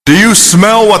Do you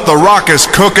smell what The Rock is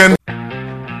cooking?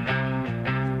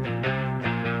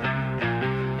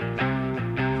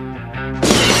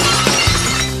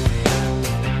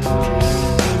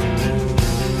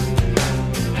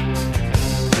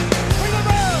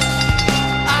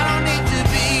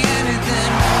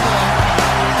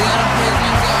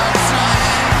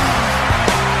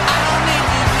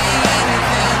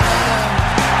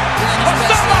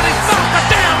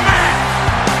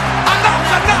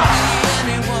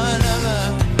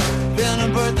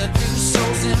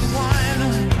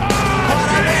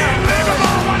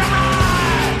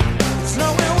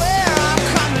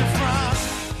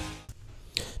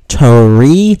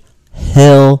 Tree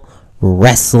Hill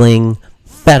Wrestling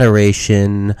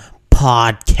Federation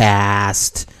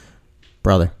podcast,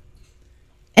 brother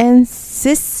and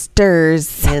sisters.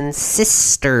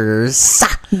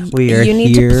 We are You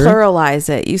need here. to pluralize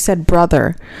it. You said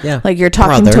brother. Yeah, like you're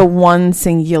talking brother. to one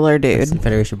singular dude. Wrestling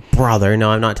Federation brother.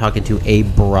 No, I'm not talking to a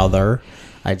brother.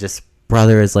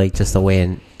 Brother is like just a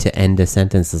way to end a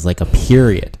sentence, is like a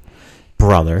period.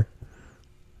 Brother.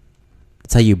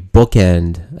 That's how you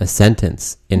bookend a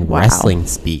sentence in wrestling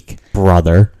speak,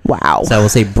 brother. Wow. So I will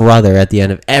say brother at the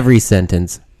end of every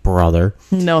sentence, brother.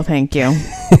 No, thank you.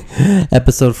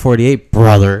 Episode 48,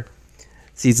 brother.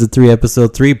 Season 3,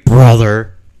 episode 3,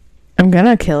 brother. I'm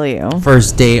gonna kill you.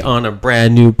 First day on a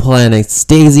brand new planet,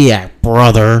 Stasiak,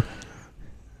 brother.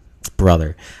 It's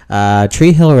brother.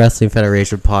 Tree Hill Wrestling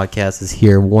Federation podcast is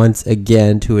here once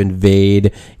again to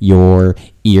invade your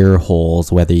ear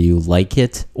holes, whether you like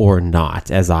it or not,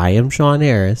 as I am Sean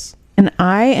Harris. And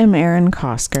I am Aaron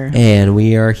Kosker. And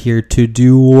we are here to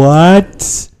do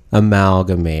what?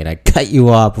 Amalgamate. I cut you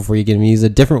off before you can use a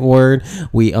different word.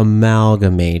 We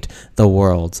amalgamate the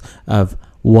worlds of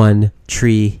One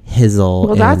Tree Hizzle.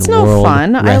 Well, that's and no World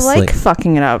fun. Wrestling. I like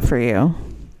fucking it up for you.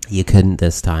 You couldn't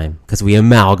this time, because we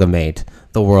amalgamate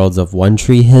the worlds of One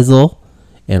Tree Hizzle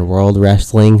and World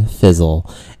Wrestling Fizzle.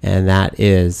 And that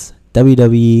is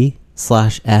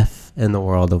WWE/F in the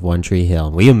world of One Tree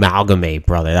Hill. We amalgamate,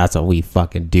 brother. That's what we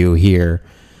fucking do here.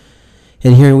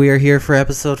 And here we are here for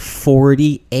episode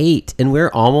 48. And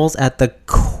we're almost at the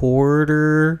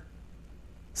quarter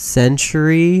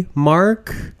century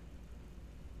mark.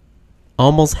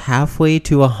 Almost halfway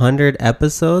to 100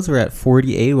 episodes. We're at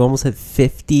 48. We almost had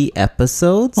 50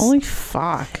 episodes. Holy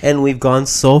fuck. And we've gone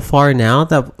so far now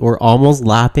that we're almost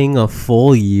lapping a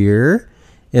full year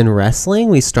in wrestling.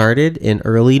 We started in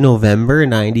early November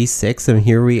 96, and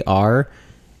here we are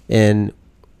in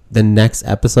the next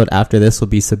episode after this will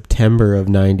be September of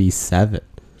 97.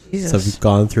 Jesus. So we've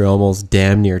gone through almost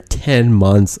damn near 10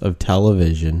 months of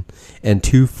television and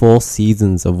 2 full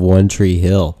seasons of One Tree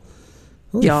Hill.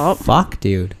 Holy Yup. fuck,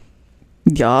 dude.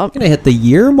 Yup. Gonna hit the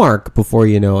year mark before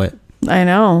you know it. I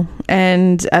know.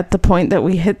 And at the point that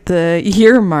we hit the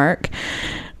year mark,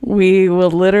 we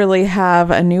will literally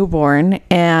have a newborn,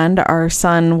 and our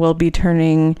son will be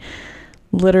turning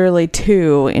literally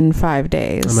 2 in 5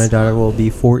 days. And my daughter will be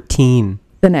 14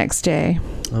 the next day.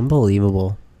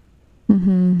 Unbelievable.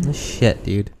 Shit,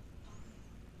 dude.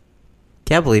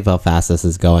 Can't believe how fast this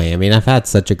is going. I mean, I've had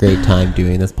such a great time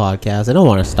doing this podcast. I don't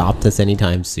want to stop this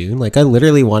anytime soon. Like, I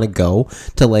literally want to go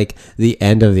to like the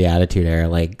end of the Attitude Era,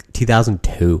 like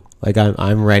 2002. Like,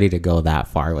 I'm ready to go that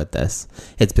far with this.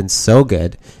 It's been so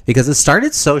good because it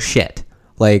started so shit,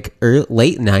 like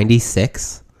late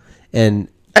 96, and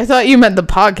I thought you meant the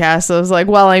podcast. I was like,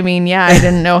 well, I mean, yeah, I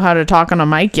didn't know how to talk on a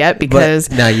mic yet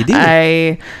because now you do.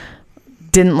 I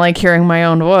didn't like hearing my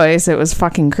own voice. It was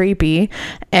fucking creepy.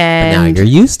 And but now you're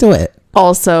used to it.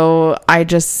 Also, I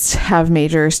just have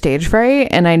major stage fright,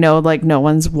 and I know like no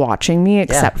one's watching me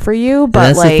except for you. But and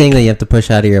that's like, the thing that you have to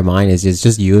push out of your mind is it's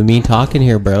just you and me talking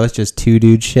here, bro. It's just 2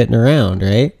 dudes shitting around,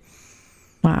 right?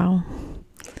 wow.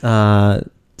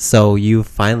 So you've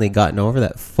finally gotten over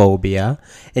that phobia.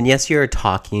 And yes, you're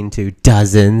talking to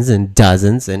dozens and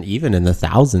dozens and even in the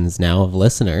thousands now of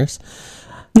listeners.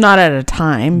 Not at a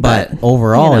time, But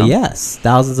overall, you know. yes,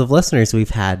 thousands of listeners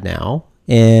we've had now.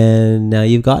 And now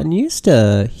you've gotten used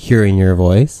to hearing your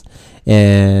voice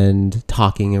and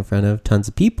talking in front of tons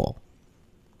of people.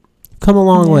 Come a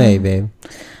long way, babe.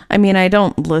 I mean, I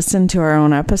don't listen to our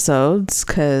own episodes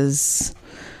because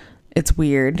it's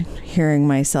weird hearing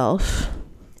myself.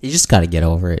 You just got to get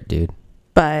over it, dude.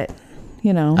 But,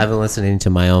 you know. I've been listening to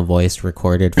my own voice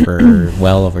recorded for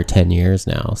well over 10 years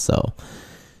now, so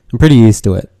I'm pretty used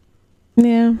to it.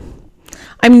 Yeah.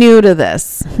 I'm new to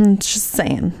this. I'm just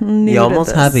saying. I'm new You to almost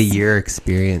this. have a year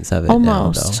experience of it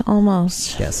Almost. now,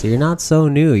 Almost. though. Yeah, so you're not so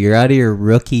new. You're out of your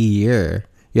rookie year.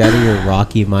 You're out of your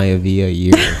Rocky Maivia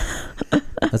year.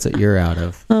 That's what you're out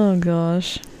of. Oh,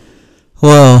 gosh.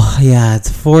 Well, yeah,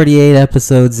 it's 48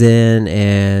 episodes in,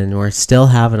 and we're still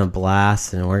having a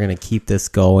blast, and we're going to keep this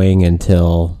going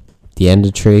until the end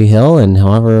of Tree Hill, and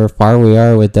however far we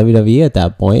are with WWE at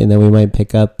that point, and then we might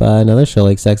pick up another show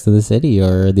like Sex of the City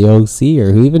or the OC,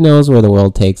 or who even knows where the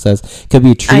world takes us. Could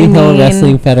be Tree Hill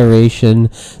Wrestling Federation,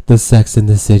 the Sex and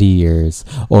the City years,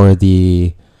 or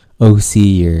the OC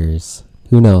years.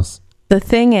 Who knows? The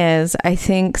thing is, I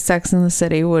think Sex and the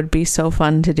City would be so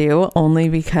fun to do only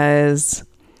because,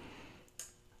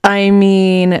 I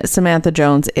mean, Samantha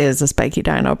Jones is a spiky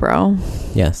dino, bro.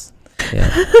 Yes.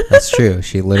 Yeah, that's true.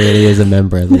 She literally is a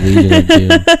member of the Legion of Doom.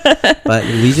 But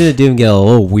Legion of Doom get a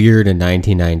little weird in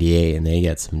 1998, and they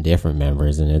get some different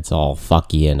members, and it's all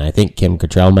fucky, and I think Kim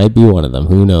Cattrall might be one of them.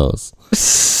 Who knows?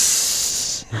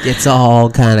 It's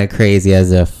all kind of crazy,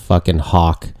 as if fucking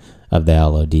Hawk of the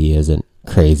LOD isn't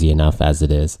crazy enough as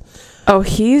it is. Oh,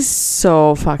 he's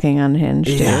so fucking unhinged,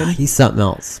 dude. Yeah, he's something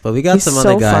else. But we got some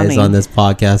other guys on this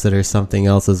podcast that are something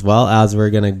else as well, as we're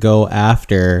going to go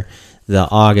after the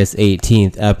August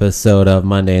 18th episode of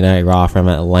Monday Night Raw from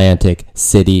Atlantic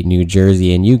City, New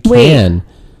Jersey. And you can...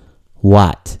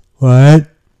 What?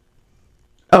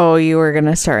 Oh, you were going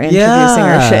to start introducing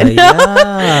our shit.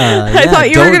 I thought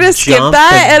you were going to skip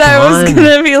that, and I was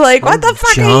going to be like, what the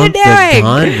fuck are you doing? The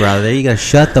gun, brother. You got to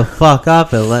shut the fuck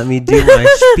up and let me do my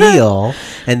spiel.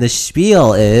 And the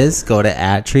spiel is go to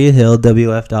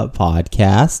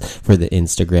 @treehillwf.podcast for the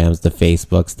Instagrams, the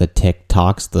Facebooks, the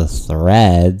TikToks, the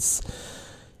Threads,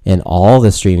 and all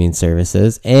the streaming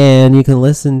services. And you can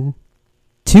listen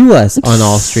to us on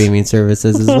all streaming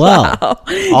services as well. Wow.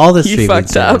 All the streaming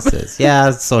services. Yeah,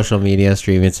 social media,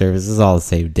 streaming services, all the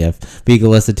same diff. But you can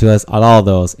listen to us on all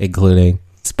those, including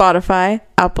Spotify,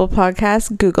 Apple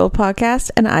Podcasts, Google Podcasts,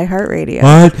 and iHeartRadio.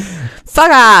 What?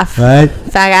 Fuck off. What?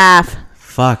 Fuck off.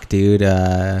 Fuck, dude.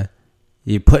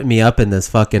 You put me up in this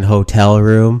fucking hotel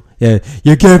room. Yeah,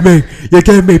 you give me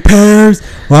pears.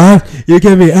 What? You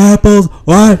give me apples.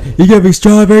 What? You give me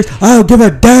strawberries. I don't give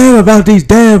a damn about these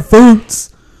damn fruits.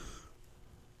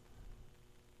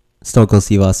 Stone Cold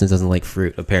Steve Austin doesn't like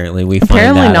fruit, apparently. We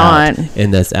find that out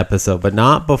in this episode, but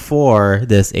not before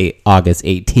this August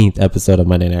 18th episode of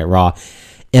Monday Night Raw,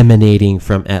 emanating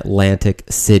from Atlantic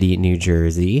City, New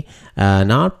Jersey.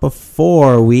 Not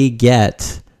before we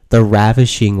get the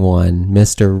ravishing one,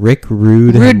 Mr. Rick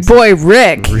Rude. Rude Boy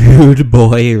Rick. Rude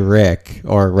Boy Rick.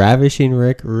 Or Ravishing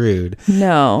Rick Rude.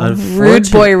 No. Rude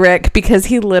Boy Rick, because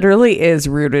he literally is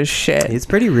rude as shit. He's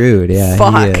pretty rude, yeah.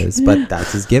 Fuck. He is. But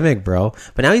that's his gimmick, bro.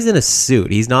 But now he's in a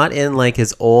suit. He's not in like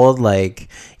his old, like,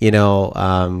 you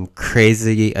know,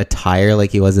 crazy attire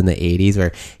like he was in the 80s,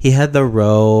 where he had the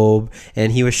robe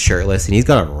and he was shirtless and he's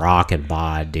got a rockin'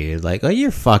 bod, dude. Like, oh, you're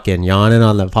fucking yawning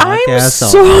on the podcast.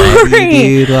 I'm sorry.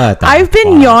 Dude. I've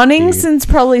been yawning since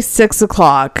probably 6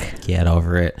 o'clock. Get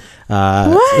over it.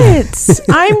 What?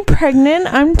 I'm pregnant.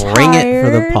 I'm tired. Bring it for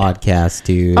the podcast,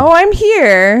 dude. Oh, I'm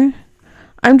here.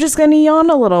 I'm just going to yawn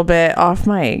a little bit off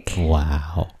mic.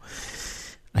 Wow.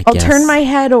 I'll turn my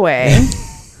head away.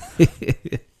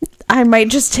 I might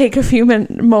just take a few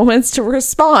moments to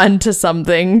respond to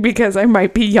something because I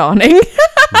might be yawning.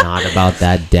 Not about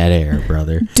that dead air,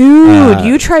 brother. Dude,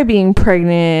 you try being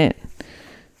pregnant.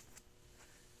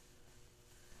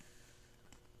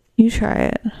 You try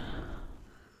it.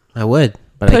 I would,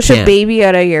 but Push I can't. A baby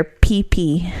out of your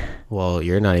pee-pee. Well,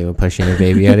 you're not even pushing a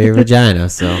baby out of your vagina,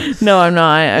 so. No, I'm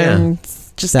not. I'm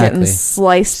just getting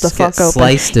sliced the fuck open.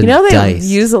 Sliced and you know they diced.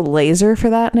 use a laser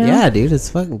for that now? Yeah, dude, it's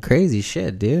fucking crazy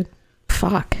shit, dude.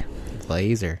 Fuck.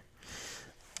 Laser.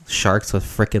 Sharks with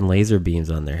frickin' laser beams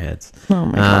on their heads. Oh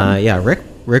my god. Yeah,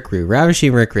 Rick Rude,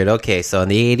 Ravishing Rick Rude. Okay, so in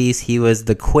the 80s, he was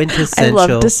the quintessential. I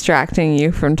love distracting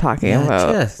you from talking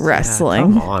about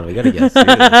wrestling. Yeah, come on, we gotta get through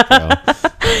this, bro.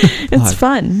 It's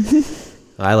fun.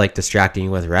 I like distracting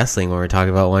you with wrestling when we're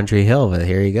talking about One Tree Hill, but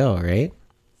here you go, right?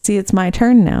 See, it's my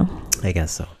turn now. I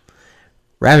guess so.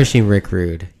 Ravishing Rick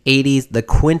Rude, 80s, the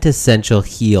quintessential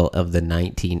heel of the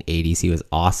 1980s. He was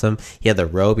awesome. He had the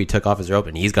robe. He took off his robe,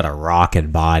 and he's got a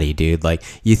rockin' body, dude. Like,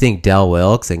 you think Del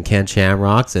Wilkes and Ken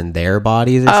Shamrocks and their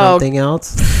bodies or something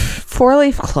else?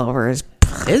 4-leaf clovers.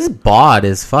 His bod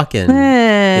is fucking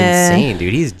insane,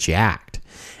 dude. He's jacked.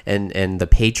 And the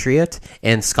Patriot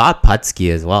and Scott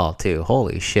Putski as well, too.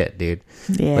 Holy shit, dude.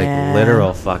 Yeah. Like,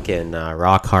 literal fucking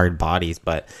rock hard bodies.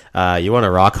 But you want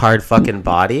a rock hard fucking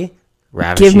body?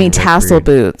 Ravishing Give me Rick tassel Rude.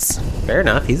 boots. Fair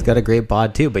enough. He's got a great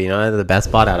bod too, but you know the best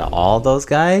bod out of all those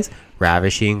guys?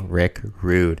 Ravishing Rick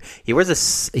Rude. He wears a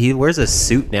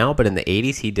suit now, but in the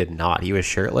 80s he did not. He was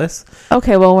shirtless.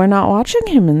 Okay, well we're not watching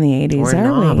him in the 80s,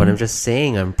 are we? But I'm just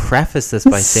saying. I'm preface this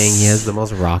by saying he has the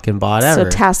most rockin' bod ever. So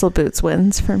tassel boots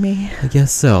wins for me. I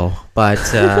guess so. But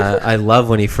I love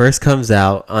when he first comes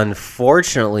out.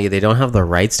 Unfortunately, they don't have the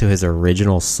rights to his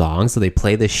original song, so they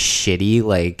play the shitty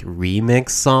like remix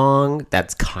song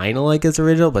that's kind of like his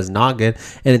original, but it's not good.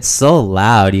 And it's so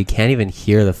loud, you can't even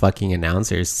hear the fucking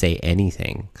announcers say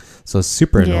anything. So it's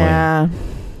super annoying. Yeah.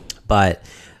 But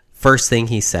first thing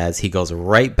he says, he goes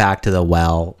right back to the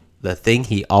well. The thing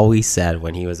he always said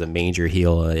when he was a major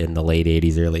heel in the late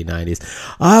 80s, early 90s.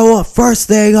 First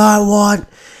thing I want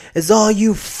is all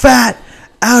you fat,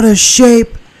 out of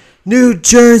shape, New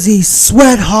Jersey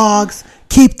sweat hogs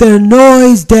keep the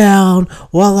noise down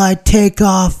while I take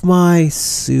off my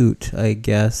suit, I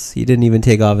guess. He didn't even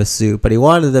take off his suit, but he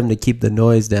wanted them to keep the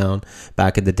noise down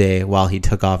back in the day while he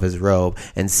took off his robe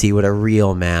and see what a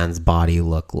real man's body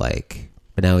looked like.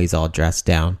 But now he's all dressed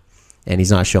down and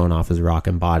he's not showing off his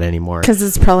rockin' bod anymore. Because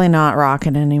it's probably not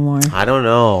rocking anymore. I don't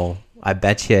know. I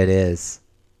bet you it is.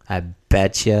 I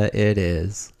bet you it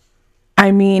is.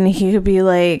 I mean, he could be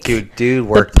like dude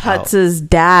worked the Putz's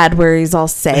dad, where he's all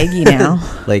saggy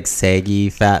now. Like saggy,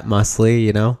 fat, muscly,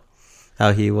 you know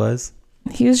how he was.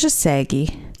 He was just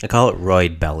saggy. I call it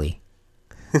roid belly.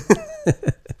 Wow.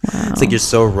 It's like you're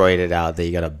so roided out that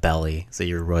you got a belly, so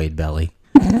you're roid belly.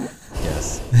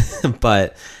 Yes.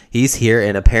 But he's here,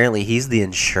 and apparently he's the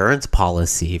insurance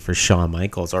policy for Shawn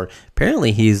Michaels, or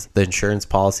apparently he's the insurance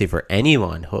policy for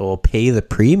anyone who will pay the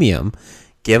premium.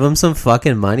 Give him some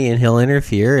fucking money and he'll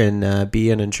interfere and be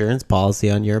an insurance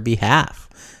policy on your behalf.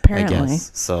 Apparently. I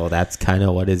guess. So that's kind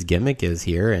of what his gimmick is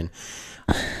here. And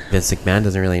Vince McMahon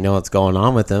doesn't really know what's going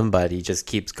on with him, but he just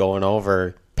keeps going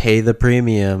over, pay the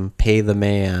premium, pay the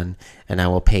man, and I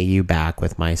will pay you back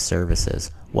with my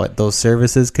services. What those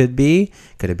services could be?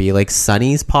 Could it be like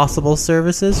Sonny's possible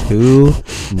services? Who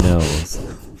knows?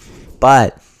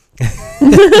 But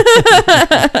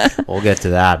we'll get to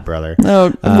that, brother.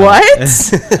 Oh,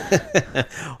 what?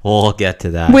 We'll get to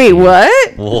that. Wait, dude.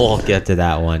 what? We'll get to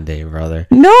that one day, brother.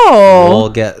 No. We'll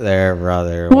get there,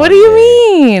 brother. What do you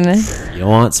mean? You don't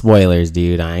want spoilers,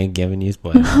 dude. I ain't giving you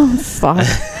spoilers. Oh, fuck.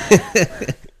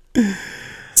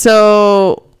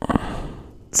 So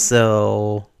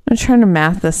I'm trying to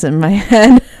math this in my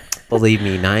head. believe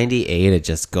me, 98, it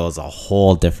just goes a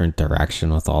whole different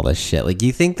direction with all this shit. Like,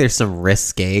 you think there's some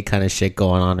risque kind of shit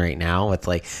going on right now with,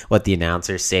 like, what the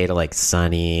announcers say to, like,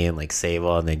 Sonny and, like,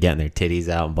 Sable, and they're getting their titties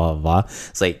out and blah, blah, blah.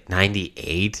 It's like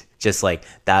 98, just like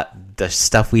that, the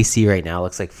stuff we see right now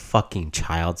looks like fucking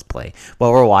child's play.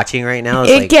 What we're watching right now is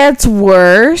it gets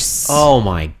worse. Oh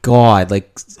my God,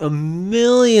 like a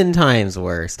million times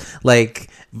worse. Like,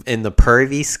 in the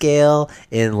pervy scale,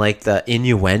 in like the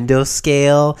innuendo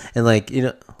scale, and like, you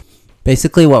know,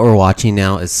 basically what we're watching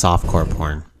now is softcore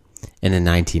porn, and in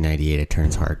 1998 it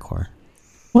turns hardcore.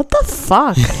 What the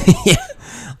fuck? Yeah,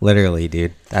 literally,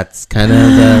 dude. That's kind of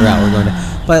the route we're going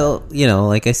to. But, you know,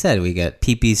 like I said, we get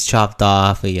peepees chopped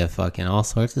off, we get fucking all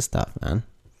sorts of stuff, man.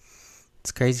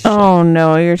 It's crazy shit. Oh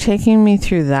no, you're taking me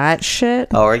through that shit?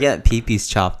 Oh, we're getting peepees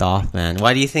chopped off, man.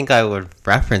 Why do you think I would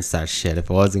reference that shit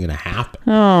if it wasn't going to happen?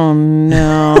 Oh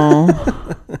no.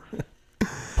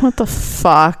 What the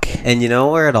fuck? And you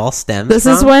know where it all stems This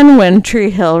from? is when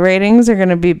Wintry Hill ratings are going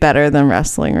to be better than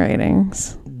wrestling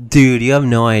ratings. Dude, you have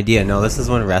no idea. No, this is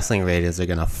when wrestling ratings are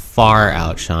going to far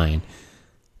outshine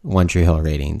One Tree Hill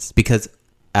ratings. Because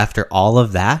after all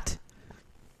of that,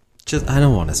 just, I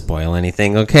don't want to spoil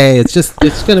anything, okay? It's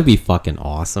going to be fucking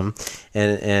awesome.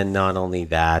 And not only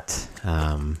that,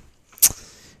 yeah,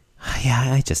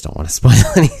 I just don't want to spoil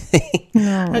anything.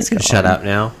 No, I'm just going to shut up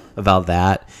now about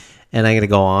that. And I'm going to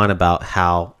go on about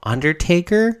how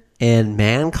Undertaker and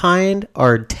Mankind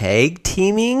are tag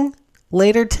teaming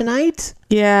later tonight.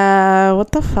 Yeah,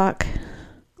 what the fuck?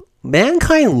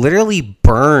 Mankind literally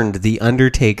burned The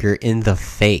Undertaker in the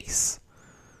face.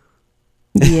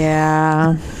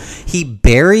 Yeah. He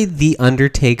buried The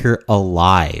Undertaker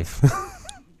alive.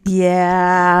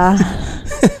 Yeah.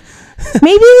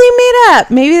 Maybe they made up.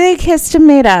 Maybe they kissed and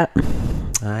made up.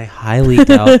 I highly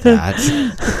doubt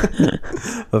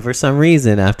that. But for some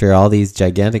reason, after all these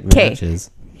gigantic matches.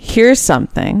 Here's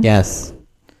something. Yes.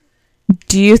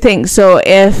 Do you think so?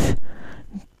 If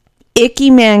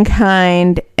Icky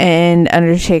Mankind and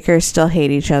Undertaker still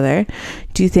hate each other,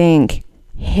 do you think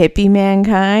Hippie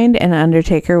Mankind and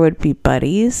Undertaker would be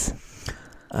buddies?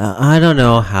 I don't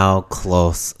know how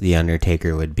close The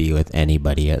Undertaker would be with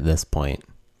anybody at this point.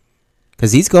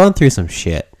 Because he's going through some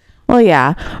shit. Well,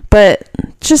 yeah, but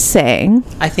just saying.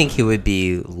 I think he would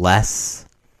be less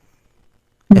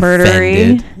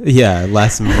murdery. Offended. Yeah,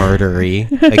 less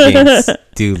murdery against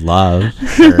Dude Love.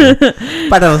 Sure.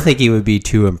 But I don't think he would be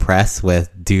too impressed with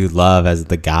Dude Love as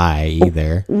the guy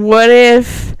either. What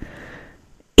if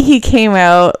he came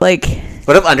out like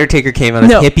What if Undertaker came out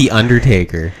as hippie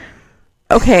Undertaker?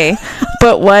 Okay,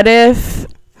 but what if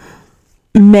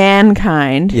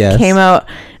Mankind came out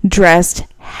dressed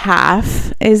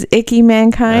half as icky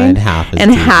Mankind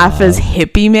and half as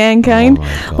hippie Mankind?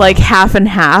 Oh like half and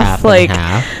half, like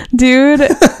half. Dude.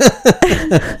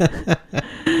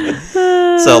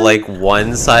 So like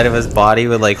one side of his body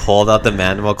would like hold out the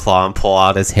mandible claw and pull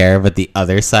out his hair, but the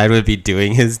other side would be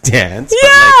doing his dance.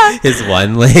 Yeah, but like his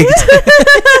one leg.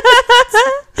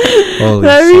 Holy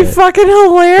That'd shit. be fucking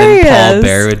hilarious. And Paul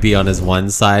Bear would be on his one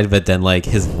side, but then like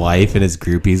his wife and his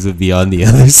groupies would be on the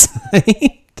other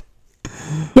side.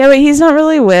 Yeah, but he's not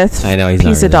really with I know he's piece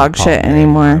not of really dog shit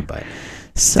anymore. But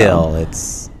still,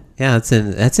 that's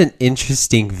an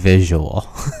interesting visual.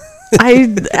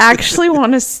 I actually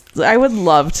I would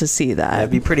love to see that. That'd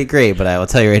be pretty great, but I will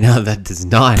tell you right now that does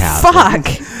not happen.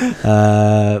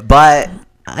 Fuck. But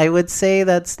I would say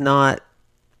that's not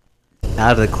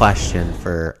out of the question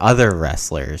for other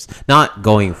wrestlers. Not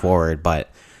going forward, but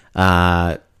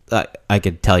I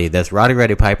could tell you this.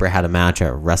 Roddy Piper had a match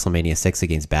at WrestleMania 6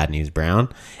 against Bad News Brown,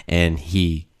 and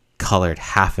he colored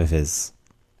half of his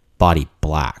body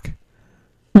black.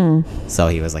 So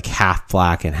he was like half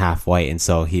black and half white, and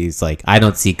so he's like, I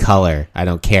don't see color, I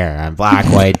don't care, I'm black,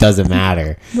 white, doesn't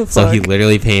matter. So he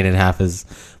literally painted half his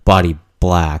body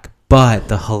black. But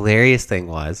the hilarious thing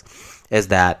is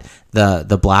that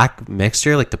the black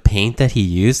mixture, like the paint that he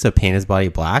used to paint his body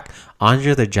black,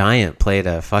 Andre the Giant played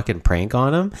a fucking prank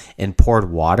on him and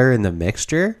poured water in the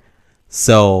mixture,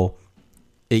 so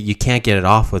you can't get it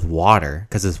off with water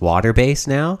because it's water based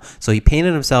now. So he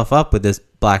painted himself up with this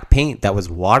black paint that was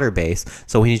water based.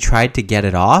 So when he tried to get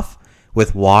it off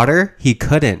with water, he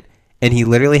couldn't, and he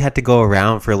literally had to go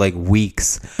around for like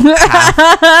weeks,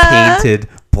 half painted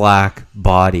black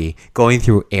body, going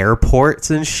through airports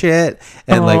and shit,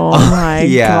 and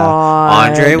God.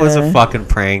 Andre was a fucking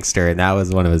prankster, and that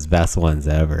was one of his best ones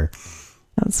ever.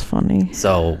 That's funny.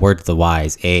 So word to the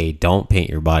wise: don't paint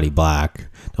your body black.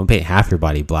 Don't paint half your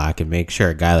body black, and make sure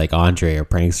a guy like Andre or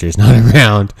prankster's not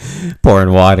around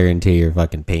pouring water into your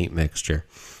fucking paint mixture.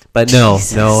 But no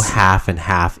half and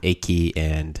half icky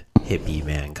and hippie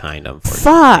Mankind, unfortunately.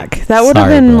 Fuck, that would have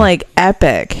been like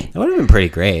epic. It would have been pretty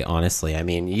great, honestly. I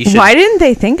mean, you should. Why didn't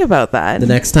they think about that? The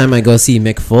next time I go see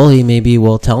Mick Foley, maybe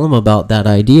we'll tell him about that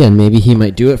idea, and maybe he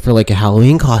might do it for like a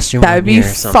Halloween costume. That would be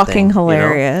fucking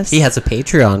hilarious. You know? He has a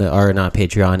Patreon, or not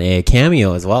Patreon, a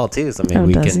cameo as well too. So maybe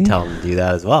we can tell him to do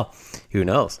that as well. Who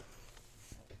knows?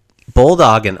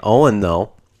 Bulldog and Owen,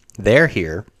 though, they're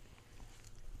here.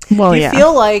 Well, do you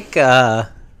feel like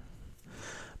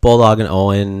Bulldog and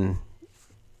Owen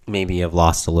maybe have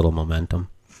lost a little momentum?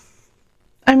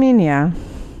 I mean, yeah,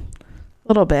 a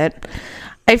little bit.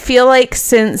 I feel like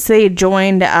since they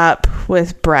joined up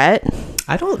with Brett,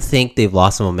 I don't think they've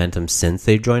lost momentum since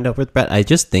they joined up with Brett. I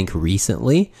just think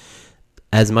recently,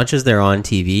 as much as they're on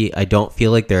TV, I don't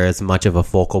feel like they're as much of a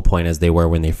focal point as they were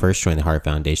when they first joined the Hart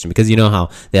Foundation. Because you know how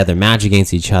they had their match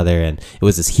against each other, and it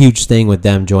was this huge thing with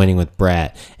them joining with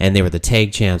Brett, and they were the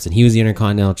tag champs, and he was the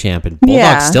Intercontinental champ, and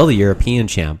Bulldog's still the European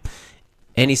champ,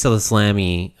 and he's still the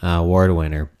Slammy award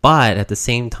winner. But at the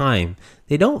same time,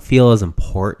 they don't feel as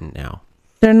important now.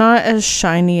 They're not as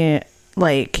shiny,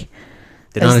 like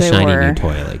they're not a shiny new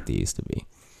toy like they used to be.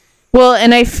 Well,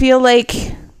 and I feel like,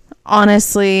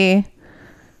 honestly,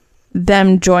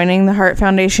 them joining the Hart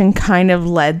Foundation kind of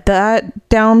led that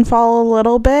downfall a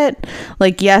little bit.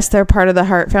 Like, yes, they're part of the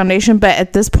Hart Foundation, but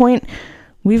at this point,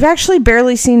 we've actually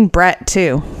barely seen Brett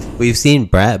too. We've seen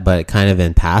Brett, but kind of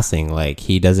in passing. Like,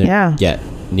 he doesn't get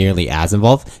nearly as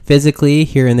involved physically.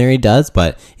 Here and there he does,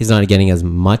 but he's not getting as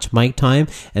much mic time.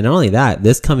 And not only that,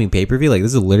 this coming pay-per-view, like,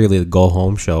 this is literally the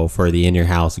go-home show for the In Your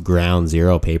House Ground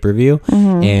Zero pay-per-view.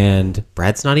 Mm-hmm. And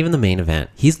Brett's not even the main event.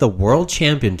 He's the world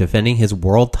champion defending his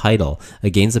world title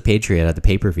against the Patriot at the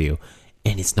pay-per-view.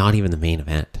 And it's not even the main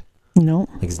event. No.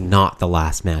 Like, it's not the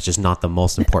last match. It's not the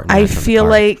most important match. I feel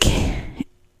like,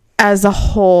 as a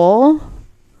whole,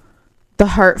 the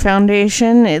Hart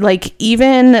Foundation, like,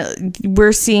 even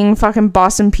we're seeing fucking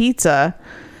Boston Pizza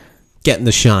getting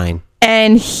the shine,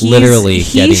 and he's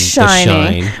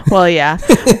shining. The shine. Well, yeah,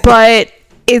 but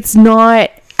it's not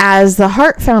as the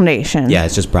Hart Foundation. Yeah,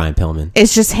 it's just Brian Pillman.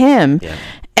 It's just him. Yeah.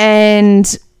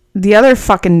 And the other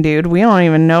fucking dude, we don't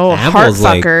even know.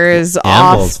 Heartfucker is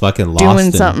off fucking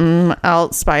doing something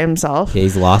else by himself. Yeah,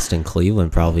 he's lost in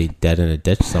Cleveland, probably dead in a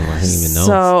ditch somewhere. Who even knows?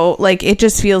 So, like, it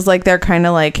just feels like they're kind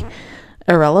of like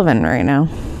irrelevant right now.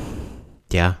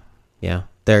 Yeah.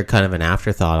 They're kind of an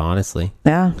afterthought, honestly.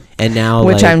 Yeah. And now,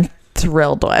 which I'm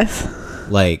thrilled with.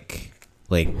 Like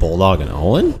Bulldog and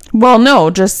Owen? Well,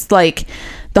 no, just like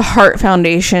the Hart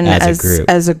Foundation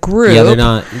as a group. Yeah, they're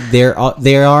not.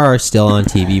 They are still on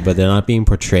TV, but they're not being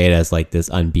portrayed as like this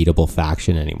unbeatable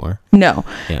faction anymore. No.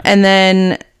 Yeah. And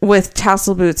then with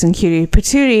Tassel Boots and Cutie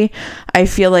Patootie, I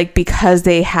feel like because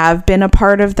they have been a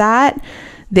part of that,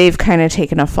 they've kind of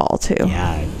taken a fall too. Yeah,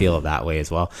 I feel it that way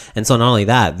as well. And so not only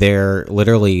that, they're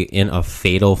literally in a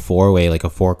fatal 4-way, like a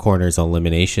 4 corners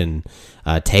elimination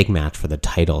tag match for the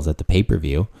titles at the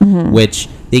pay-per-view, which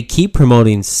they keep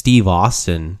promoting Steve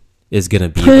Austin is going to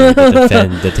be there to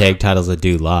defend the tag titles of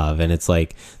Dude Love. And it's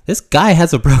like, this guy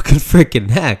has a broken freaking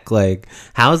neck. Like,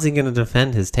 how is he going to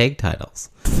defend his tag titles?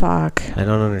 Fuck. I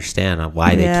don't understand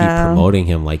why they keep promoting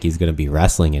him like he's going to be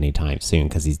wrestling anytime soon,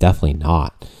 because he's definitely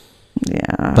not.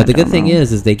 Yeah. But the good thing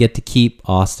is they get to keep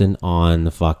Austin on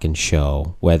the fucking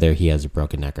show, whether he has a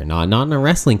broken neck or not. Not in a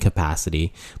wrestling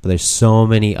capacity, but there's so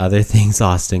many other things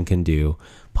Austin can do,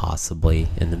 possibly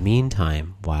in the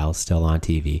meantime, while still on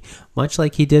TV, much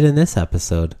like he did in this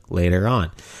episode later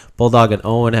on. Bulldog and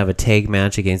Owen have a tag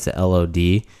match against the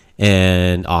LOD,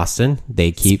 and Austin,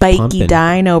 they keep Spiky pumping.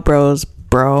 Dino Bros,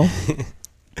 bro.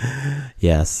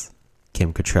 Yes,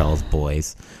 Kim Cattrall's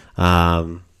boys.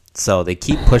 So they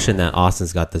keep pushing that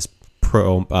Austin's got this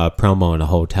promo in a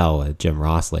hotel with Jim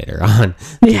Ross later on.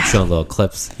 Keep showing little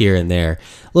clips here and there.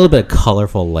 A little bit of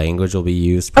colorful language will be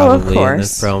used probably in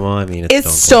this promo. I mean,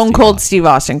 it's Stone Cold Steve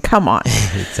Austin. Come on.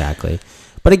 Exactly.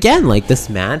 But again, like, this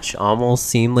match almost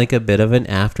seemed like a bit of an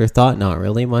afterthought. Not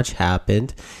really much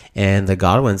happened. And the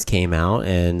Godwins came out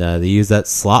and they used that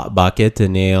slot bucket to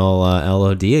nail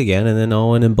LOD again. And then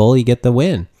Owen and Bully get the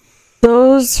win.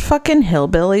 Those fucking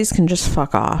hillbillies can just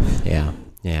fuck off. Yeah,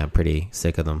 I'm pretty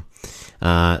sick of them.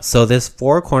 So this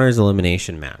 4 corners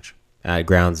elimination match at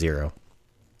Ground Zero.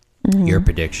 Your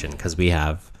prediction, because we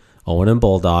have Owen and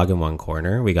Bulldog in one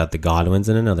corner. We got the Godwins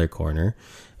in another corner.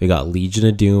 We got Legion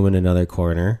of Doom in another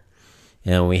corner.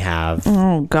 And we have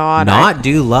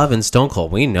Dude Love and Stone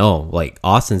Cold. We know, like,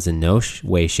 Austin's in no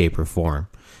way, shape, or form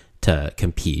to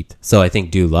compete. So I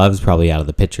think Dude Love's probably out of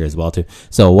the picture as well too.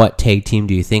 So what tag team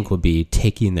do you think would be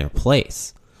taking their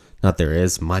place? Not there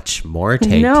is much more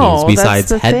tag teams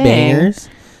besides Headbangers.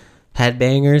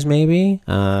 Headbangers maybe?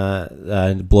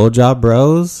 Blowjob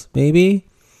Bros maybe?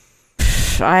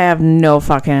 I have no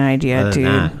fucking idea, dude.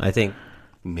 I think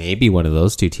maybe one of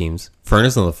those 2 teams.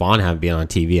 Furnace and LaFawn haven't been on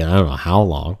TV in I don't know how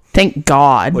long. Thank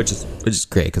God. Which is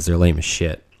great because they're lame as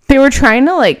shit. They were trying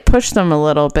to like push them a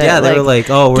little bit. Yeah, they were like,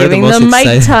 "Oh, we're the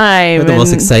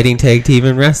most exciting tag team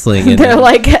in wrestling." And they're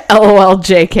like, "LOL,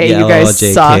 JK, you guys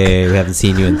suck. We haven't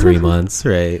seen you in 3 months,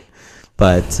 right?"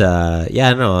 But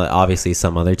obviously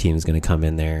some other team is going to come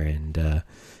in there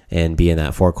and be in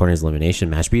that 4 corners elimination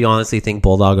match. But you honestly think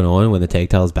Bulldog and Owen win the tag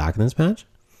titles back in this match?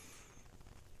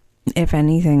 If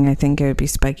anything, I think it would be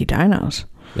Spiky Dinos.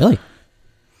 Really?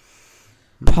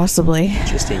 Possibly.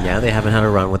 Interesting. Yeah, they haven't had a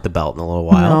run with the belt in a little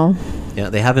while. No. Yeah,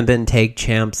 they haven't been tag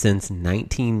champs since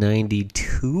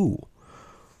 1992.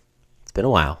 It's been a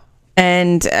while.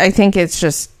 And I think it's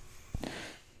just,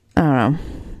 I don't know,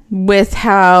 with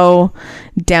how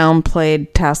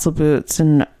downplayed Tassel Boots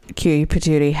and Cutie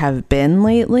Patootie have been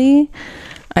lately,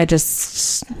 I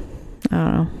don't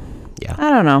know. Yeah. I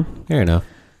don't know. Fair enough.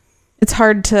 It's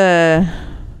hard to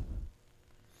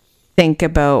think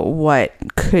about what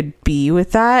could be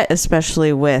with that,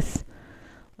 especially with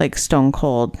like Stone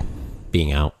Cold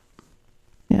being out.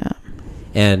 Yeah.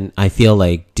 And I feel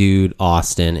like Dude,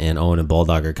 Austin, and Owen and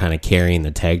Bulldog are kind of carrying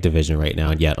the tag division right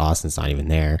now, and yet Austin's not even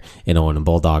there, and Owen and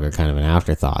Bulldog are kind of an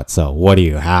afterthought. So what do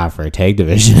you have for a tag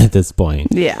division at this point?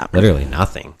 Yeah. Literally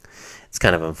nothing. It's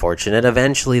kind of unfortunate.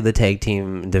 Eventually, the tag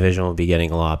team division will be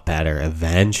getting a lot better.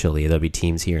 Eventually, there'll be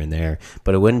teams here and there.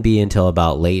 But it wouldn't be until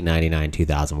about late 99,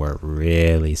 2000 where it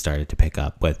really started to pick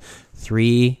up with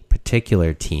 3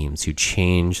 particular teams who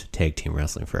changed tag team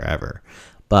wrestling forever.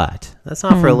 But that's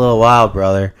not for a little while,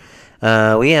 brother.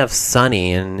 We have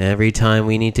Sunny, and every time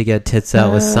we need to get tits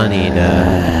out with Sunny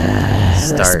to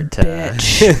start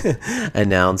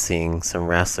announcing some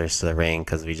wrestlers to the ring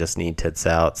because we just need tits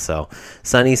out. So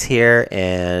Sunny's here,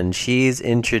 and she's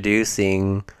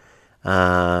introducing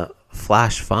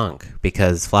Flash Funk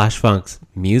because Flash Funk's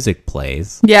music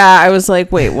plays. Yeah, I was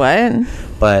like, wait, what?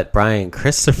 But Brian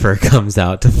Christopher comes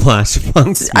out to Flash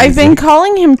Funk's music. I've been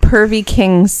calling him Pervy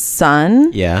King's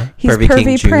son. Yeah. He's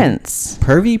Pervy Prince.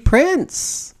 Pervy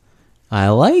Prince. I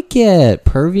like it.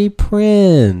 Pervy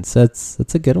Prince.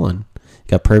 That's a good one.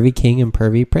 Got Pervy King and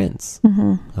Pervy Prince.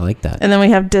 Mm-hmm. I like that. And then we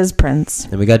have Diz Prince.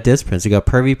 And we got Diz Prince. We got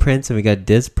Pervy Prince and we got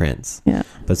Diz Prince. Yeah.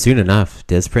 But soon enough,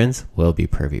 Diz Prince will be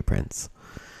Pervy Prince.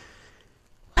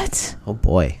 What? Oh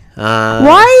boy. Why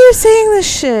are you saying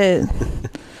this shit?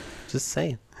 Just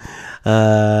saying.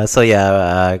 So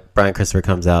yeah, Brian Christopher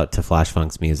comes out to Flash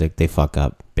Funk's music. They fuck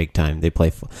up big time. They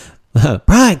play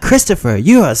Brian Christopher,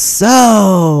 you are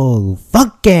so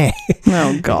funky.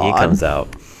 Oh God. He comes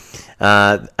out.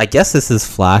 I guess this is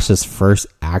Flash's first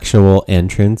actual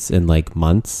entrance in like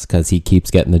months, because he keeps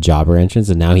getting the jobber entrance,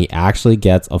 and now he actually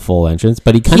gets a full entrance.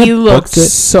 But he looks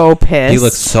so pissed. He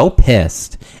looks so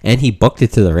pissed, and he booked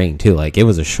it to the ring too. Like, it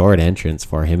was a short entrance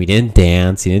for him. He didn't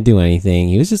dance. He didn't do anything.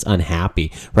 He was just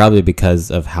unhappy, probably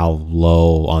because of how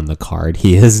low on the card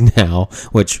he is now,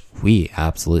 which we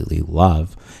absolutely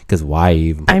love. Because why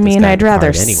even? Put this guy on I'd the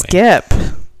rather card anyway? skip.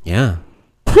 Yeah.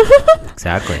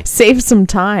 Exactly. Save some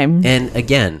time. And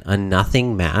again, a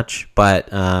nothing match, but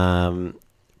Brian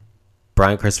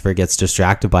Christopher gets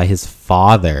distracted by his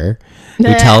father, who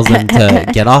tells him to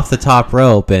get off the top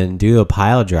rope and do a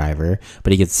pile driver,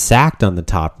 but he gets sacked on the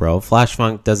top rope. Flash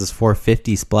Funk does his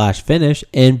 450 splash finish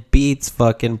and beats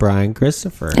fucking Brian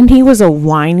Christopher. And he was a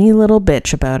whiny little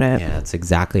bitch about it. Yeah, that's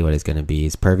exactly what he's going to be.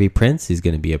 He's pervy Prince. He's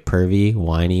going to be a pervy,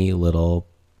 whiny little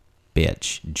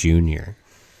bitch junior.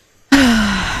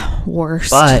 Worst.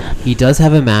 But he does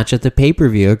have a match at the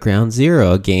pay-per-view at Ground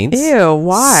Zero against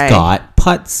why? Scott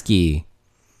Putski.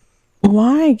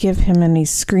 Why give him any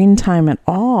screen time at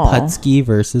all? Putski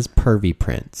versus Pervy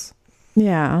Prince.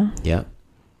 Yeah. Yep.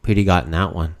 Who do you got in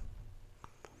that one?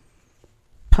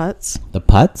 Putz. The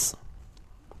Putz?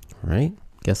 All right.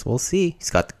 Guess we'll see. He's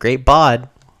got the great bod.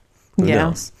 Who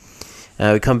knows?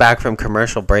 We come back from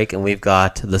commercial break, and we've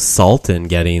got the Sultan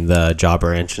getting the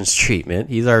jobber entrance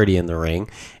treatment. He's already in the ring,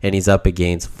 and he's up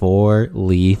against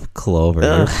 4-Leaf Clover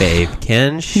fave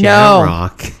Ken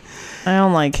Shamrock. No. I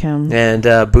don't like him. And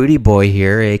Booty Boy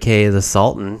here, a.k.a. the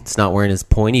Sultan, is not wearing his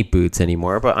pointy boots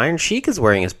anymore, but Iron Sheik is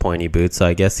wearing his pointy boots, so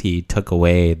I guess he took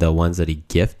away the ones that he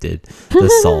gifted the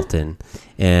Sultan.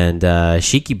 And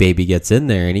Sheiky Baby gets in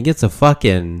there, and he gets a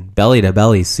fucking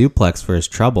belly-to-belly suplex for his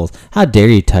troubles. How dare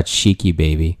you touch Sheiky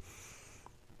Baby?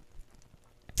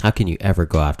 How can you ever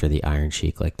go after the Iron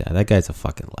Sheik like that? That guy's a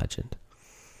fucking legend.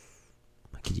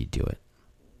 How could you do it?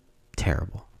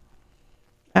 Terrible.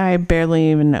 I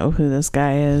barely even know who this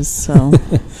guy is, so.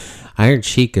 Iron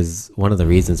Sheik is one of the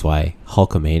reasons why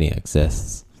Hulkamania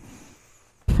exists.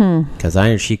 Because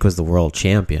Iron Sheik was the world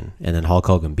champion, and then Hulk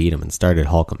Hogan beat him and started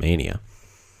Hulkamania.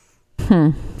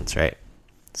 That's right.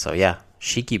 So yeah,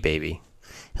 Sheiky Baby.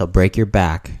 He'll break your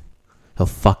back. He'll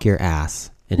fuck your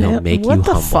ass, and he'll make you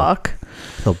humble. What the fuck?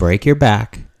 He'll break your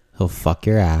back. He'll fuck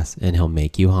your ass, and he'll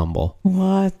make you humble.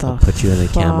 What the He'll put you in a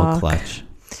camel clutch.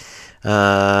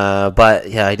 But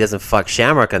yeah, he doesn't fuck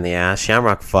Shamrock on the ass.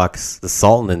 Shamrock fucks the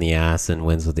Sultan in the ass and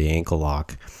wins with the ankle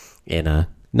lock in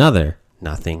another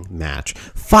nothing match.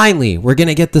 Finally, we're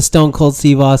gonna get the Stone Cold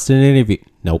Steve Austin interview.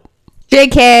 Nope.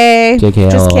 JK.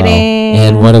 Just LOL. kidding.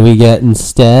 And what do we get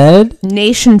instead?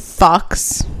 Nation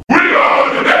fucks. We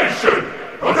are the nation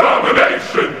of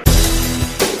domination.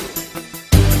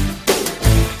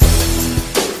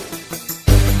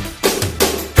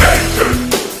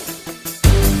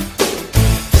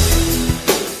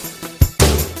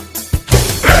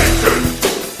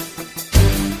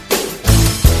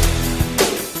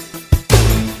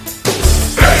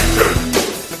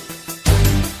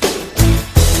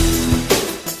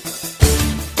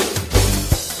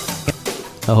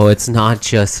 Oh, it's not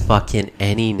just fucking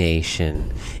any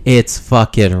nation. It's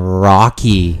fucking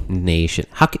Rocky Nation.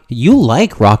 How can you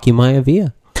like Rocky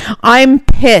Maivia? I'm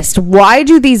pissed. Why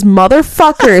do these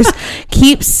motherfuckers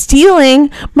keep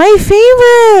stealing my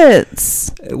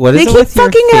favorites? What is They it keep with your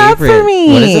fucking it up for favorite?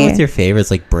 me. What is it with your favorites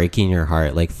like breaking your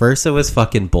heart? Like first it was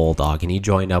fucking Bulldog and he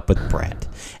joined up with Brett.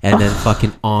 And then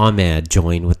fucking Ahmed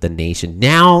joined with the Nation.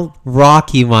 Now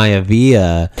Rocky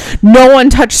Maivia. No one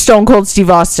touched Stone Cold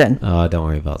Steve Austin. Oh, don't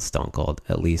worry about Stone Cold,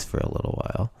 at least for a little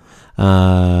while.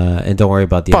 And don't worry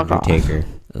about The Fuck Undertaker,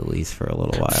 at least for a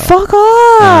little while. Fuck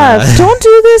off. Don't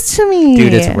do this to me.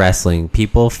 Dude, it's wrestling.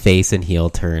 People face and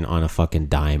heel turn on a fucking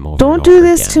dime over Don't and do over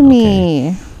this again, to me.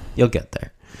 okay? You'll get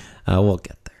there. We'll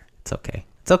get there. It's okay.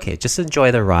 It's okay. Just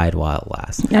enjoy the ride while it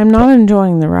lasts. I'm not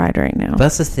enjoying the ride right now. But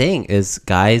that's the thing is,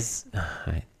 guys,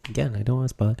 again, I don't want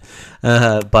to spot.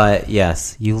 But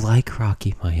yes, you like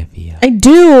Rocky Maivia. I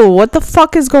do. What the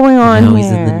fuck is going on Now here?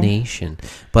 he's in the Nation.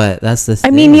 But that's the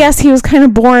thing. I mean, yes, he was kind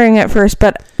of boring at first,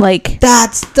 but like...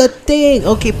 That's the thing.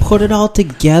 Okay, put it all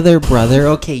together, brother.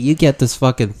 Okay, you get this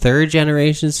fucking third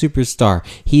generation superstar.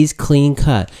 He's clean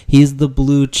cut. He's the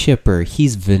blue chipper.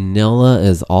 He's vanilla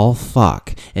as all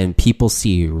fuck. And people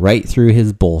see right through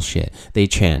his bullshit. They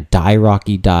chant, die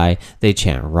Rocky, die. They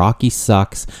chant, Rocky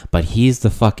sucks. But he's the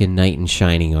fucking knight in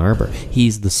shining arbor.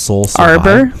 He's the soul survivor.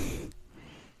 Arbor?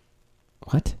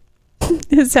 What?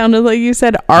 It sounded like you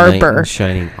said Knight in arbor.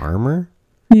 shining armor?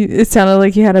 It sounded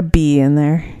like you had a B in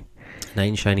there. Knight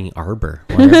in shining arbor.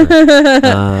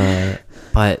 Whatever.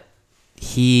 But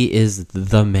he is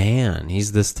the man.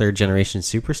 He's this third generation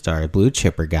superstar, blue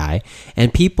chipper guy.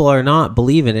 And people are not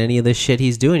believing any of this shit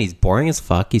he's doing. He's boring as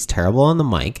fuck. He's terrible on the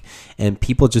mic. And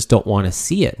people just don't want to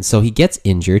see it. And so he gets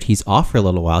injured. He's off for a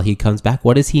little while. He comes back.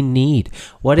 What does he need?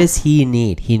 What does he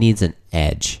need? He needs an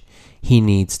edge. He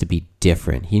needs to be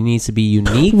different. He needs to be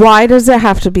unique. Why does it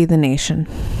have to be the Nation?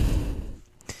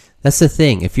 That's the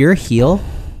thing. If you're a heel,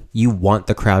 you want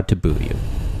the crowd to boo you.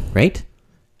 Right?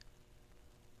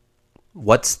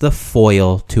 What's the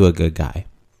foil to a good guy?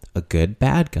 A good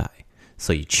bad guy.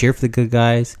 So you cheer for the good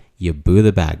guys, you boo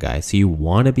the bad guys. So you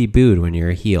want to be booed when you're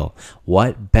a heel.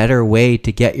 What better way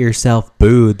to get yourself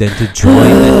booed than to join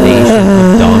the Nation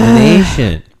of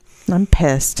Domination? I'm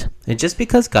pissed. And just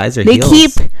because guys are They heels...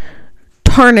 keep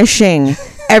tarnishing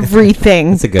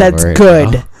everything That's a good that's word, good.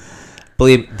 though.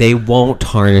 Believe they won't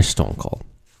tarnish Stone Cold.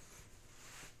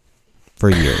 For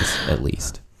years, at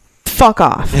least. Fuck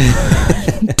off.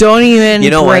 Don't even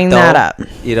bring that up.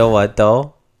 You know what,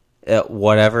 though?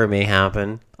 Whatever may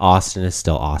happen, Austin is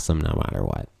still awesome no matter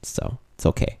what. So, it's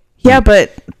okay. Yeah,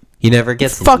 but He never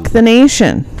gets... fuck the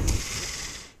Nation.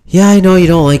 Yeah, I know you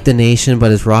don't like the Nation,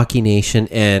 but it's Rocky Nation,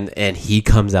 and he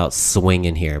comes out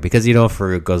swinging here. Because,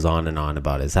 Farouk goes on and on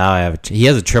about his how he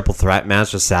has a triple threat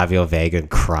match with Savio Vega and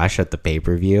Crush at the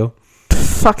pay-per-view.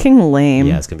 Fucking lame.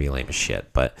 Yeah, it's going to be lame as shit,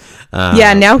 but...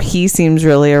 yeah, now he seems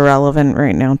really irrelevant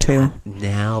right now, too.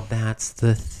 Now that's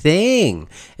the thing,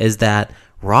 is that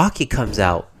Rocky comes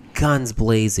out guns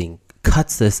blazing,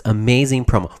 cuts this amazing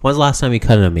promo. When's the last time he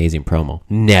cut an amazing promo?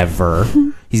 Never.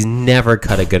 He's never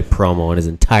cut a good promo in his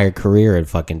entire career in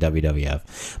fucking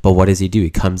WWF. But what does he do? He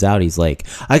comes out, he's like,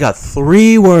 I got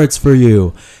 3 words for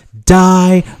you.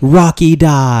 Die, Rocky,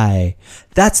 die.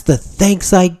 That's the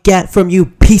thanks I get from you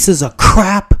pieces of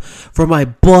crap for my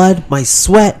blood, my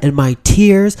sweat, and my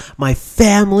tears, my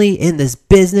family in this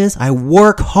business. I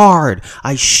work hard.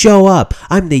 I show up.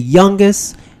 I'm the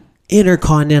youngest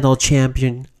Intercontinental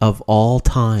Champion of all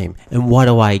time. And what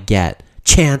do I get?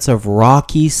 Chance of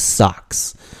Rocky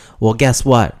sucks. Well, guess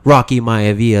what? Rocky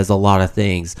Maivia is a lot of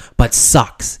things, but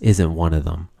sucks isn't one of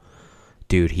them.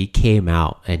 Dude, he came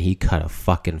out and he cut a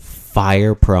fucking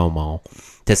fire promo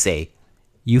to say,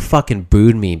 you fucking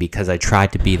booed me because I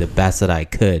tried to be the best that I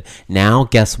could. Now,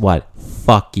 guess what?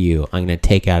 Fuck you. I'm going to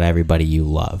take out everybody you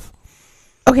love.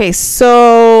 Okay,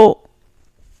 so...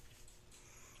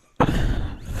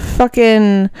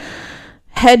 fucking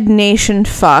head nation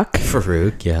fuck.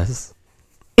 Farouk, yes.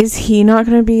 Is he not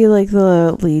going to be like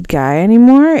the lead guy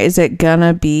anymore? Is it going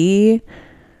to be...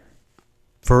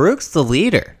 Farouk's the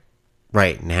leader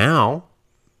right now.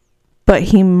 But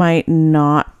he might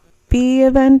not be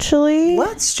eventually?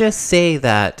 Let's just say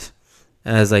that,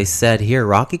 as I said here,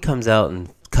 Rocky comes out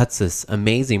and cuts this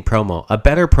amazing promo. A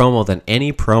better promo than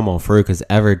any promo Farouk has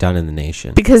ever done in the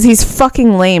Nation. Because he's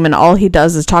fucking lame and all he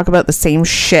does is talk about the same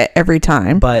shit every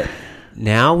time. But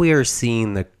now we are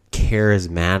seeing the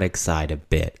charismatic side a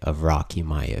bit of Rocky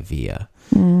Maivia.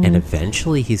 And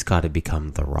eventually he's got to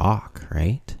become The Rock,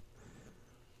 right?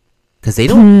 Because they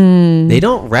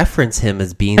don't reference him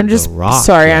as being The Rock.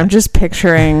 Sorry, yet. I'm just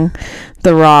picturing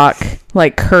The Rock,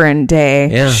 like current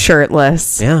day,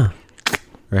 shirtless. Yeah.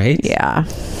 Right? Yeah.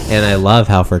 And I love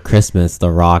how for Christmas,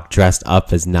 The Rock dressed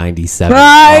up as 97.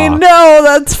 I Rock know,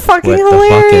 that's fucking with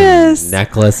hilarious. the fucking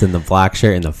necklace and the black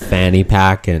shirt and the fanny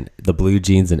pack and the blue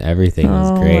jeans and everything. It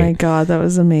was great. Oh my God, that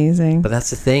was amazing. But that's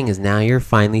the thing, is now you're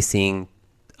finally seeing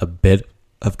a bit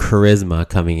of charisma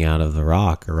coming out of The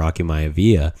Rock or Rocky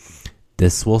Maivia.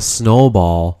 This will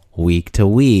snowball week to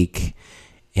week,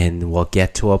 and we'll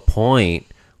get to a point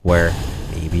where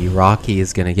maybe Rocky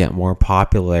is going to get more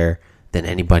popular than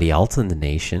anybody else in the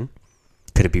Nation.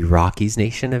 Could it be Rocky's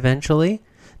Nation eventually?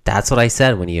 That's what I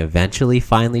said when he eventually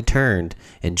finally turned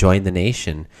and joined the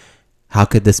Nation. How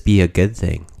could this be a good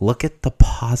thing? Look at the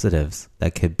positives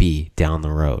that could be down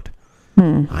the road.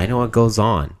 I know what goes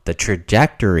on. The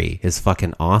trajectory is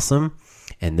fucking awesome,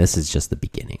 and this is just the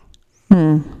beginning.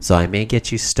 So I may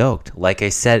get you stoked, like I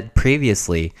said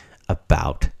previously,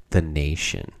 about the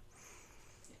Nation.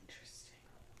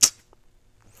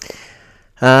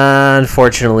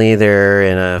 Unfortunately, they're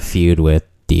in a feud with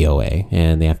DOA,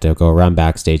 and they have to go run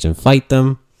backstage and fight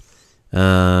them.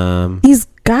 These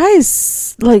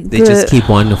guys, like, they just keep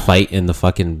wanting to fight in the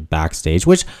fucking backstage,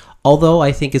 which, although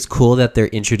I think is cool that they're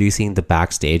introducing the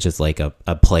backstage as like a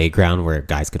playground where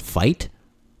guys could fight,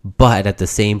 but at the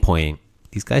same point,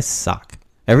 these guys suck.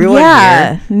 Everyone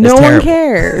Yeah, here no is one terrible.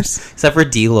 cares. Except for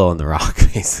D-Lo and The Rock,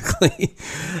 basically.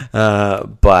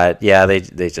 But yeah,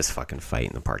 they just fucking fight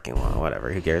in the parking lot.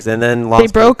 Whatever, who cares? And then They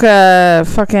broke a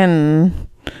fucking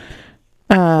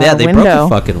they window. broke a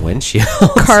fucking windshield.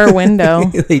 Car window.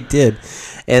 They did.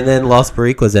 And then Los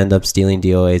Barricos end up stealing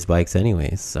DOA's bikes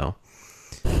anyways. So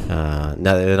now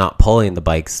they're not pulling the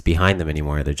bikes behind them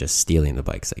anymore. They're just stealing the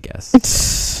bikes, I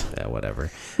guess. Yeah,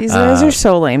 whatever. These guys are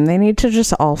so lame. They need to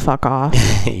just all fuck off.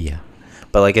 Yeah.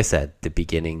 But like I said, the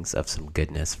beginnings of some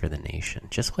goodness for the nation.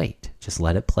 Just wait. Just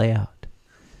let it play out.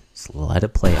 Just let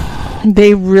it play out.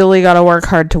 They really got to work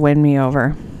hard to win me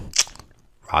over.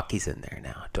 Rocky's in there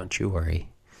now. Don't you worry.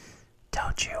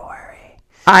 Don't you worry.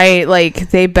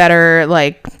 They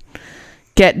better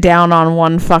get down on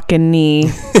one fucking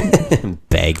knee.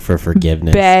 Beg for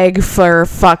forgiveness. Beg for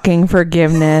fucking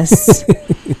forgiveness.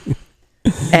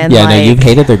 And yeah, no, you've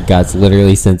hated their guts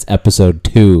literally since episode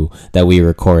 2 that we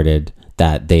recorded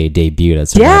that they debuted at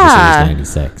Survivor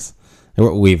Series 96.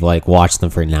 We've watched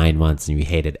them for 9 months and we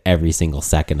hated every single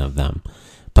second of them.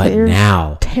 But they're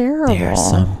now terrible. There's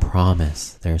some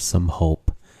promise. There's some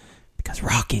hope because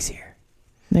Rocky's here.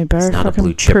 They better He's not a fucking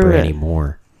blue chipper prove it.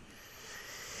 anymore.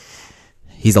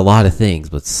 He's a lot of things,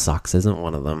 but sucks isn't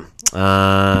one of them.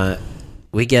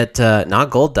 We get not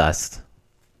Goldust,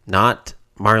 not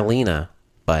Marlena,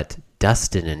 but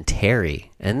Dustin and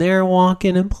Terry. And they're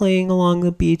walking and playing along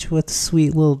the beach with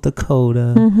sweet little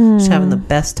Dakota. Just having the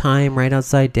best time right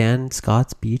outside Dan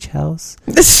Scott's beach house.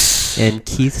 And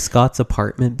Keith Scott's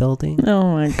apartment building.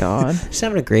 Oh my God. Just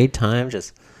having a great time,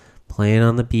 just playing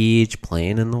on the beach,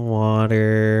 playing in the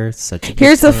water. Such a good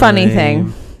Here's the time. funny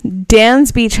thing.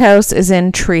 Dan's beach house is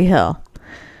in Tree Hill.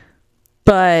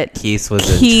 But Keith's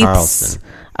was in Charleston.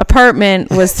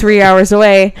 Apartment was 3 hours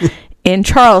away in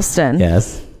Charleston.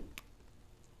 Yes.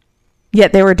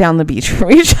 Yet they were down the beach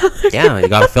from each other. Yeah, you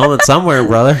gotta film it somewhere,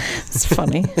 brother. It's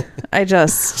funny. I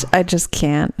just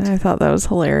can't. I thought that was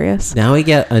hilarious. Now we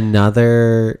get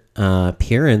another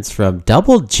appearance from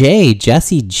Double J,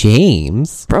 Jesse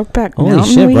James. Brokeback Holy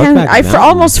Mountain. shit, We Brokeback hadn't- I Mountain.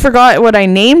 almost forgot what I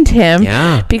named him.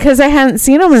 Yeah. Because I hadn't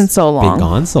seen him in so Been long.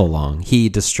 gone so long. He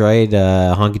destroyed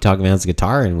Honky Tonk Man's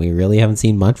guitar, and we really haven't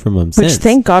seen much from him Which since.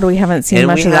 thank God we haven't seen And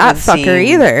much we of that haven't fucker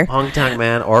seen either. Honky Tonk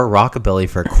Man or Rockabilly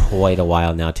for quite a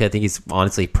while now too. I think he's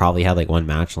honestly probably had one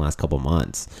match in the last couple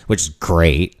months, which is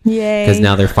great. Yay. Because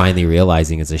now they're finally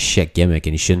realizing it's a shit gimmick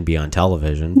and he shouldn't be on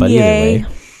television. But Yay. either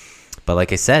way. But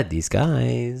like I said, these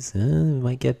guys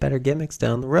might get better gimmicks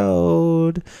down the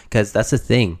road. Because that's the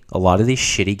thing. A lot of these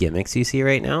shitty gimmicks you see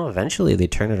right now, eventually they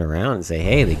turn it around and say,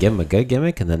 hey, they give them a good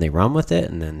gimmick and then they run with it.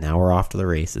 And then now we're off to the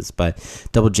races. But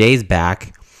Double J's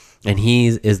back. And he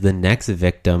is the next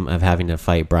victim of having to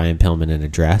fight Brian Pillman in a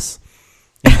dress.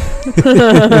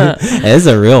 It is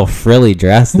a real frilly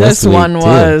dress. This week, one too.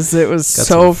 was. It was Got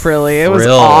so some frilly. It was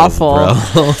frills, awful.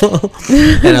 bro.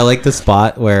 And I like the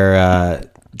spot where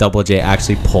Double J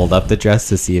actually pulled up the dress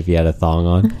to see if he had a thong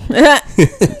on.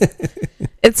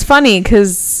 It's funny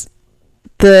because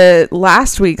the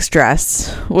last week's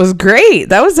dress was great.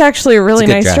 That was actually a really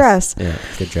It's a good nice dress. Yeah,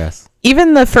 good dress.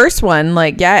 Even the first one,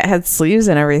 it had sleeves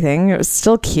and everything. It was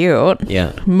still cute.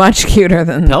 Yeah. Much cuter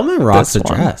than Pillman rocks a this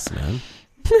one. dress, man.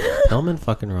 Pillman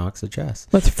fucking rocks a dress.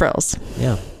 With frills.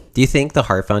 Yeah. Do you think the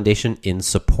Hart Foundation, in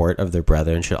support of their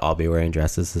brethren, should all be wearing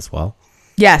dresses as well?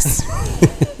 Yes.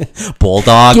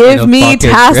 Bulldog. in Give a me fucking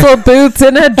tassel boots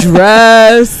and a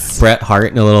dress. Bret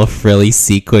Hart in a little frilly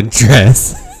sequin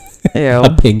dress. Ew.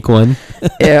 A pink one.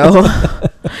 Ew.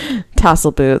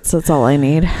 Tassel boots. That's all I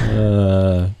need.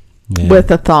 Man.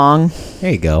 With a thong.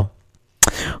 There you go.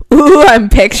 Ooh, I'm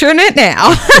picturing it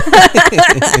now.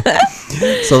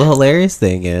 So the hilarious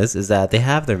thing is that they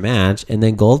have their match, and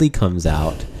then Goldie comes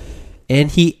out, and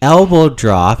he elbow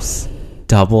drops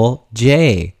Double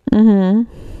J.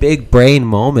 Big brain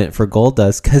moment for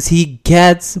Goldust because he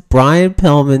gets Brian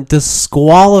Pillman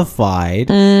disqualified,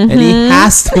 and he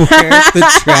has to wear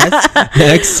the dress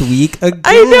next week again.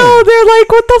 I know. They're like,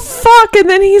 what the fuck? And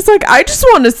then he's like, I just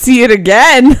want to see it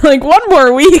again. One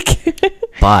more week.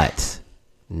 But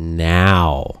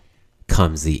now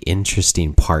comes the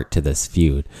interesting part to this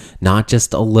feud. Not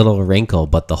just a little wrinkle,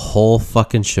 but the whole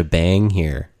fucking shebang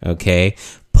here, okay?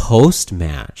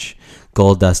 Post-match,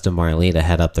 Goldust and Marlena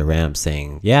head up the ramp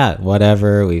saying, yeah,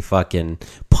 whatever, we fucking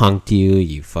punked you,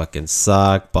 you fucking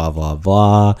suck, blah, blah,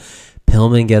 blah.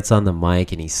 Pillman gets on the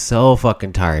mic and he's so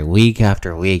fucking tired. Week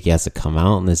after week, he has to come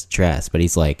out in this dress, but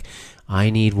he's like, I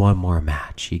need one more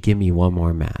match. You give me one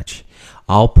more match.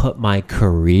 I'll put my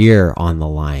career on the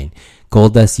line.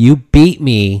 Goldust, you beat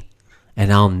me,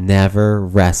 and I'll never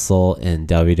wrestle in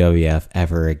WWF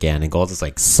ever again. And Goldust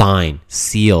like, signed,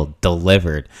 sealed,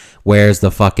 delivered. Where's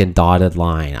the fucking dotted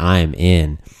line? I'm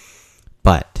in.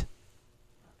 But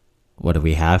what do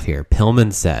we have here?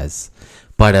 Pillman says,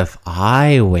 but if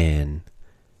I win,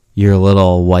 your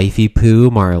little wifey poo,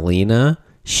 Marlena,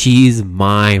 she's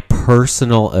my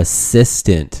personal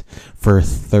assistant for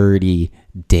 30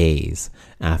 days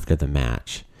after the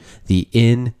match. The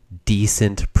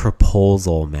indecent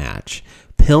proposal match.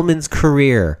 Pillman's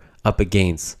career up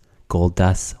against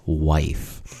Goldust's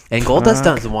wife. And Goldust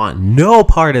doesn't want no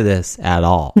part of this at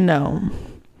all. No.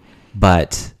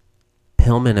 But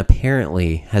Pillman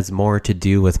apparently has more to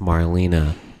do with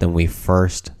Marlena than we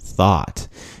first thought.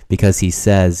 Because he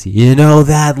says, you know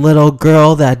that little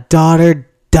girl, that daughter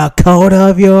Dakota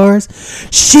of yours?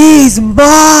 She's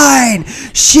mine!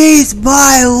 She's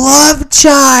my love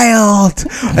child!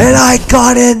 And I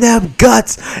got in them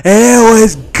guts, and it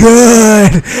was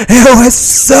good! It was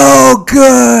so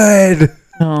good!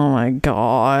 Oh my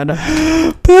God.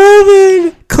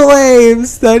 Pillman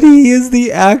claims that he is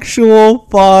the actual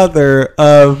father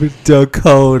of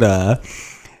Dakota.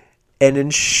 And in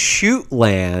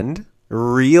Shootland,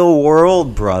 Real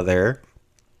World, brother,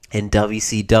 in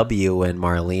WCW, when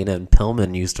Marlena and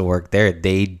Pillman used to work there,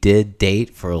 they did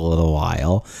date for a little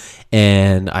while.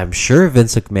 And I'm sure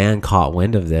Vince McMahon caught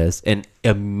wind of this and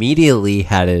immediately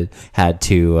had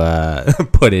to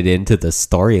put it into the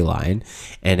storyline.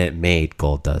 And it made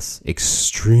Goldust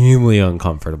extremely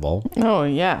uncomfortable. Oh,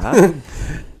 yeah.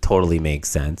 Totally makes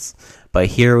sense. But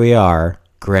here we are,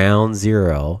 ground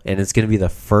zero. And it's going to be the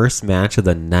first match of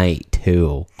the night,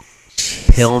 too.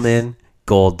 Pillman,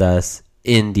 Goldust,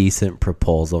 indecent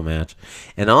proposal match.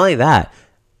 And not only that,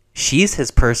 she's his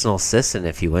personal assistant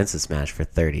if he wins this match for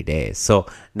 30 days. So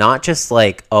not just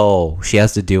like, oh, she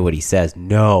has to do what he says.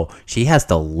 No, she has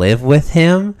to live with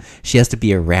him. She has to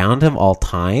be around him all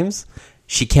times.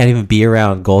 She can't even be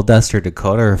around Goldust or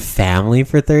Dakota or family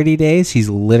for 30 days. She's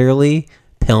literally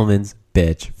Pillman's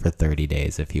bitch for 30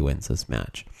 days if he wins this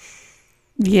match.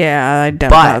 Yeah, I doubt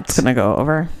that's going to go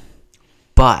over.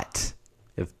 But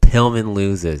if Pillman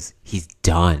loses, he's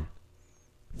done.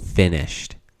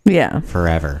 Finished. Yeah.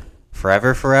 Forever.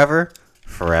 Forever, forever.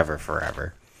 Forever,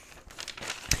 forever.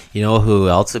 You know who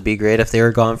else would be great if they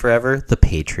were gone forever? The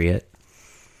Patriot.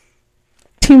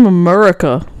 Team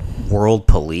America. World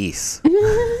Police.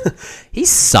 He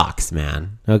sucks,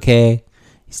 man. Okay?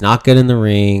 He's not good in the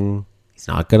ring. He's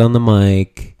not good on the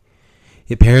mic.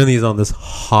 Apparently he's on this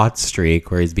hot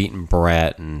streak where he's beating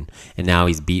Brett and now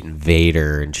he's beating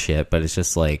Vader and shit. But it's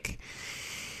just like,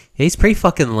 he's pretty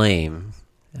fucking lame.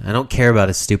 I don't care about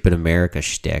his stupid America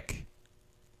shtick.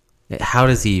 How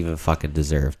does he even fucking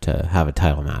deserve to have a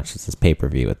title match? It's this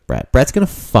pay-per-view with Brett. Brett's gonna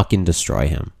fucking destroy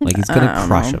him. Like, he's gonna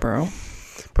crush him. Bro.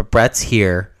 But Brett's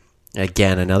here.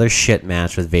 Again, another shit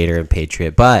match with Vader and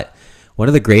Patriot. But one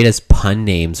of the greatest pun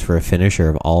names for a finisher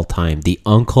of all time. The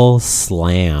Uncle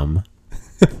Slam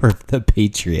for the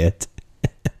Patriot.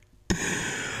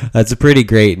 That's a pretty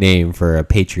great name for a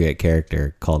Patriot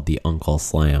character called the Uncle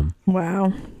Slam.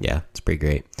 Wow. Yeah, it's pretty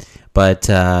great. But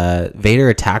Vader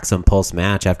attacks him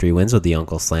post-match after he wins with the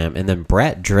Uncle Slam, and then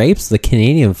Brett drapes the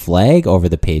Canadian flag over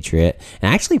the Patriot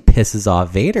and actually pisses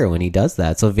off Vader when he does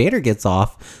that. So Vader gets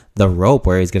off the rope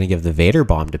where he's going to give the Vader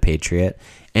bomb to Patriot,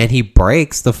 and he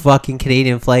breaks the fucking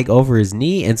Canadian flag over his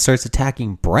knee and starts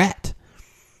attacking Brett.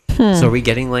 So are we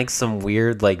getting like some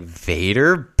weird like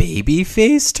Vader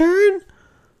babyface turn?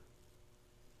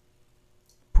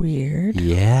 Weird.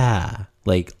 Yeah.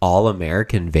 Like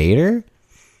all-American Vader?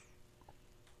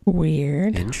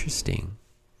 Weird. Interesting.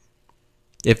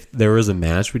 If there was a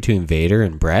match between Vader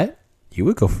and Brett, you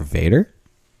would go for Vader?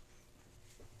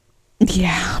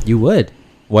 Yeah. You would.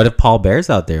 What if Paul Bear's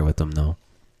out there with them, though?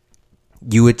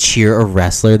 You would cheer a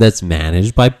wrestler that's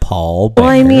managed by Paul Bear?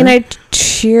 Well, I mean, I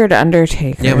cheered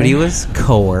Undertaker. Yeah, but he was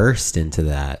coerced into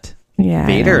that. Yeah.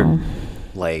 Vader,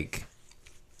 like,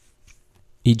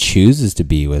 he chooses to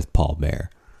be with Paul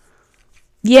Bear.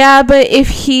 Yeah, but if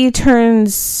he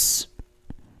turns...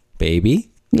 Baby?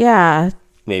 Yeah.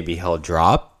 Maybe he'll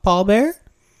drop Paul Bear?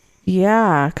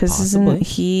 Yeah, because isn't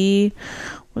he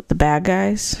with the bad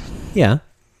guys? Yeah.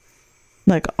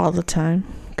 Like, all the time?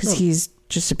 Because he's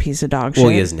just a piece of dog shit.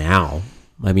 Well, he is now.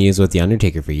 I mean, he was with The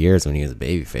Undertaker for years when he was a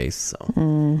babyface. So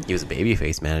he was a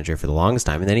babyface manager for the longest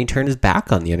time. And then he turned his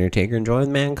back on The Undertaker and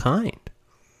joined Mankind.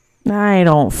 I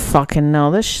don't fucking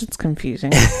know. This shit's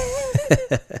confusing.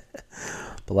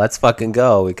 But let's fucking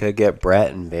go. We could get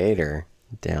Brett and Vader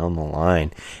down the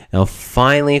line. Now,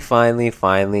 finally,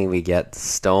 we get the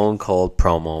Stone Cold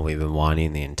promo we've been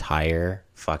wanting the entire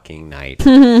fucking night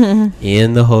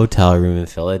in the hotel room in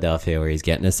Philadelphia where he's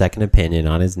getting a second opinion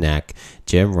on his neck.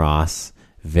 Jim Ross,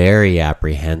 very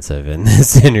apprehensive in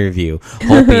this interview,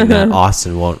 hoping that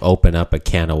Austin won't open up a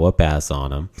can of whoop ass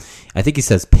on him. I think he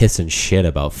says piss and shit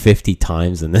about 50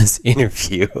 times in this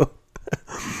interview.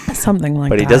 Something like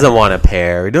that. But he doesn't want a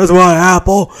pear. He doesn't want an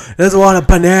apple. He doesn't want a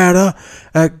banana.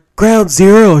 Ground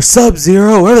Zero or Sub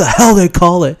Zero, whatever the hell they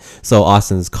call it. So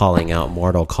Austin's calling out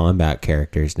Mortal Kombat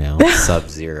characters now. Sub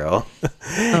Zero.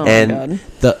 And my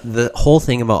God. The whole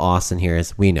thing about Austin here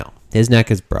is we know his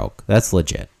neck is broke. That's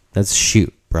legit. That's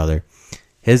shoot, brother.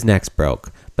 His neck's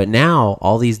broke. But now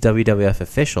all these WWF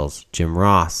officials, Jim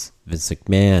Ross, Vince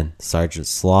McMahon, Sergeant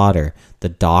Slaughter, the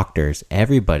doctors,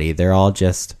 everybody, they're all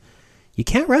just, you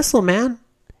can't wrestle, man.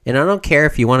 And I don't care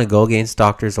if you want to go against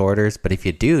doctor's orders, but if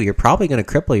you do, you're probably going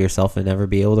to cripple yourself and never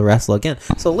be able to wrestle again.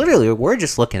 So literally, we're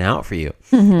just looking out for you.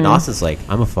 And Austin's like,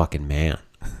 I'm a fucking man.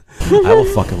 I will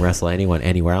fucking wrestle anyone,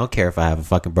 anywhere. I don't care if I have a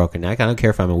fucking broken neck. I don't care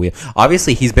if I'm a wheel.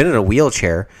 Obviously, he's been in a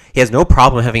wheelchair. He has no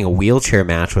problem having a wheelchair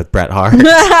match with Bret Hart.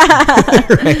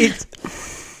 Right?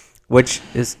 Which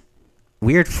is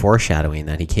weird foreshadowing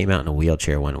that he came out in a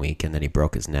wheelchair one week and then he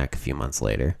broke his neck a few months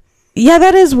later. Yeah,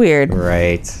 that is weird.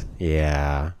 Right.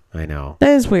 Yeah, I know.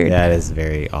 That is weird. That is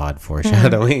very odd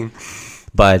foreshadowing.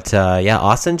 But, yeah,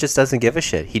 Austin just doesn't give a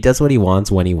shit. He does what he wants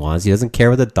when he wants. He doesn't care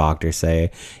what the doctors say.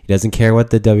 He doesn't care what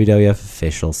the WWF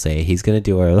officials say. He's going to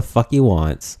do whatever the fuck he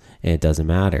wants, and it doesn't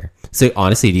matter. So,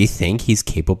 honestly, do you think he's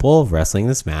capable of wrestling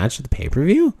this match at the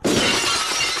pay-per-view?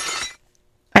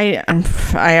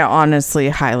 I honestly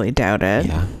highly doubt it.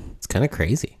 Yeah, it's kind of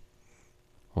crazy.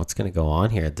 What's going to go on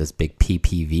here at this big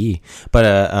PPV?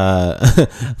 But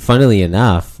funnily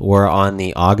enough, we're on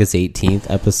the August 18th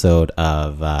episode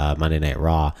of Monday Night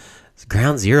Raw.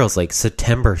 Ground Zero is like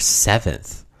September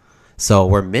 7th. So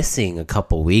we're missing a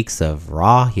couple weeks of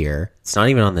Raw here. It's not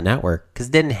even on the network because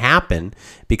it didn't happen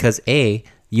because A,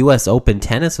 U.S. Open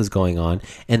tennis was going on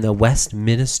and the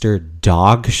Westminster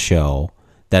Dog Show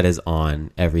that is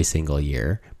on every single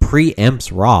year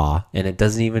preempts Raw, and it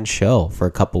doesn't even show for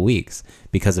a couple weeks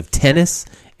because of tennis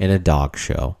and a dog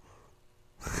show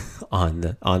on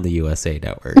the USA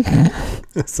Network.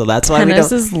 So that's why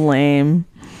tennis is lame.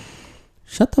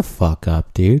 Shut the fuck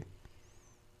up, dude.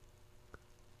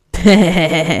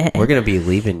 We're gonna be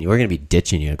leaving you. We're gonna be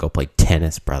ditching you to go play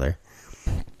tennis, brother.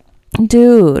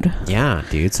 Dude. Yeah,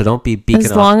 dude. So don't be beaking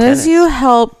as off long tennis. as you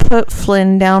help put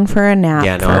Flynn down for a nap.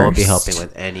 Yeah, no, first. I won't be helping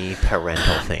with any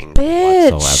parental thing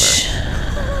Bitch.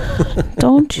 whatsoever.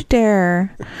 Don't you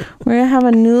dare. We're gonna have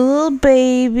a new little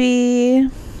baby.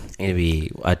 It's gonna be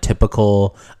a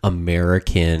typical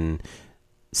American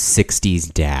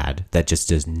 60s dad that just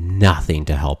does nothing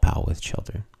to help out with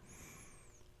children.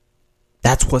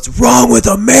 That's what's wrong with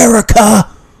America.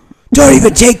 Don't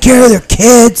even take care of their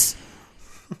kids.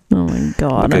 Oh my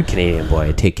God. I'm a good Canadian boy.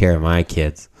 I take care of my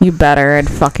kids. You better. I'd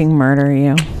fucking murder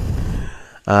you.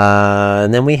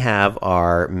 And then we have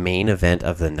our main event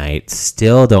of the night.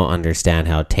 Still don't understand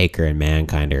how Taker and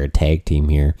Mankind are a tag team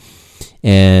here.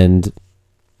 And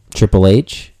Triple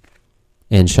H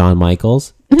and Shawn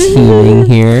Michaels teaming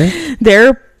here.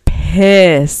 They're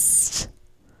pissed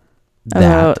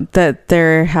about that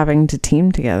they're having to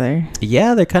team together.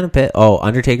 Yeah, they're kind of pissed. Oh,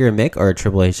 Undertaker and Mick or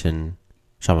Triple H and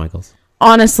Shawn Michaels?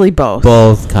 Honestly, both.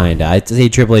 Both, kind of. I'd say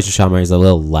Triple H and Shawn Michaels are a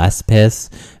little less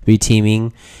pissed to be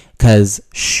teaming. Because,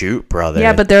 shoot, brother.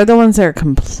 Yeah, but they're the ones that are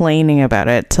complaining about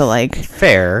it to like...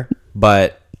 Fair,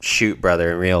 but shoot,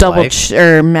 brother, in real double life.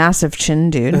 or massive chin,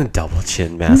 dude. Double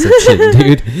chin, massive chin,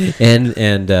 dude.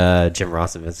 And Jim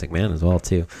Ross and Vince McMahon as well,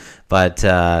 too. But,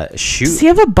 shoot. Does he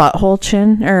have a butthole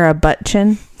chin or a butt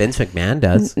chin? Vince McMahon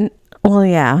does. Well,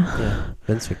 yeah.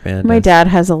 Vince McMahon My does. dad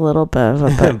has a little bit of a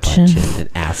butt chin. An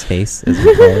ass face, as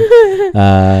we call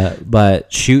it.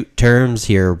 But shoot terms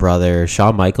here, brother.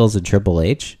 Shawn Michaels and Triple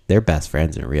H, they're best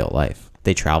friends in real life.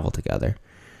 They travel together.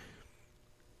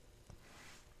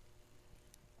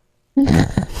 Who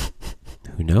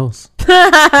knows?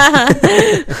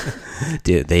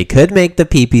 Dude, they could make the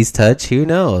peepees touch. Who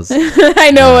knows? I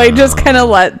know. I just kind of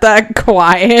let that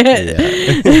quiet.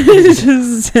 Yeah.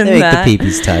 Just in They make that. the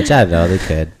peepees touch. I don't know. They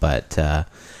could, but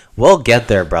we'll get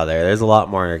there, brother. There's a lot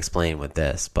more to explain with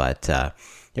this, but you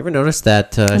ever notice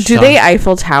that? Do they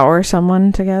Eiffel Tower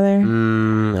someone together?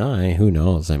 Who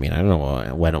knows? I mean, I don't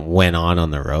know when it went on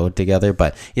the road together,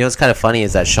 but you know what's kind of funny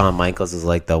is that Shawn Michaels is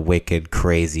like the wicked,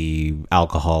 crazy,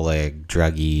 alcoholic,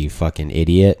 druggy, fucking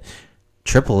idiot.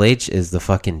 Triple H is the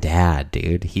fucking dad,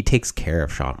 dude. He takes care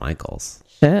of Shawn Michaels.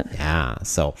 Shit. Yeah,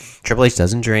 so Triple H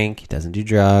doesn't drink, he doesn't do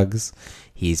drugs.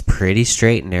 he's pretty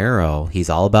straight and narrow. He's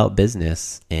all about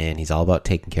business, and he's all about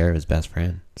taking care of his best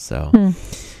friend. So,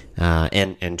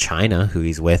 and China, who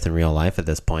he's with in real life at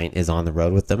this point, is on the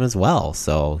road with them as well.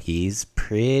 So he's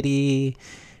pretty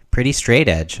straight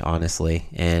edge, honestly,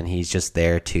 and he's just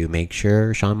there to make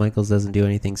sure Shawn Michaels doesn't do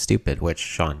anything stupid, which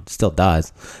Shawn still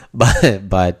does,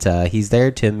 but he's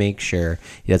there to make sure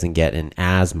he doesn't get in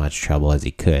as much trouble as he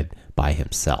could by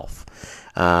himself.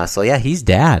 So yeah, he's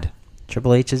dad.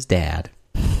 Triple H's dad.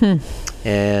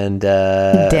 And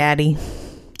Daddy.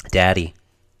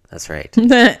 That's right.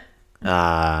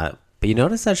 But you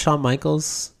notice that Shawn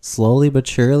Michaels slowly but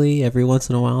surely every once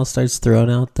in a while starts throwing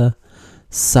out the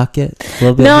suck it a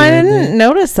little bit. No, I didn't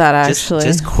notice that actually.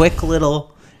 Just quick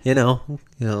little,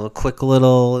 quick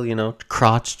little,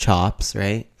 crotch chops,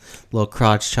 right? Little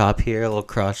crotch chop here, a little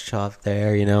crotch chop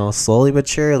there, slowly but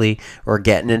surely we're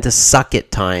getting into suck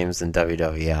it times in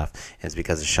WWF. And it's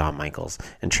because of Shawn Michaels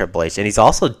and Triple H. And he's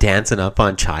also dancing up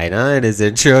on China in his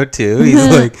intro too. He's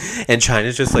like, and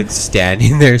China's just like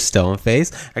standing there stone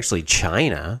faced. Actually,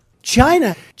 China.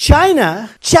 People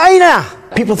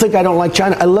think I don't like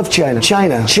China. I love China.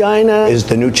 China is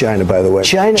the new China, by the way.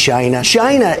 China.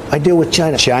 I deal with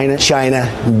China.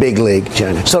 China, big league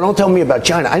China. So don't tell me about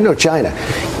China. I know China.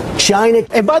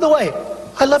 And by the way,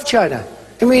 I love China.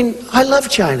 I love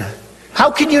China. How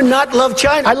can you not love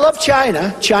China? I love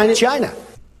China. China.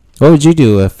 What would you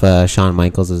do if Shawn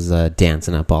Michaels is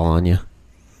dancing up all on you?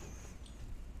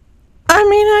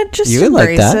 I'd just you would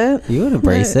embrace like that. it. You would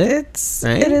embrace it.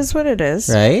 It is what it is.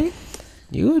 Right?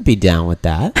 You would be down with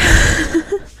that.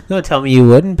 Don't tell me you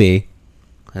wouldn't be.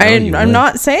 I'm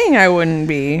not saying I wouldn't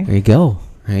be. There you go.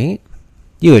 Right?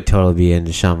 You would totally be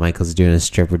into Shawn Michaels doing a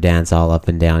stripper dance all up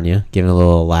and down you, giving a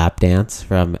little lap dance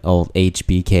from old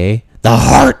HBK. The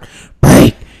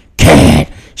Heartbreak Kid,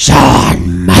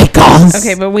 Shawn Michaels.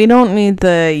 Okay, but we don't need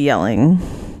the yelling.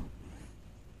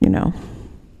 Why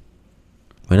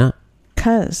not?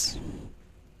 Because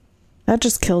that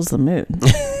just kills the mood.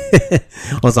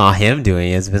 Well, it's not him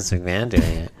doing it. It's Vince McMahon doing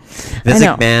it.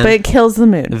 McMahon, but it kills the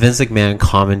mood. Vince McMahon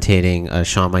commentating a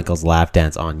Shawn Michaels lap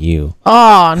dance on you.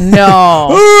 Oh, no.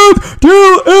 Do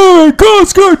you like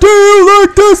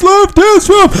this lap dance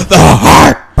from the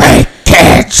Heartbreak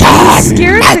Kid, Shawn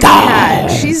Scares the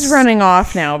cat. She's running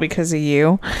off now because of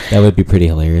you. That would be pretty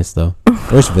hilarious, though. I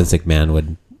wish Vince McMahon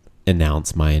would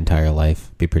announce my entire life.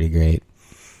 It'd be pretty great.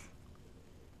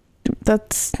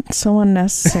 That's so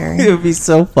unnecessary. It would be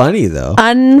so funny, though.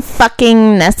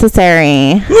 Unfucking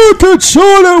necessary. Look at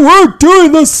Shawn at work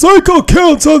doing the cycle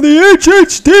counts on the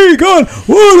HHD gun.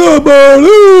 What a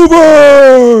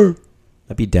maneuver!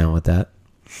 I'd be down with that.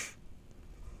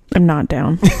 I'm not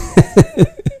down.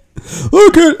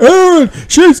 Look at Erin.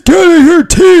 She's getting her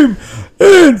team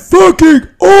in fucking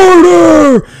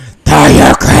order.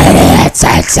 The Ukrainian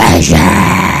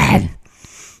sensation.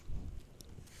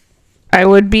 I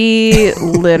would be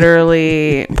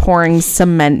literally pouring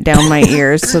cement down my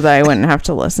ears so that I wouldn't have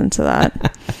to listen to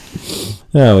that.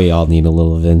 Oh, we all need a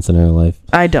little Vince in our life.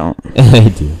 I don't. I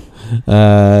do.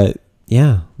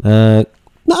 Yeah.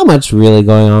 Not much really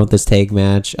going on with this tag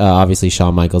match. Obviously,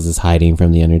 Shawn Michaels is hiding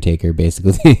from The Undertaker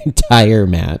basically the entire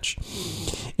match.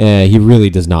 He really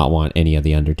does not want any of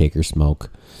The Undertaker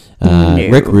smoke. No.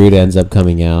 Rick Rude ends up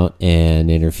coming out and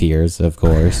interferes, of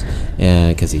course,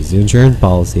 because he's insurance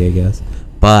policy, I guess.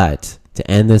 But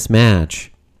to end this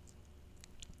match,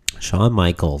 Shawn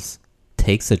Michaels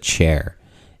takes a chair,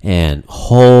 and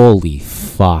holy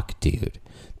fuck, dude,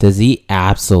 does he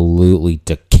absolutely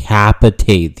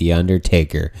decapitate The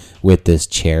Undertaker with this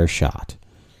chair shot.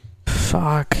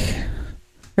 Fuck.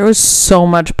 There was so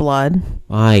much blood.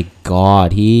 My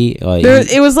God,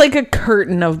 it was like a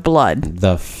curtain of blood.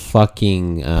 The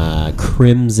fucking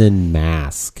crimson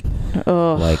mask.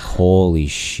 Oh, like holy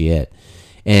shit!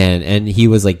 And he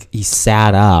was like, he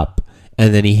sat up,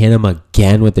 and then he hit him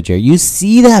again with the chair. You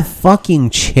see that fucking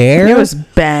chair? It was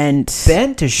bent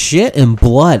to shit, and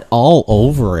blood all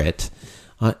over it.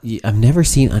 I've never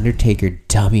seen Undertaker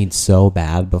dummied so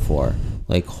bad before.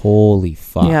 Like, holy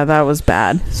fuck. Yeah, that was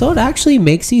bad. So it actually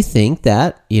makes you think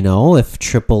that, if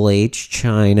Triple H,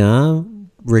 China,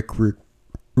 Rick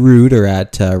Rude are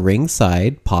at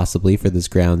ringside, possibly for this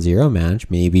Ground Zero match,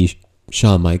 maybe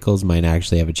Shawn Michaels might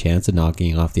actually have a chance of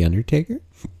knocking off The Undertaker.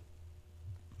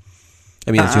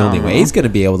 I mean, it's the only way he's going to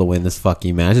be able to win this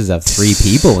fucking match is have 3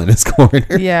 people in his corner.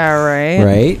 Yeah, right.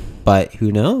 Right? But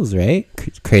who knows, right?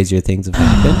 Crazier things have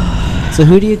happened. So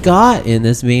who do you got in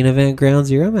this main event Ground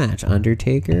Zero match?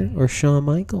 Undertaker or Shawn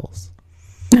Michaels?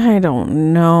 I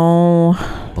don't know.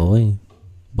 Boy,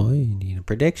 you need a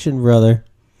prediction, brother.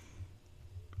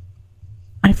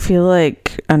 I feel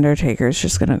like Undertaker's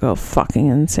just gonna go fucking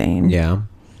insane. Yeah.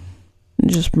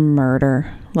 Just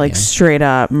murder. Like, straight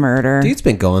up murder. Dude's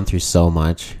been going through so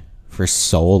much for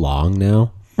so long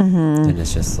now. Mm-hmm. And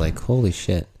it's just like, holy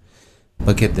shit.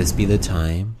 But could this be the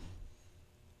time?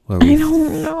 Where I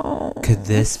don't know. Could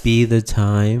this be the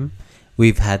time?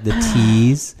 We've had the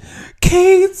tease.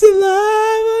 Kane's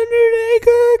alive,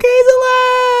 Undertaker. Kane's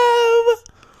alive.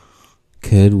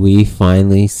 Could we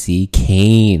finally see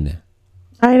Kane?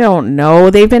 I don't know.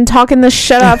 They've been talking this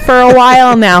shit up for a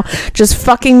while now. Just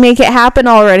fucking make it happen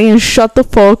already and shut the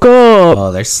fuck up.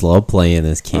 Oh, they're slow playing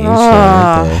this Kane shit,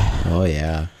 aren't they? Oh,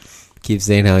 yeah. Keep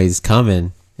saying how he's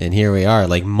coming. And here we are,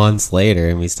 like months later,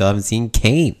 and we still haven't seen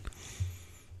Kane.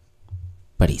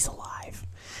 But he's alive.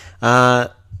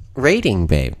 Rating,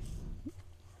 babe.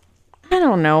 I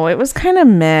don't know. It was kind of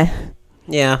meh.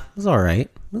 Yeah, it was all right.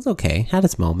 It was okay. Had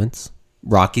its moments.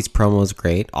 Rocky's promo was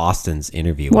great. Austin's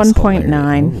interview was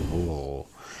 1.9.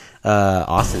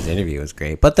 Austin's interview was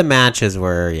great. But the matches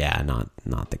were,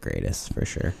 not the greatest for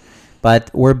sure. But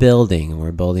we're building.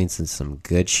 We're building some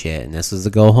good shit. And this was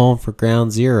a go home for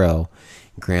Ground Zero.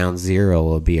 Ground Zero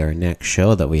will be our next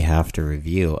show that we have to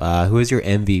review. Who is your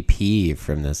MVP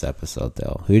from this episode,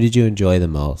 though? Who did you enjoy the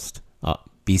most?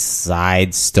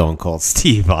 Besides Stone Cold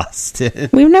Steve Austin.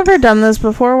 We've never done this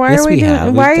before. Why Yes, are we doing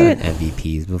have. Why We've are you done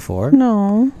MVPs before.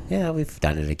 No. Yeah, we've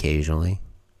done it occasionally.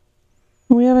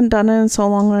 We haven't done it in so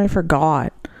long that I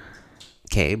forgot.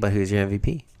 Okay, but who's your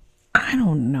MVP? I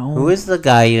don't know. Who is the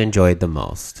guy you enjoyed the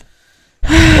most?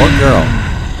 Or girl?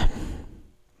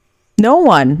 No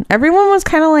one. Everyone was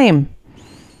kind of lame.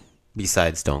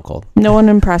 Besides Stone Cold. No one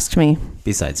impressed me.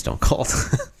 Besides Stone Cold.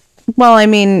 Well, I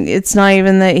mean, it's not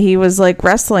even that he was like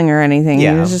wrestling or anything. He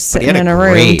was just sitting in a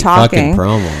room talking.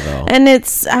 Promo, though. And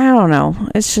I don't know.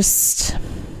 It's just,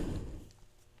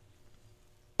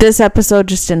 this episode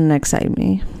just didn't excite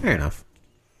me. Fair enough.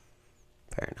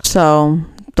 So,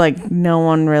 like, no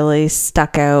one really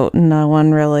stuck out. No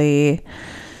one really,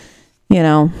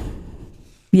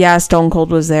 yeah, Stone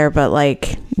Cold was there, but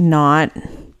like not.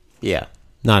 Yeah,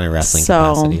 not in wrestling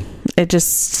capacity. It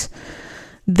just,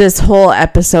 this whole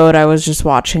episode, I was just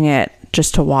watching it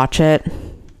just to watch it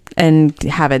and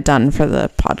have it done for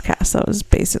the podcast. That was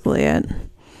basically it.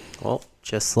 Well,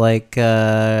 just like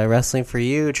wrestling for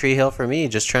you, Tree Hill for me,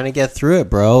 just trying to get through it,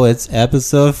 bro. It's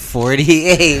episode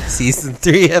 48, season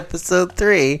 3, episode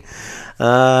 3.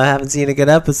 I haven't seen a good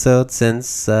episode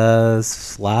since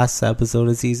last episode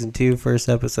of season 2, first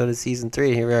episode of season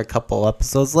 3. Here we are a couple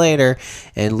episodes later,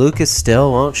 and Lucas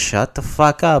still won't shut the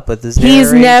fuck up with his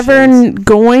He's narrations. never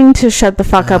going to shut the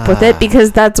fuck up with it,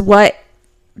 because that's what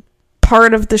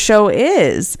part of the show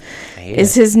is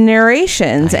his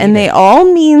narrations, and they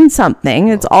all mean something.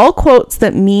 It's all quotes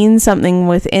that mean something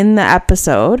within the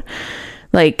episode.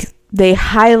 Like, they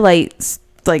highlight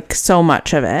like so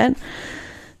much of it.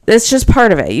 It's just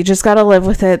part of it. You just got to live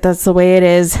with it. That's the way it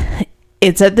is.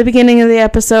 It's at the beginning of the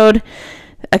episode.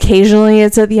 Occasionally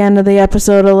it's at the end of the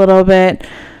episode a little bit.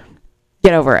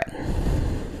 Get over it.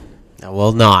 I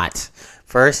will not.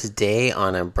 First day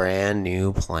on a brand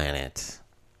new planet.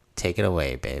 Take it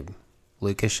away, babe.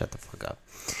 Lucas, shut the fuck up.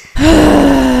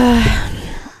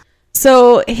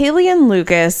 So Haley and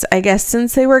Lucas, I guess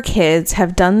since they were kids,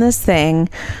 have done this thing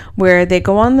where they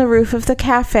go on the roof of the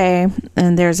cafe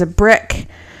and there's a brick,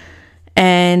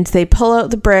 and they pull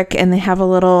out the brick and they have a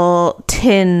little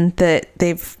tin that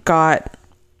they've got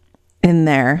in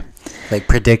there. Like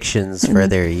predictions for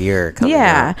their year coming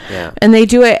out. Yeah. And they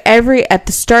do it at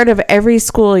the start of every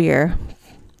school year,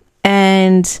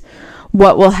 and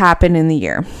what will happen in the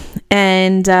year.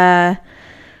 And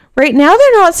right now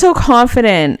they're not so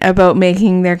confident about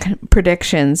making their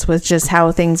predictions with just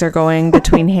how things are going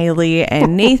between Haley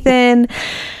and Nathan,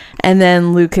 and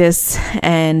then Lucas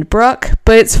and Brooke.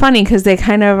 But it's funny because they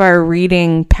kind of are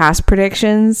reading past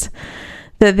predictions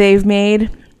that they've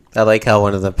made. I like how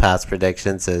one of the past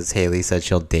predictions is Haley said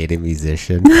she'll date a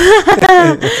musician.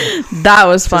 That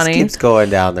was funny. Just keeps going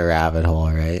down the rabbit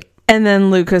hole, right? And then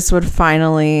Lucas would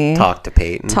finally talk to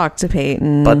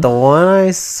Peyton. But the one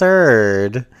I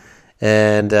heard,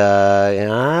 and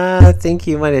I think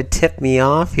you might have tipped me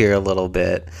off here a little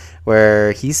bit,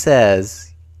 where he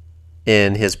says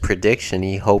in his prediction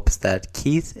he hopes that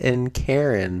Keith and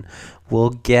Karen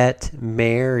will get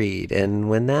married. And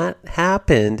when that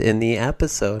happened in the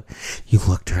episode, you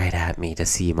looked right at me to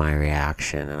see my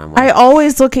reaction, and I'm like, I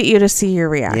always look at you to see your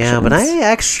reaction. yeah, but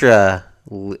I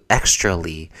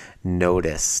extrally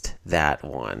noticed that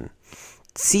one.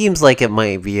 Seems like it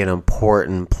might be an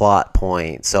important plot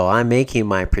point, so I'm making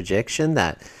my prediction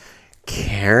that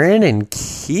Karen and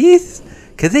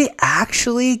Keith Could they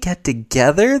actually get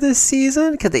together this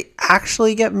season? Could they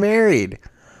actually get married?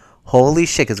 Holy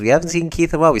shit, because we haven't seen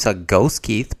Keith in a while. We saw Ghost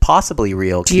Keith, possibly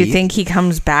real Keith. Do you think he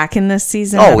comes back in this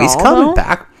season? Oh, he's coming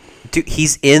back. Dude,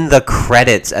 he's in the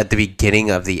credits at the beginning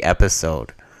of the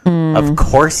episode. Of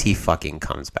course he fucking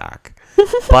comes back.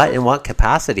 But in what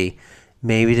capacity?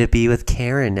 Maybe to be with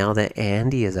Karen now that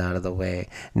Andy is out of the way.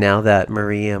 Now that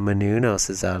Maria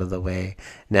Menounos is out of the way.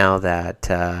 Now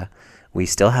that we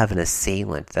still have an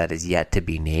assailant that is yet to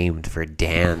be named for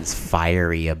Dan's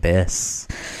fiery abyss.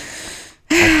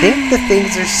 I think the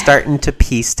things are starting to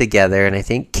piece together, and I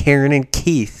think Karen and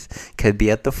Keith could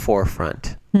be at the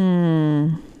forefront.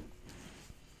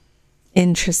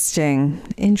 Interesting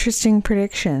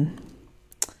prediction.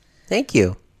 Thank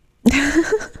you.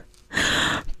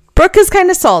 Brooke is kind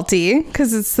of salty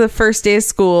because it's the first day of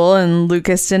school and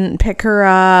Lucas didn't pick her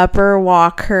up or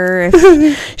walk her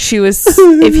if he was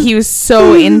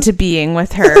so into being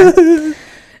with her.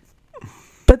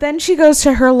 But then she goes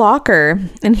to her locker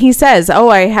and he says, "Oh,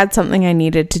 I had something I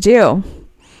needed to do."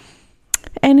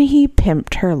 And he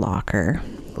pimped her locker.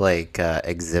 Like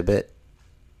Exhibit.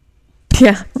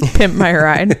 Yeah, pimp my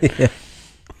ride.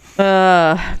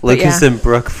 Lucas and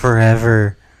Brooke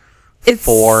forever.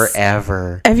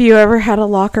 Forever. Have you ever had a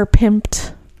locker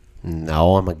pimped?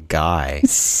 No, I'm a guy.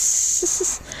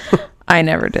 I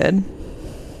never did.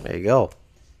 There you go.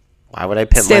 Why would I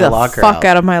pimp Stay my the locker fuck out?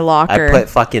 out of my locker. I put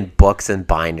fucking books and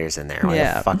binders in there. Why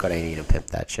Yeah. the fuck would I need to pimp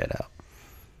that shit out?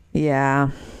 Yeah.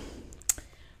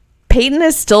 Peyton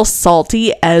is still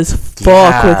salty as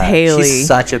fuck with Haley. She's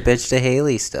such a bitch to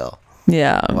Haley still.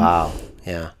 Yeah. Wow.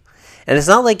 Yeah. And it's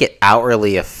not like it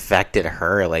outwardly affected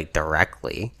her, like,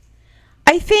 directly.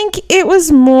 I think it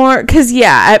was more because,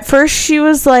 yeah, at first she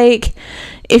was like,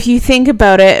 if you think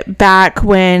about it, back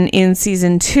when in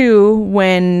season 2,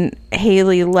 when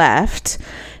Haley left,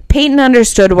 Peyton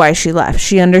understood why she left.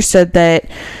 She understood that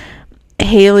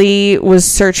Haley was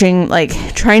searching, like,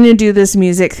 trying to do this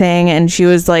music thing, and she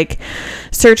was, like,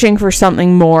 searching for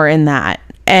something more in that.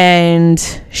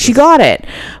 And she got it.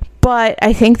 But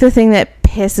I think the thing that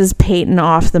pisses Peyton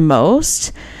off the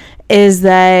most is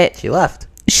that She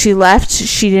left.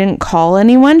 She didn't call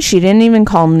anyone. She didn't even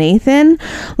call Nathan.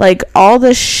 Like, all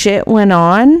this shit went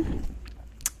on.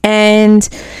 And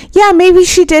yeah, maybe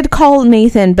she did call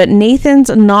Nathan, but Nathan's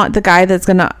not the guy that's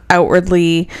gonna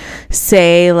outwardly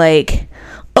say, like,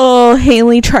 "Oh,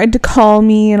 Haley tried to call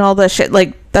me," and all that shit.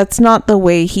 Like, that's not the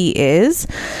way he is.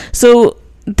 So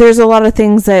there's a lot of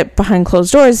things that behind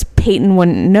closed doors Peyton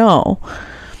wouldn't know.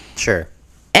 Sure.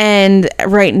 And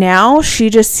right now, she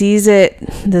just sees it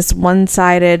this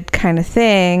one-sided kind of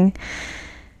thing.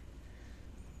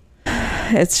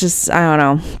 It's just, I don't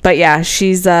know. But yeah,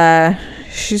 she's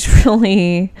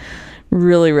really,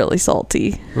 really, really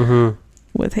salty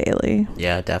with Haley.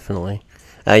 Yeah, definitely.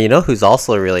 You know who's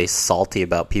also really salty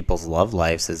about people's love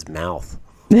lives? His mouth.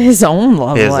 His own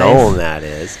love life. His own, that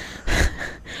is.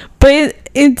 But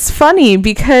it's funny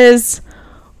because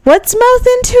what's Mouth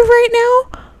into right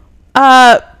now?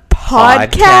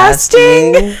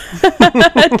 Podcasting.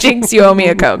 Jinx, you owe me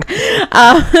a Coke.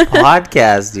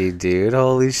 Podcasting, dude.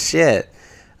 Holy shit.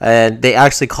 And they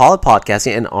actually call it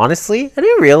podcasting. And honestly, I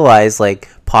didn't realize, like,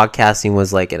 podcasting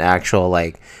was, like, an actual,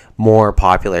 like, more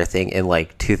popular thing in,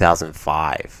 like,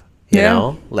 2005. You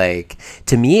know? Like,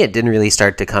 to me, it didn't really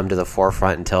start to come to the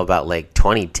forefront until about, like,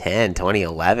 2010,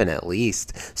 2011 at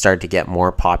least. Started to get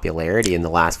more popularity in the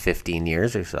last 15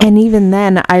 years or so. And even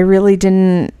then, I really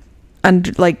didn't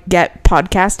get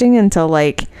podcasting until,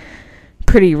 like,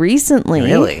 pretty recently.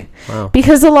 Really? Wow.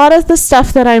 Because a lot of the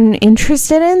stuff that I'm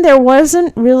interested in, there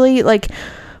wasn't really, like,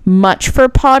 much for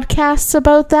podcasts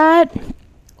about that.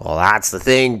 Well, that's the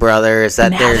thing, brother, is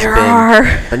that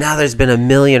But now there's been a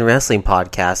million wrestling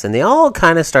podcasts, and they all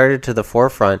kind of started to the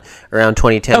forefront around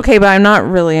 2010. Okay, but I'm not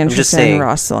really interested in saying,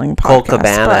 wrestling podcasts. Colt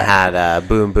Cabana had a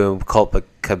Boom Boom Colt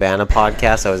Cabana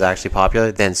podcast that was actually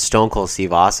popular. Then Stone Cold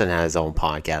Steve Austin had his own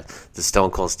podcast, the Stone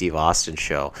Cold Steve Austin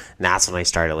Show. And that's when I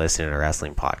started listening to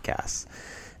wrestling podcasts.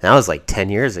 And that was like 10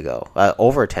 years ago,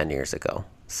 over 10 years ago.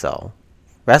 So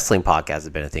wrestling podcasts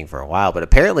have been a thing for a while, but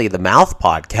apparently the Mouth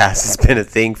podcast has been a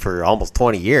thing for almost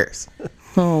 20 years.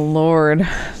 Oh, Lord.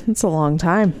 That's a long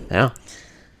time. Yeah.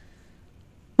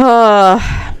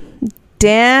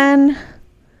 Dan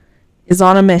is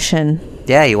on a mission.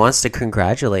 Yeah, he wants to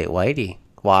congratulate Whitey.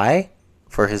 Why?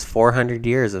 For his 400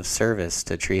 years of service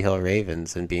to Tree Hill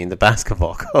Ravens and being the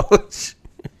basketball coach.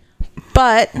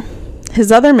 But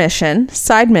his other mission,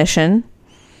 side mission,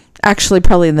 actually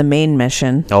probably the main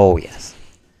mission. Oh, yes.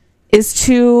 Is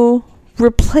to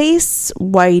replace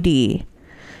Whitey.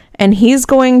 And he's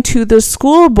going to the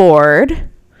school board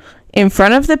in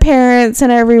front of the parents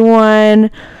and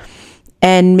everyone,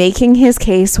 and making his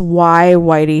case why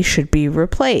Whitey should be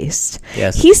replaced.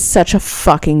 Yes. He's such a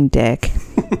fucking dick.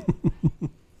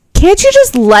 Can't you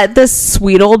just let this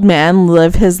sweet old man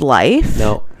live his life?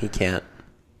 No, he can't.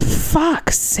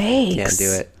 Fuck's sakes. Can't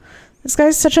do it. This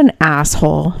guy's such an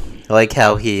asshole. I like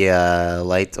how he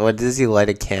lights. What does he light,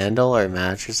 a candle or a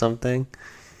match or something?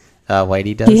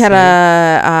 Whitey does. He had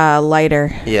a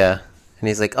lighter. Yeah, and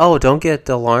he's like, "Oh, don't get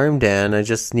alarmed, Dan. I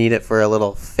just need it for a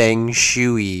little feng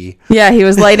shui." Yeah, he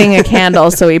was lighting a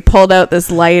candle, so he pulled out this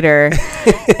lighter,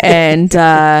 and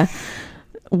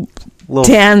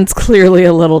Dan's clearly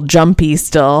a little jumpy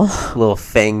still. Little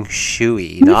feng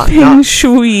shui, not Feng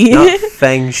shui. not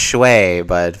feng shui,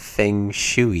 but feng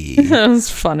shui. That was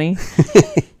funny.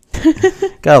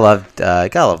 Gotta love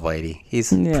Whitey. He's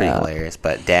pretty Yeah. hilarious,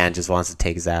 but Dan just wants to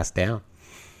take his ass down.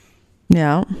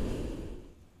 Yeah.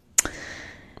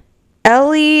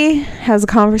 Ellie has a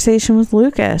conversation with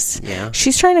Lucas. Yeah.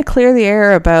 She's trying to clear the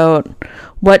air about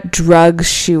what drugs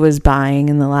she was buying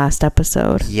in the last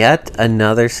episode. Yet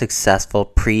another successful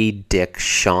pre-Dick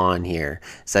Sean here.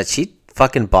 Is that she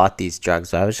fucking bought these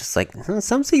drugs, but I was just like,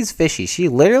 something's fishy. She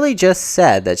literally just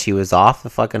said that she was off the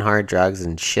fucking hard drugs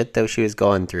and shit that she was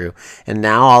going through, and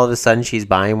now all of a sudden she's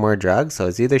buying more drugs. So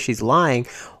it's either she's lying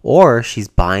or she's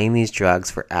buying these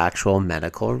drugs for actual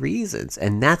medical reasons,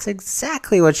 and that's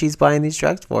exactly what she's buying these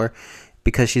drugs for,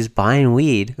 because she's buying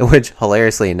weed, which,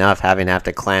 hilariously enough, having to have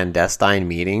to clandestine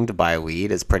meeting to buy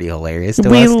weed is pretty hilarious to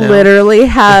We us now. literally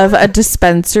have a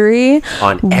dispensary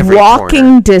On every walking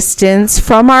corner. distance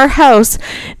from our house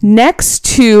next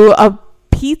to a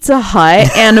Pizza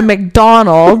Hut and a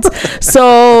McDonald's.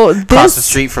 So Across the this,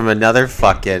 street from another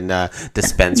fucking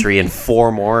dispensary, and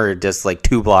 4 more are just like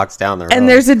 2 blocks down the road. and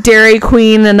there's a Dairy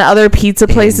Queen and other pizza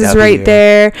places A&W. right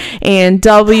there. And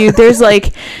there's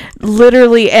like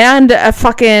literally, and a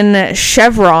fucking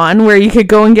Chevron where you could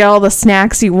go and get all the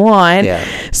snacks you want. Yeah.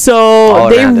 So All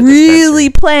they around the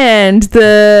really planned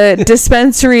the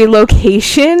dispensary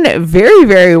location very,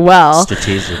 very well.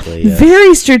 strategically. Yeah.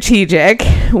 Very strategic,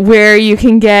 where you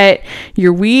can get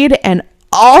your weed and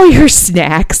all your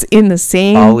snacks in the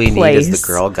same All we place. need is the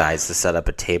girl guys to set up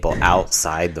a table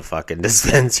outside the fucking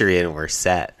dispensary, and we're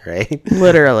set, right?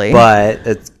 Literally. But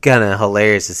it's kind of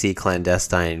hilarious to see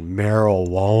clandestine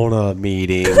marijuana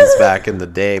meetings back in the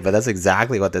day. But that's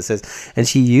exactly what this is. And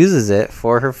she uses it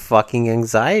for her fucking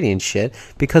anxiety and shit,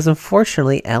 because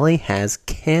unfortunately Ellie has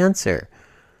cancer.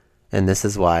 And this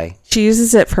is why. She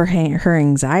uses it for her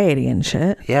anxiety and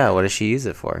shit. Yeah, what does she use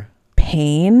it for?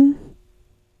 Pain.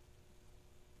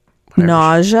 Whatever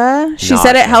Nausea. She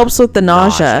said it helps with the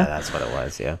nausea. That's what it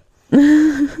was, yeah.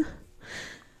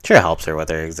 Sure, it helps her with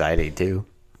her anxiety too.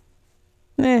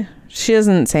 She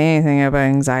doesn't say anything about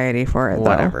anxiety for it, though.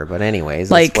 Whatever, but anyways,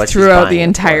 that's Like what she's throughout buying the it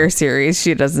entire for. series,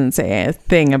 she doesn't say a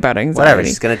thing about anxiety. Whatever,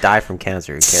 she's gonna die from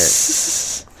cancer. Who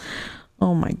cares?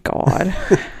 Oh my god.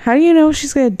 How do you know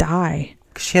she's gonna die?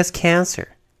 'Cause she has cancer.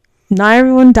 Not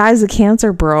everyone dies of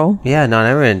cancer, bro. Yeah, not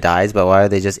everyone dies, but why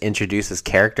would they just introduce this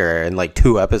character in like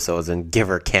 2 episodes and give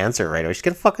her cancer right away? She's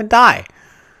gonna fucking die.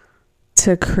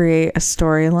 To create a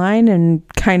storyline and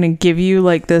kind of give you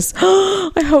like this,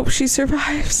 I hope she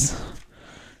survives.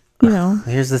 You know.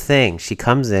 Here's the thing. She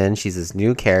comes in, she's this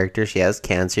new character, she has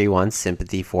cancer, he wants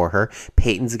sympathy for her.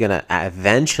 Peyton's gonna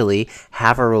eventually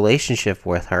have a relationship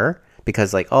with her.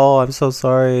 Because like, oh, I'm so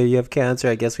sorry, you have cancer,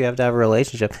 I guess we have to have a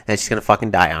relationship. And she's gonna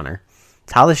fucking die on her.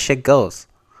 It's how this shit goes.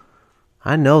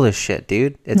 I know this shit,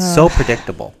 dude. It's so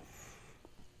predictable.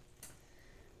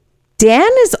 Dan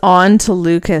is on to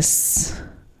Lucas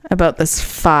about this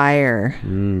fire.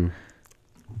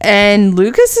 And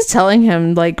Lucas is telling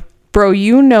him, like, bro,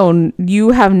 you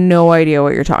have no idea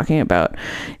what you're talking about.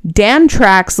 Dan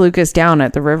tracks Lucas down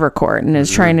at the river court and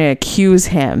is trying to accuse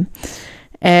him.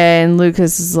 And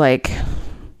Lucas is like,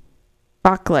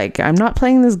 fuck, like, I'm not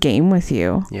playing this game with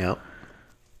you. Yeah.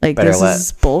 Like, this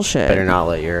is bullshit. Better not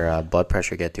let your blood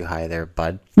pressure get too high there,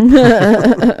 bud.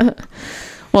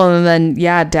 Well, and then,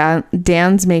 yeah,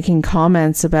 Dan's making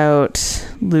comments about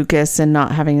Lucas and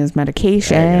not having his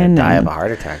medication. You're gonna die and of a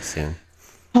heart attack soon.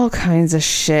 all kinds of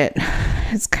shit.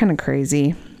 It's kind of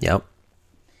crazy. Yep.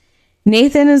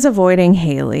 Nathan is avoiding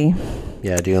Haley.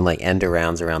 Yeah, doing like end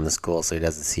arounds around the school so he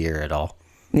doesn't see her at all.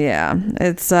 Yeah,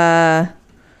 it's well,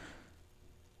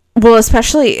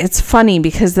 especially it's funny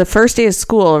because the first day of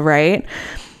school, right?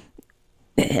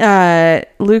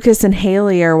 Lucas and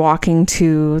Haley are walking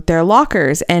to their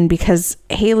lockers, and because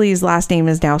Haley's last name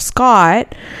is now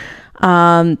Scott,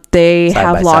 they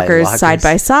have lockers side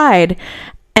by side.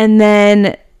 And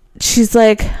then she's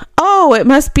like, "Oh, it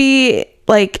must be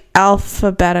like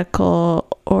alphabetical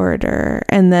order,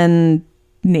 and then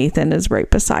Nathan is right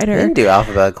beside They her. didn't do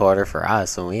alphabetical order for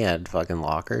us when we had fucking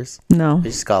lockers. No. We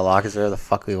just got lockers wherever the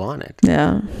fuck we wanted.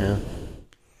 Yeah. Yeah.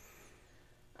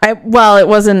 Well, it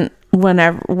wasn't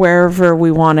wherever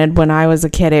we wanted when I was a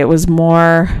kid. It was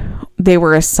more they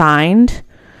were assigned.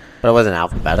 But it wasn't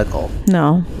alphabetical.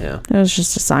 No. Yeah. It was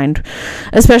just assigned,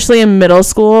 especially in middle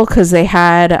school, because they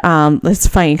had, it's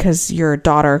funny because your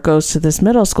daughter goes to this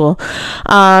middle school,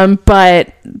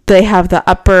 but they have the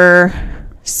upper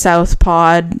south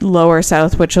pod, lower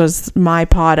south, which was my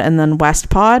pod, and then west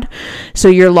pod. So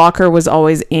your locker was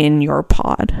always in your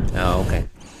pod. Oh, okay.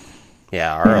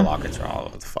 Yeah, our lockers are all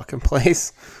over the fucking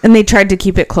place. And they tried to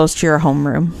keep it close to your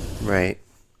homeroom. Right.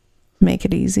 Make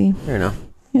it easy. Fair enough.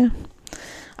 Yeah.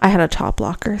 I had a top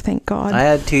locker, thank God. I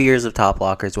had 2 years of top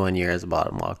lockers, 1 year as a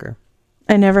bottom locker.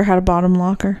 I never had a bottom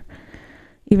locker.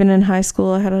 Even in high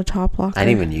school, I had a top locker. I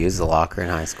didn't even use the locker in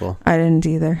high school. I didn't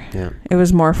either. Yeah. It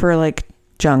was more for like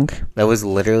junk. That was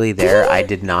literally there. I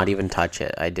did not even touch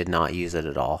it. I did not use it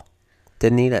at all.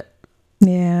 Didn't need it.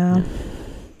 Yeah.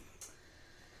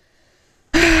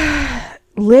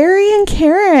 Larry and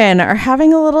Karen are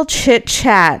having a little chit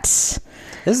chat.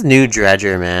 This new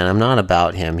Dredger, man, I'm not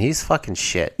about him. He's fucking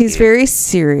shit. He's dude. very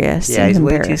serious. Yeah, in he's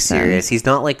way too comparison. serious. He's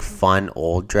not like fun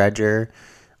old Dredger,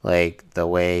 like the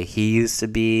way he used to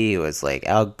be. It was like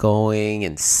outgoing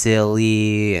and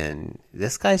silly, and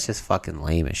this guy's just fucking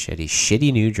lame as shit. He's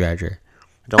shitty new Dredger.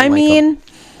 I mean,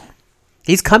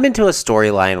 he's come into a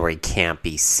storyline where he can't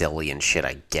be silly and shit.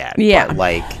 I get, yeah. But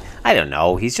like, I don't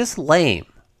know. He's just lame.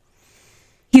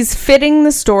 He's fitting the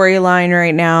storyline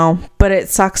right now, but it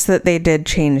sucks that they did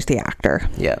change the actor.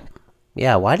 Yeah,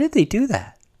 yeah. Why did they do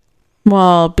that?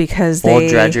 Well, because Old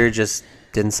Dredger just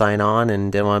didn't sign on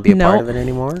and didn't want to be a part of it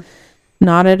anymore?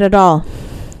 Not it at all.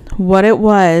 What it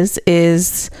was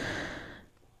is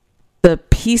the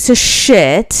piece of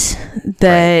shit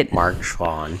that... Right. Mark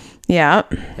Schwann. Yeah.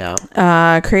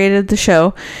 Yeah. Created the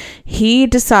show. He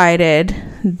decided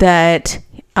that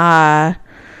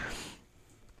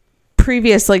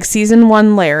previous, like season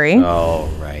 1 Larry... Oh,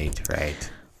 right.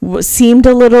 seemed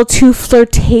a little too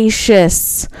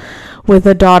flirtatious with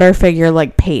a daughter figure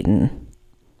like Peyton.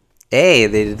 A,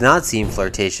 they did not seem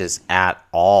flirtatious at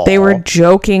all. They were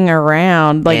joking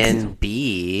around. Like, and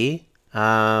B,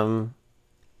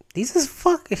 he's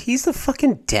the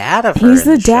fucking dad of her. He's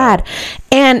the dad.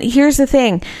 And here's the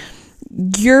thing.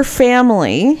 Your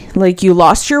family, like you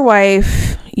lost your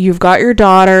wife, you've got your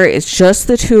daughter, it's just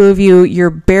the two of you, you're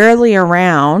barely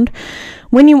around.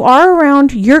 When you are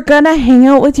around, you're gonna hang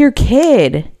out with your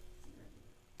kid.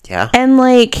 Yeah. And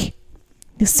like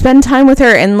spend time with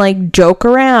her and like joke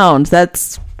around.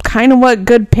 That's kind of what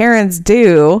good parents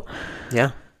do.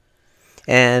 Yeah.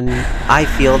 And I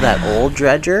feel that old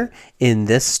Dredger in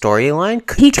this storyline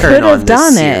could turn on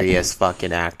the serious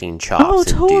fucking acting chops. Oh,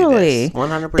 totally. And do this.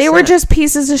 100%. They were just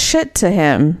pieces of shit to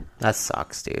him. That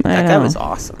sucks, dude. That guy was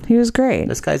awesome. He was great.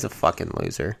 This guy's a fucking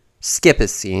loser. Skip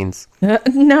his scenes.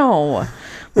 No,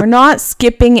 we're not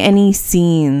skipping any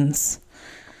scenes.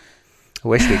 I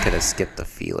wish we could have skipped the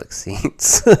Felix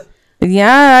scenes.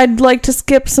 Yeah, I'd like to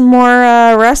skip some more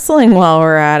wrestling while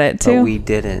we're at it too. But we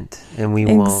didn't, and we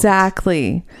won't.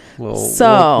 Exactly.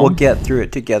 We'll get through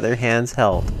it together, hands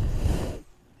held.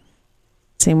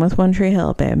 Same with One Tree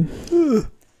Hill, babe.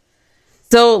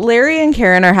 So Larry and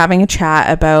Karen are having a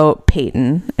chat about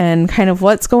Peyton and kind of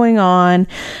what's going on.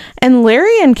 And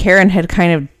Larry and Karen had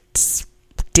kind of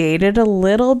dated a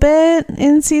little bit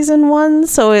in season 1,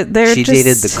 so she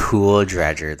dated the cool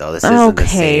Dredger though. This isn't the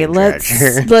same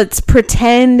Dredger. Let's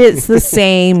pretend it's the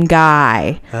same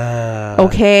guy.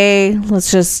 Okay,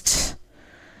 let's just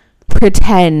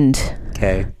pretend.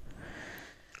 Okay.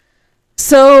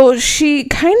 So she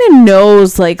kind of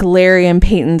knows like Larry and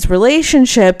Peyton's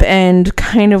relationship and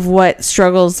kind of what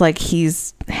struggles like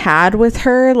he's had with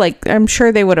her. Like I'm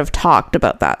sure they would have talked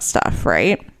about that stuff,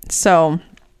 right? So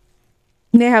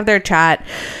they have their chat.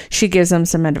 She gives him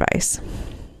some advice.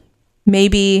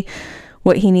 Maybe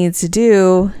what he needs to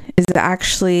do is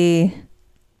actually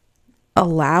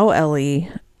allow Ellie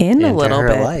into a little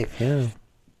bit. Life, yeah.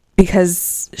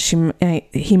 Because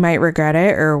he might regret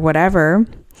it or whatever.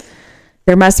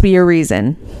 There must be a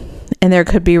reason. And there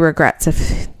could be regrets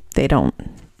if they don't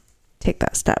take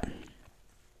that step.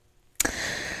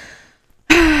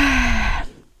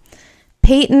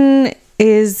 Peyton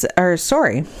is, or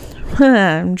sorry,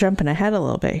 I'm jumping ahead a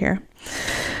little bit here.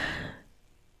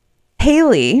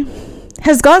 Haley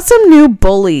has got some new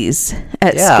bullies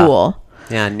at school.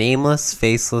 Yeah, nameless,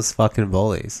 faceless fucking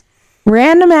bullies.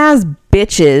 Random ass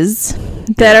bitches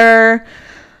that are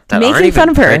making fun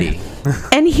of her.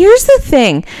 And here's the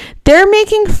thing. They're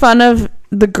making fun of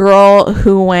the girl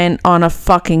who went on a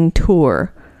fucking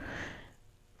tour.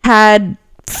 Had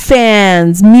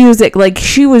fans, music, like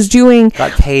she was doing...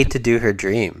 Got paid to do her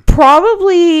dream.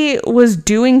 Probably was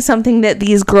doing something that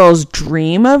these girls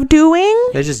dream of doing.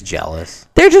 They're just jealous.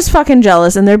 They're just fucking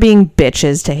jealous, and they're being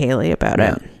bitches to Haley about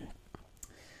it.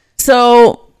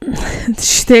 So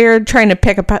they're trying to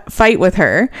pick a fight with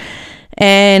her,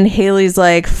 and Haley's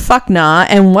like, fuck nah,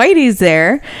 and Whitey's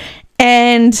there,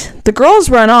 and the girls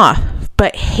run off,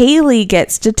 but Haley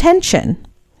gets detention.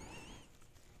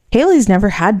 Haley's never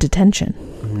had detention.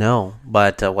 No,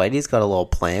 but Whitey's got a little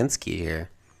Plansky here.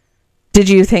 Did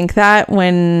you think that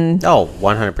when... Oh,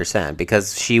 100%,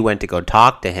 because she went to go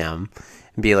talk to him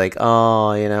and be like,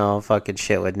 oh, you know, fucking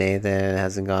shit with Nathan, it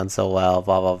hasn't gone so well,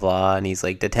 blah, blah, blah. And he's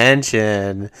like, detention.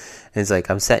 And he's like,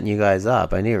 I'm setting you guys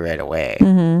up. I knew right away.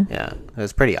 Mm-hmm. Yeah, it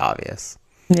was pretty obvious.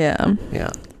 Yeah.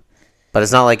 Yeah. But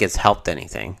it's not like it's helped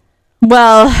anything.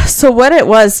 Well, so what it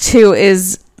was, too,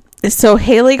 is... So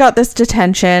Haley got this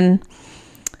detention.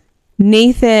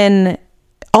 Nathan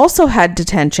also had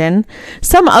detention.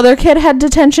 Some other kid had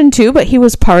detention, too, but he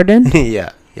was pardoned.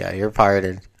 Yeah, you're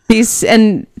pardoned.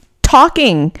 And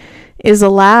talking is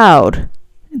allowed,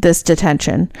 this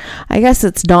detention. I guess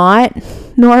it's not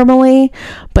normally,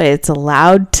 but it's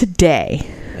allowed today.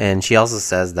 And she also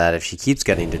says that if she keeps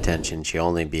getting detention, she'll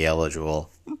only be eligible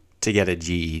to get a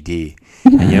GED.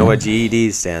 And you know what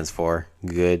GED stands for?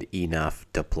 Good enough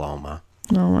diploma.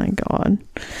 Oh my God.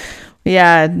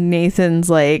 Yeah, Nathan's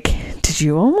like, did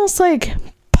you almost like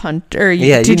punch her?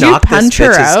 Yeah, did you you knocked punch this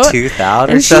her bitch's out? tooth out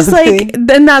or and something? she's like,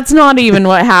 then that's not even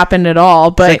what happened at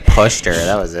all. But She like pushed her.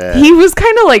 That was it. he was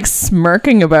kind of like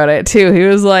smirking about it too. He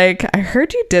was like, I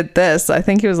heard you did this. I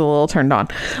think he was a little turned on.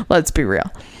 Let's be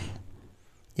real.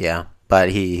 Yeah, but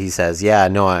he says, yeah,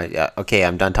 no, okay,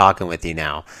 I'm done talking with you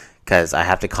now because I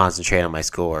have to concentrate on my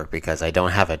schoolwork because I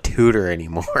don't have a tutor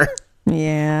anymore.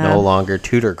 Yeah. No longer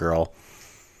tutor girl.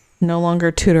 No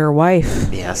longer tutor wife.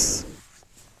 Yes.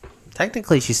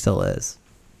 Technically, she still is.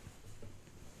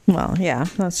 Well, yeah,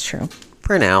 that's true.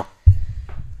 For now.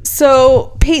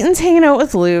 So Peyton's hanging out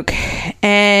with Luke,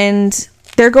 and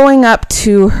they're going up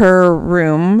to her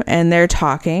room, and they're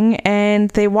talking, and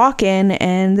they walk in,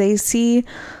 and they see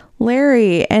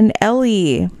Larry and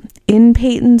Ellie in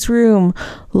Peyton's room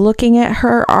looking at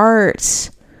her art.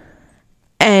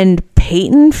 And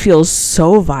Peyton feels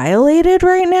so violated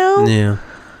right now. Yeah.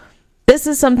 This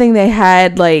is something they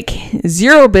had like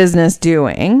zero business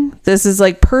doing. This is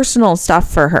like personal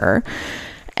stuff for her.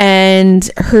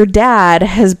 And her dad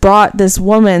has brought this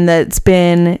woman that's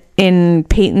been in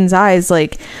Peyton's eyes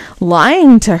like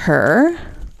lying to her.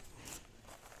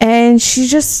 And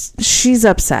she's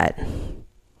upset.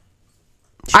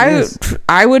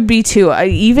 I would be too.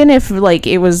 Even if like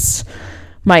it was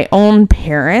my own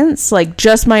parents, like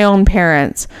just my own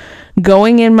parents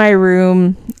going in my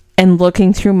room and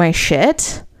looking through my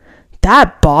shit,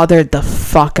 that bothered the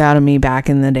fuck out of me back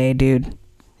in the day, dude.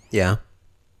 Yeah.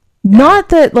 Not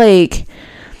that like,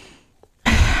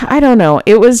 I don't know.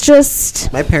 It was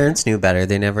just... My parents knew better.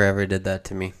 They never ever did that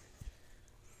to me.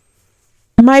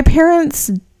 My parents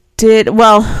did...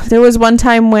 Well, there was one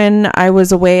time when I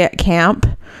was away at camp.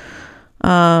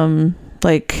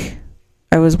 Like,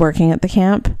 I was working at the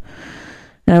camp.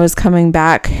 And I was coming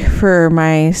back for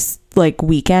my, like,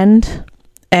 weekend.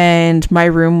 And my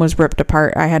room was ripped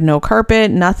apart. I had no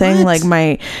carpet, nothing. What?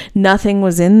 Like nothing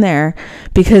was in there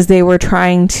because they were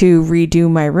trying to redo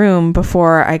my room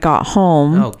before I got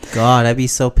home. Oh God, I'd be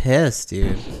so pissed,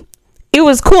 dude. It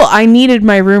was cool. I needed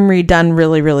my room redone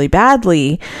really, really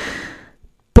badly.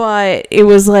 But it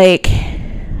was like,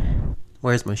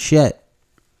 where's my shit?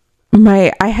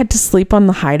 I had to sleep on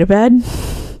the hide-a-bed.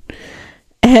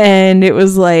 And it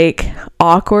was like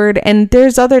awkward. And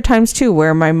there's other times too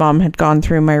where my mom had gone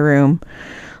through my room,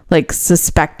 like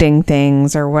suspecting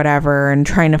things or whatever and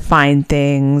trying to find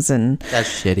things. And that's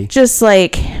shitty. Just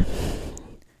like,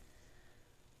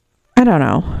 I don't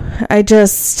know.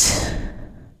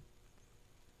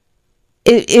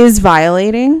 It is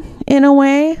violating in a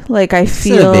way. Like I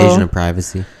feel it's an invasion of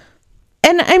privacy.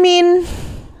 And I mean,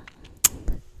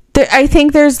 I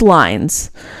think there's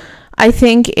lines. I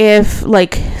think if,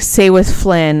 like, say with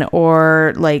Flynn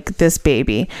or, like, this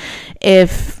baby,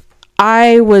 if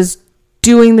I was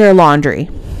doing their laundry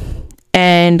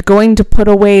and going to put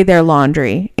away their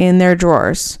laundry in their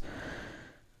drawers,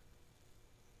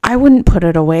 I wouldn't put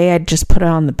it away. I'd just put it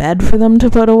on the bed for them to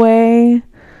put away.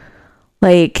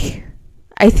 Like,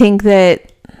 I think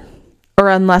that, or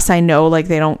unless I know, like,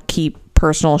 they don't keep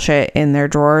personal shit in their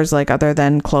drawers, like, other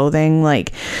than clothing,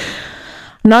 like...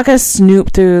 I'm not going to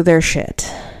snoop through their shit.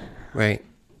 Right.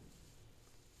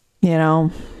 You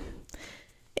know,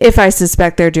 if I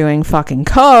suspect they're doing fucking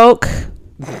coke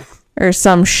or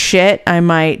some shit, I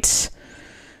might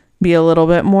be a little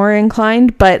bit more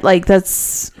inclined, but like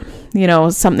that's, you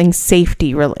know, something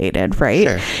safety related, right?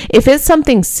 Sure. If it's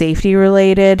something safety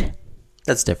related,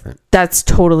 That's different. that's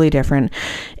totally different.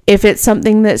 If it's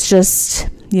something that's just,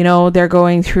 you know, they're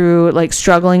going through like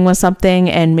struggling with something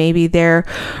and maybe they're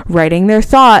writing their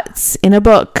thoughts in a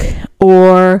book,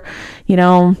 or, you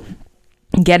know,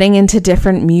 getting into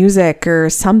different music or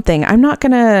something, I'm not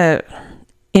going to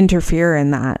interfere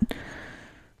in that,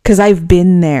 because I've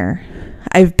been there.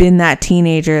 I've been that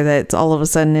teenager that's all of a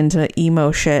sudden into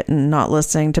emo shit and not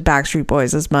listening to Backstreet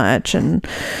Boys as much. And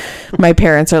my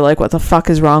parents are like, what the fuck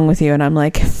is wrong with you? And I'm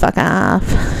like, fuck off.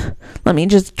 Let me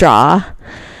just draw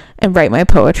and write my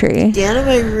poetry. Get out of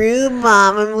my room,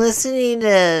 Mom. I'm listening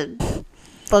to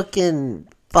fucking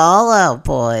Fall Out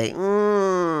Boy.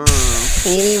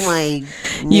 Painting my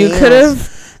nails. You could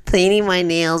have... Painting my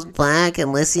nails black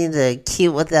and listening to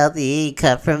Cute Without the E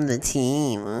cut from the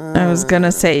team. I was going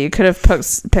to say, you could have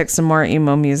picked some more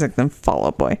emo music than Fall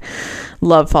Out Boy.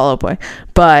 Love Fall Out Boy.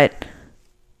 But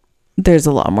there's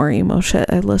a lot more emo shit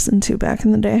I listened to back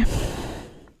in the day.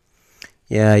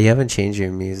 Yeah, you haven't changed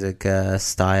your music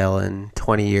style in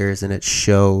 20 years, and it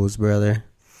shows, brother.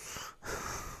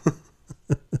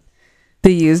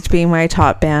 The Used being my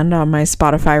top band on my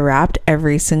Spotify Wrapped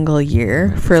every single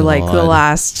year for like the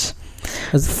last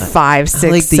 5,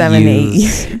 6, 7, 8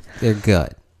 years. They're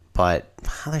good, but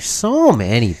there's so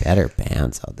many better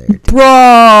bands out there, dude.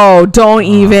 Bro, don't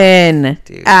even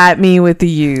at me with The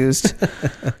Used.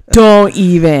 Don't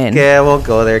even. Okay, I won't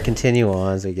go there. Continue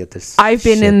on as we get this. I've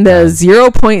been in the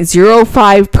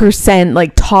 0.05%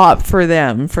 like top for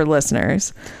them, for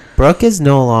listeners. Brooke is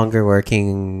no longer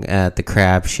working at the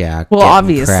Crab Shack. Well,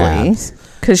 obviously,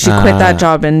 because she quit that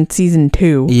job in season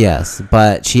 2. Yes,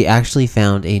 but she actually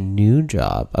found a new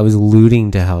job. I was alluding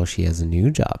to how she has a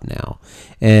new job now,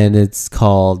 and it's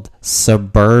called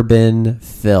Suburban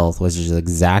Filth, which is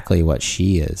exactly what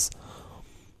she is.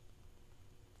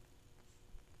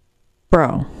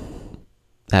 Bro,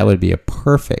 that would be a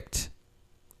perfect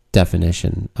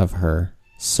definition of her.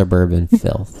 Suburban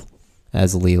filth.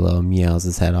 As Lilo meows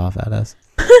his head off at us.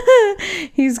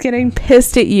 He's getting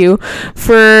pissed at you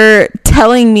for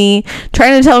trying to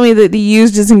tell me that The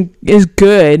Used is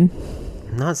good.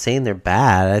 I'm not saying they're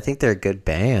bad. I think they're a good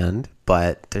band,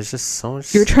 but there's just so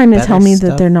much. You're trying to tell me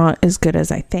that they're not as good as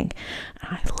I think.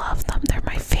 I love them. They're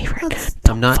my favorite.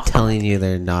 I'm not telling you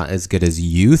they're not as good as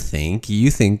you think. You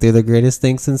think they're the greatest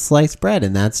thing since sliced bread,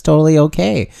 and that's totally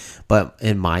okay. But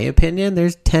in my opinion,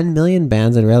 there's 10 million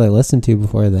bands I'd rather listen to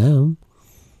before them.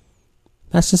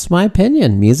 That's just my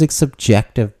opinion. Music's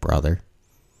subjective, brother.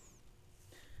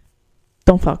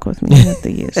 Don't fuck with me with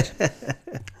The Used.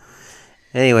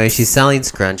 Anyway, she's selling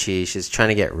scrunchies. She's trying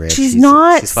to get rich. She's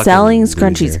not selling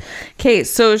scrunchies. Okay,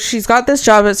 so she's got this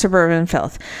job at Suburban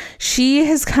Filth. She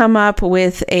has come up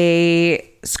with a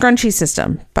scrunchie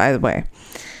system, by the way.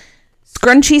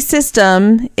 Scrunchie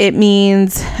system, it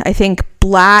means, I think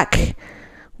black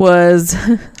was...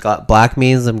 Black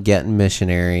means I'm getting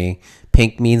missionary.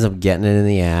 Pink means I'm getting it in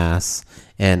the ass.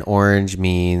 And orange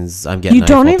means I'm getting. You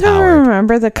don't even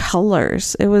remember the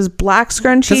colors. It was black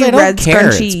scrunchie, red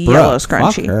scrunchie, yellow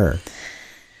scrunchie. Fuck her.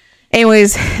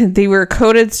 Anyways, they were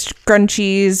coated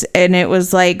scrunchies, and it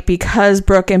was like, because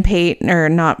Brooke and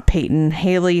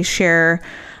Haley share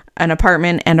an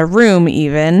apartment and a room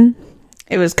even.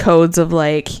 It was codes of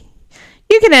like,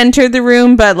 you can enter the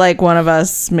room, but like one of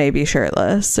us may be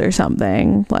shirtless or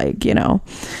something, like, you know.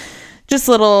 Just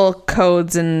little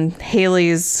codes, and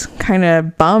Haley's kind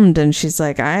of bummed, and she's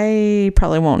like, I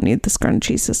probably won't need the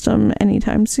scrunchie system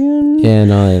anytime soon. Yeah,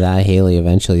 not only that, Haley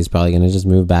eventually is probably going to just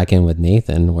move back in with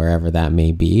Nathan, wherever that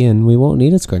may be, and we won't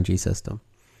need a scrunchie system.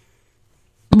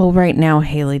 Well, right now,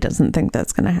 Haley doesn't think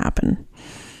that's going to happen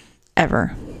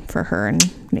ever for her and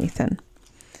Nathan.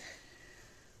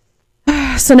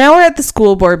 So now we're at the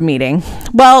school board meeting.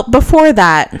 Well, before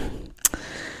that...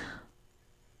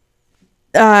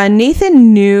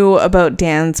 Nathan knew about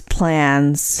Dan's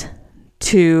plans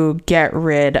to get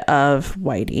rid of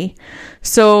Whitey.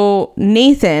 So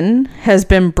Nathan has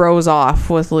been bros off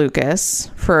with Lucas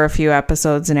for a few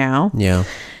episodes now. Yeah.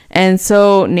 And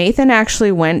so Nathan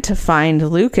actually went to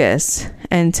find Lucas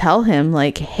and tell him,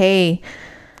 like, hey,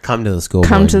 come to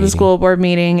the school board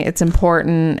meeting. It's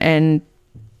important. And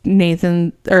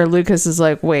Lucas is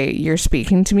like, wait, you're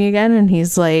speaking to me again? And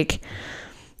he's like,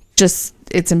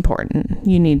 it's important.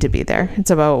 You need to be there. It's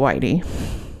about Whitey.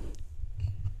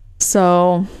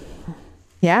 So,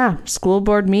 yeah, school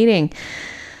board meeting.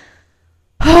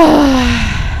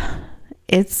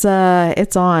 It's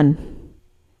on.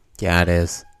 Yeah, it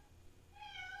is.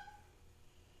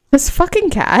 This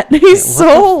fucking cat. He's What so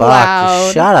the fuck? loud.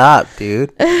 Just shut up,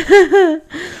 dude.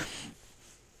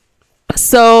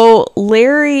 So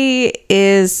Larry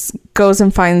goes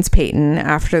and finds Peyton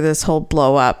after this whole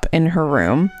blow up in her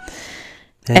room.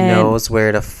 And knows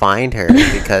where to find her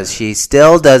because she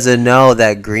still doesn't know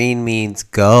that green means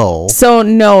go. So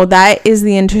no, that is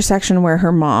the intersection where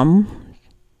her mom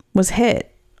was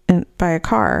hit by a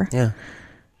car. Yeah.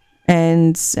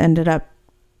 And ended up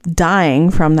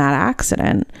dying from that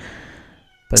accident.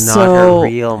 But not her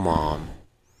real mom.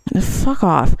 Fuck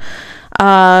off.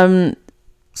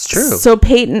 It's true. So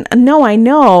Peyton, no, I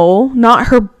know, not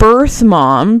her birth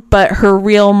mom, but her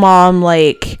real mom,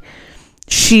 like,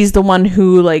 she's the one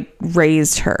who, like,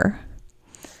 raised her.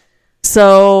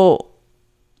 So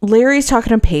Larry's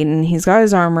talking to Peyton. He's got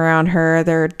his arm around her.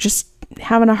 They're just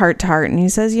having a heart-to-heart. And he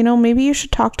says, you know, maybe you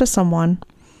should talk to someone.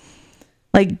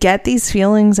 Like, get these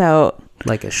feelings out.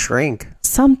 Like a shrink.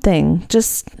 Something.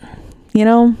 Just, you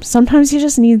know, sometimes you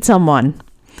just need someone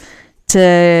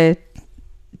to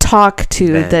talk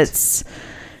to Vent. That's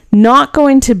not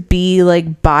going to be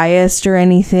like biased or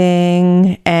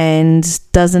anything and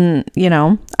doesn't, you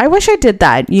know. I wish I did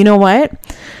that. You know what?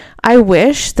 I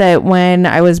wish that when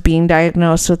I was being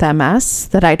diagnosed with MS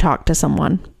that I talked to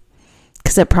someone,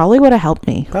 because it probably would have helped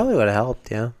me. Probably would have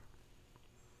helped, yeah.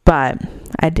 But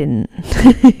I didn't.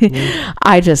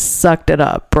 I just sucked it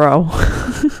up, bro.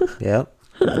 Yep.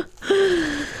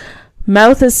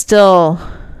 Mouth is still,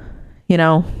 you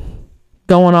know,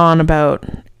 going on about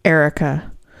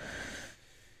Erica.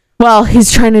 Well,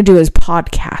 he's trying to do his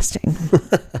podcasting.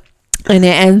 And it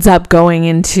ends up going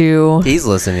into... He's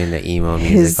listening to emo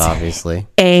music, obviously.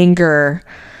 Anger.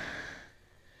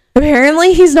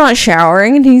 Apparently, he's not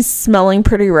showering and he's smelling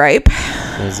pretty ripe.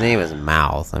 His name is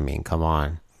Mouth. I mean, come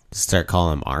on. Just start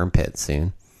calling him Armpit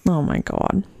soon. Oh, my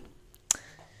God.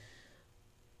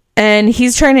 And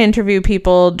he's trying to interview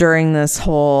people during this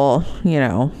whole, you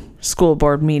know, school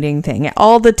board meeting thing.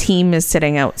 All the team is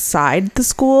sitting outside the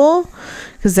school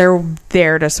because they're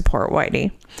there to support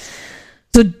Whitey.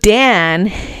 So Dan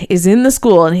is in the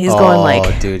school and he's going like...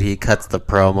 Oh, dude, he cuts the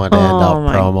promo to end up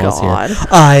promos God. here.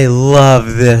 I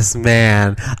love this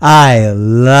man. I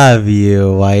love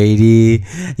you, Whitey.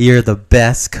 You're the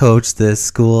best coach this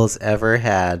school's ever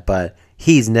had, but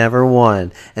he's never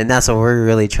won. And that's what we're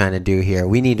really trying to do here.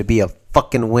 We need to be a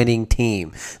fucking winning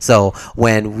team. So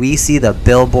when we see the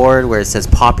billboard where it says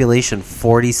population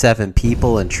 47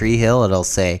 people in Tree Hill, it'll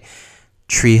say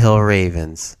Tree Hill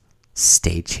Ravens,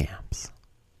 state champs.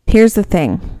 Here's the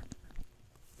thing.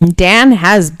 Dan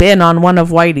has been on one of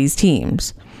Whitey's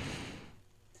teams.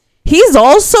 He's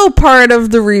also part of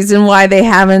the reason why they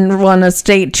haven't won a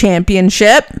state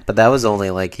championship. But that was only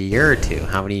like a year or two.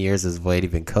 How many years has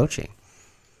Whitey been coaching?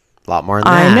 A lot more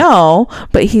than that. I know,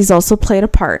 but he's also played a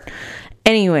part.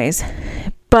 Anyways,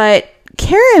 but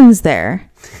Karen's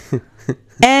there.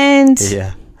 And...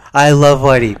 Yeah. I love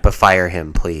Whitey, but fire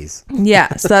him, please.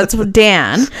 Yeah, so that's what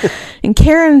Dan. And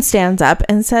Karen stands up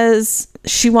and says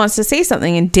she wants to say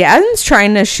something. And Dan's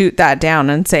trying to shoot that down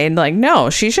and say, like, no,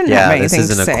 she shouldn't have anything to say. Yeah,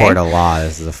 this isn't a court of law.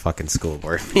 This is a fucking school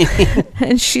board meeting.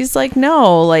 And she's like,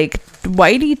 no, like,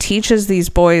 Whitey teaches these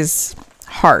boys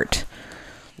heart.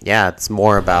 Yeah, it's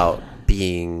more about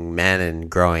being men and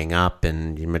growing up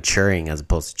and maturing as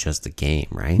opposed to just a game,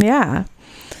 right? Yeah.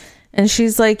 And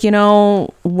she's like, you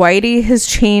know, Whitey has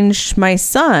changed my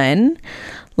son.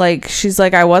 Like, she's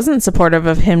like, I wasn't supportive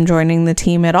of him joining the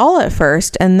team at all at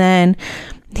first. And then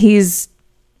he's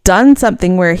done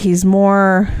something where he's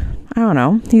more, I don't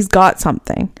know, he's got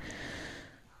something.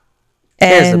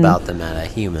 Cares about them at a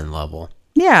human level.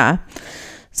 Yeah.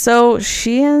 So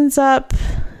she ends up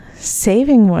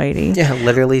saving Whitey. Yeah,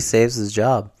 literally saves his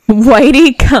job.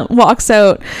 Whitey walks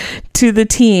out to the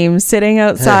team sitting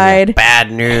outside. Bad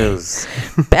news.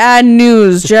 Bad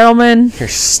news, gentlemen. You're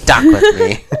stuck with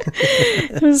me.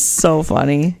 It was so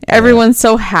funny. Everyone's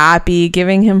so happy,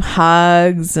 giving him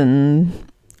hugs, and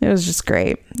it was just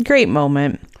great. Great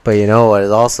moment. But you know what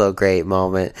is also a great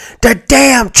moment? The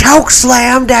damn choke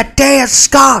slam that Dan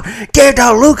Scott gave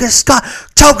to Lucas Scott.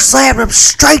 Choke slam him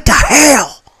straight to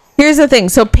hell. Here's the thing.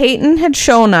 So Peyton had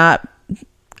shown up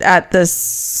at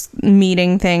this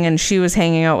meeting thing and she was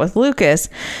hanging out with Lucas.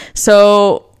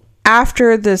 So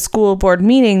after the school board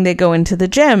meeting, they go into the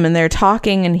gym and they're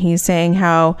talking and he's saying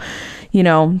how, you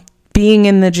know, being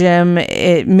in the gym,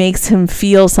 it makes him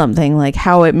feel something, like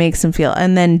how it makes him feel.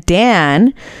 And then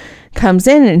Dan comes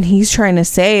in and he's trying to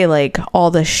say like all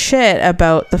the shit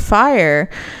about the fire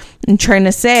and trying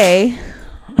to say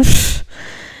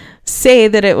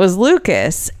that it was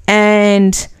Lucas.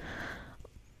 And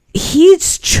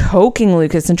he's choking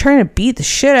Lucas and trying to beat the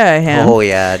shit out of him. Oh,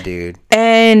 yeah, dude.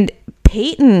 And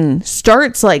Peyton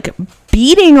starts like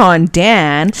beating on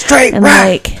Dan. Straight and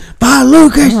right like, by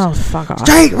Lucas. Oh, fuck off.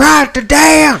 Straight right to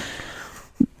Dan.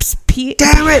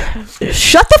 Damn it.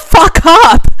 Shut the fuck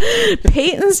up.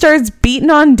 Peyton starts beating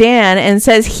on Dan and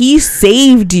says he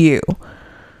saved you.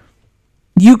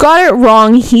 You got it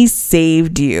wrong. He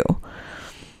saved you.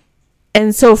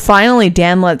 And so finally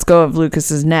Dan lets go of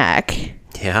Lucas's neck.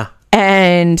 Yeah.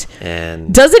 And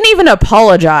And doesn't even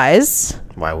apologize.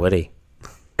 why would he?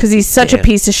 Because he's such a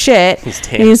piece of shit.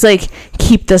 And he's like,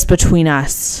 keep this between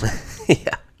us.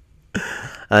 Yeah.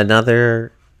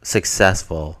 Another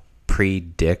successful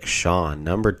prediction.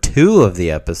 Number 2 of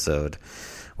the episode,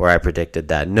 where I predicted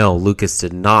that no, Lucas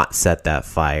did not set that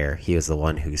fire. He was the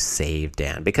one who saved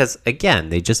Dan. Because, again,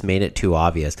 they just made it too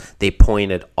obvious. They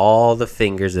pointed all the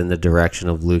fingers in the direction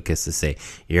of Lucas to say,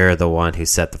 you're the one who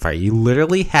set the fire. You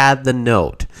literally had the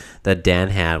note that Dan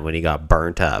had when he got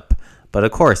burnt up. But,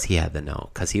 of course, he had the note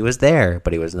because he was there,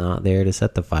 but he was not there to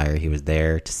set the fire. He was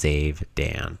there to save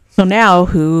Dan. So now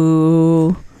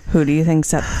who do you think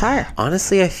set the fire?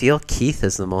 Honestly, I feel Keith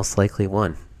is the most likely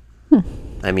one.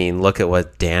 I mean, look at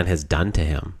what Dan has done to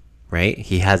him, right?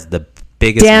 He has the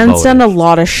biggest Dan's motive. done a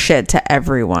lot of shit to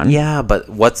everyone. Yeah, but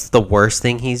what's the worst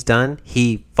thing he's done?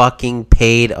 He fucking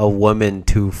paid a woman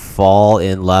to fall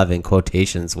in love, in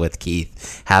quotations, with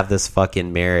Keith. Have this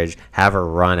fucking marriage, have her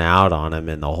run out on him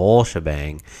and the whole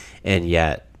shebang. And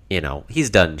yet, you know, he's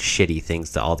done shitty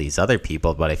things to all these other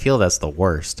people, but I feel that's the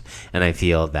worst. And I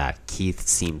feel that Keith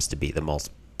seems to be the most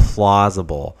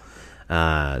plausible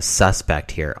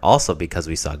suspect here. Also because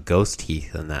we saw Ghost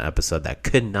Keith in that episode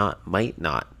that might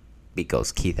not be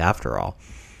Ghost Keith after all.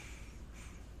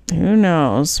 Who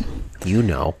knows? You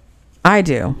know. I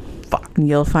do. Fuck.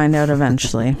 You'll find out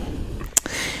eventually.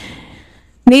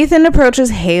 Nathan approaches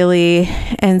Haley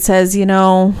and says, you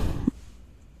know,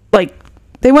 like,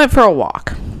 they went for a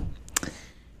walk.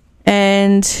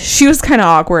 And she was kind of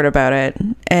awkward about it.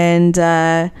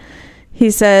 And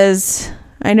he says,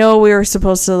 I know we were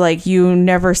supposed to, like, you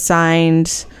never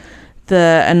signed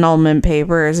the annulment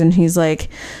papers. And he's like,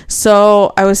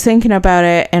 so I was thinking about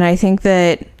it, and I think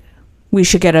that we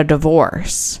should get a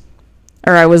divorce.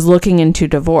 Or I was looking into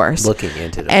divorce.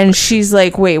 And she's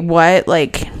like, wait, what?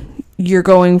 Like, you're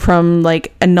going from,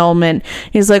 like, annulment.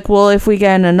 He's like, well, if we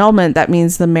get an annulment, that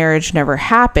means the marriage never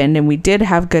happened, and we did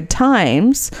have good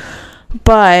times.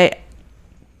 But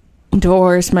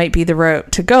divorce might be the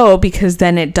route to go, because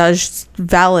then it does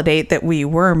validate that we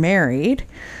were married.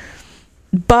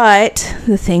 But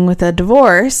the thing with a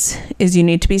divorce is you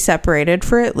need to be separated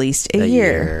for at least a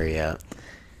year. Yeah.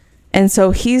 And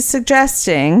so he's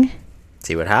suggesting,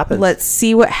 see what happens. Let's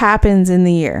see what happens in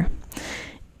the year.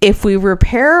 If we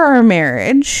repair our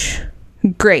marriage,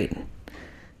 great.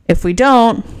 If we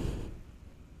don't,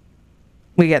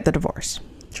 we get the divorce.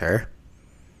 Sure.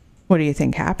 What do you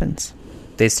think happens?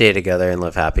 They stay together and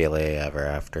live happily ever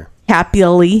after.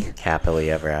 Happily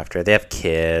ever after. They have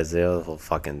kids. They have the whole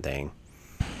fucking thing.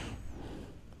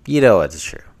 You know it's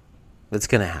true. It's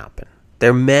gonna happen.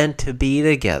 They're meant to be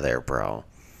together, bro.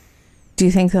 Do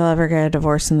you think they'll ever get a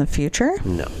divorce in the future?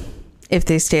 No. If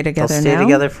they stay together now? They'll stay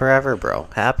together forever, bro.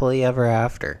 Happily ever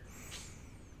after.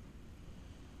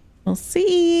 We'll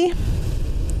see.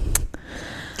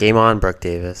 Game on, Brooke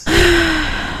Davis.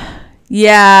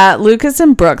 Yeah, Lucas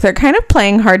and Brooke, they're kind of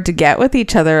playing hard to get with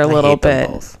each other a little bit.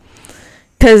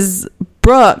 Because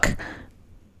Brooke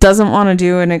doesn't want to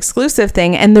do an exclusive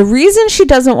thing. And the reason she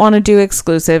doesn't want to do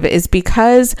exclusive is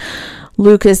because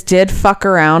Lucas did fuck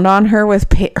around on her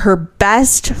with her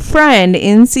best friend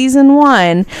in season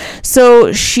 1.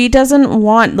 So she doesn't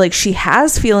want, like, she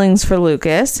has feelings for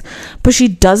Lucas, but she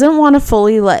doesn't want to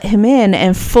fully let him in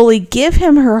and fully give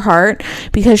him her heart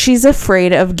because she's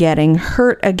afraid of getting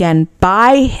hurt again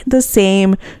by the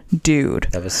same dude.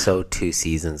 That was so 2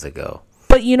 seasons ago.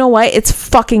 But you know what? It's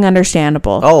fucking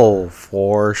understandable. Oh,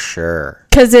 for sure.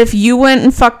 Because if you went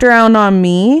and fucked around on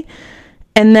me,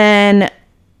 and then,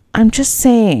 I'm just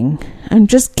saying, I'm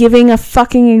just giving a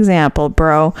fucking example,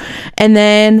 bro. And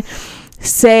then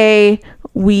say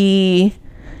we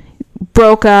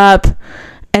broke up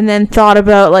and then thought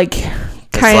about, like,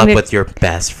 kind of with your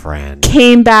best friend,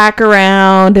 came back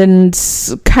around and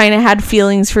kind of had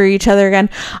feelings for each other again,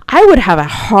 I would have a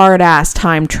hard ass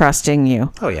time trusting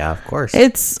you. Oh yeah, of course.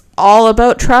 It's all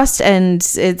about trust, and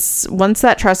it's once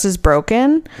that trust is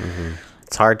broken,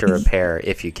 it's hard to repair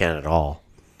if you can at all.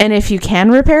 And if you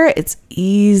can repair it, it's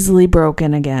easily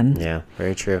broken again. Yeah,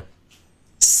 very true.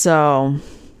 So,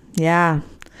 yeah.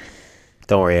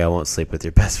 Don't worry, I won't sleep with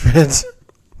your best friends.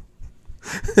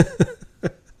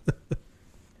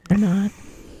 They're not.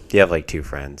 You have like 2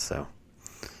 friends, so.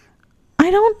 I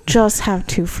don't just have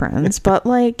 2 friends, but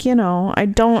like, you know, I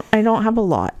don't have a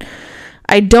lot.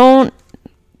 I don't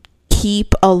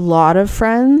keep a lot of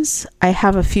friends. I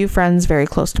have a few friends very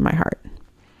close to my heart.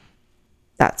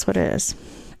 That's what it is.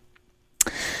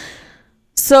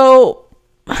 So,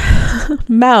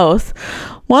 Mouth,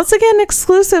 once again,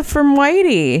 exclusive from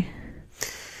Whitey.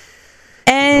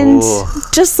 And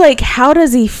just like, how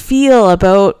does he feel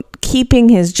about keeping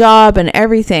his job and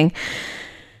everything?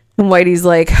 And Whitey's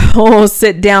like, oh,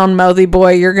 sit down, mouthy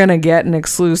boy. You're going to get an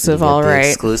exclusive, all right.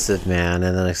 Exclusive, man.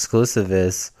 And then exclusive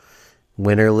is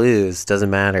win or lose. Doesn't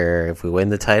matter if we win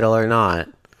the title or not.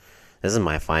 This is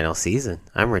my final season.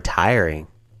 I'm retiring.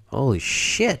 Holy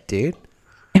shit, dude.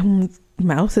 And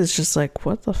Mouth is just like,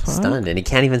 what the fuck? Stunned. And he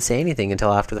can't even say anything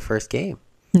until after the first game.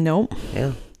 Nope.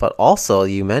 Yeah. But also,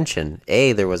 you mentioned,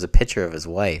 there was a picture of his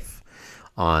wife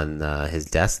on his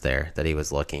desk there that he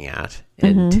was looking at.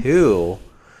 And 2,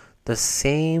 the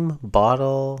same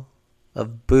bottle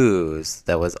of booze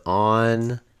that was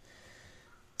on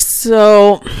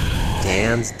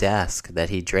Dan's desk that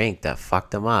he drank that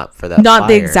fucked him up for that not fire.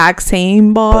 the exact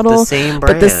same bottle,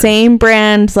 but the same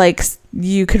brand. Like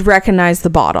you could recognize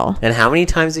the bottle. And how many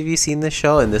times have you seen this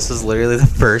show? And this was literally the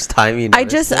first time you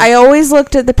noticed I always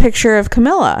looked at the picture of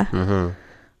Camilla.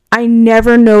 I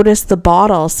never noticed the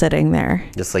bottle sitting there.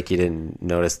 Just like you didn't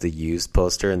notice the used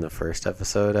poster in the first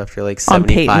episode after like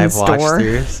 75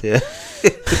 watch-throughs. Yeah.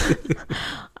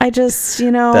 I just,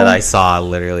 you know. That I saw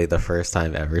literally the first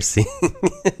time ever seeing.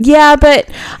 Yeah, but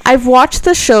I've watched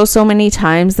the show so many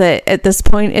times that at this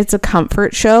point it's a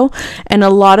comfort show. And a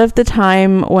lot of the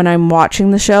time when I'm watching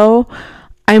the show,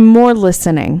 I'm more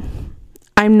listening.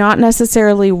 I'm not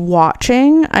necessarily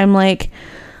watching. I'm like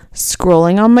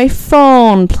scrolling on my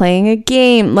phone, playing a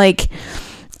game. Like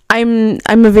I'm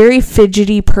a very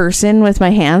fidgety person with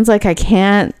my hands. Like I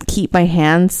can't keep my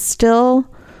hands still.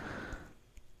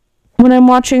 When I'm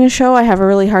watching a show, I have a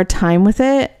really hard time with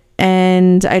it.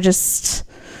 And I just,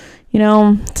 you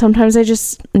know, sometimes I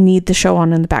just need the show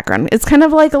on in the background. It's kind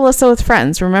of like Alyssa with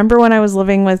Friends. Remember when I was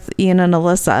living with Ian and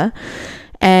Alyssa?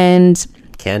 And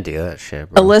can't do that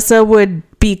shit, bro. Alyssa would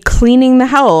be cleaning the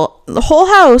whole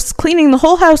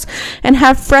house, and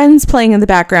have Friends playing in the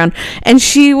background. And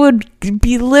she would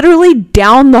be literally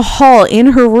down the hall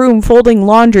in her room folding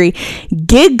laundry,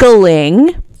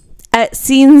 giggling at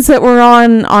scenes that were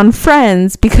on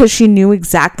Friends because she knew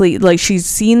exactly, like she's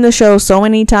seen the show so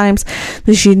many times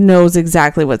that she knows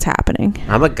exactly what's happening.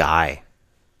 I'm a guy.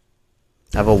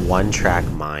 I have a one-track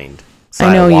mind. So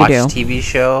I know watch you do. TV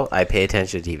show, I pay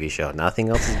attention to TV show. Nothing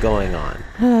else is going on.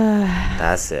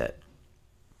 That's it.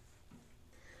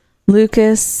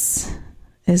 Lucas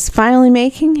is finally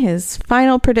making his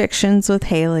final predictions with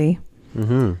Haley.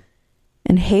 And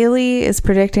Haley is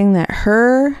predicting that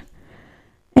her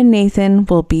and Nathan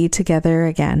will be together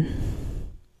again.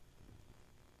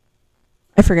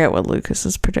 I forget what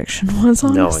Lucas's prediction was,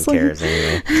 honestly. No one cares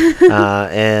anyway.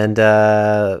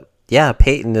 Yeah,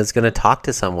 Peyton is going to talk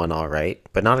to someone, all right,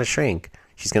 but not a shrink.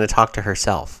 She's going to talk to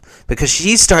herself because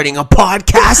she's starting a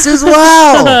podcast as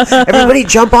well. Everybody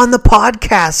jump on the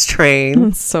podcast train.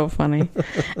 It's so funny.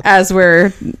 As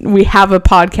we have a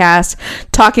podcast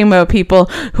talking about people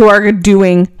who are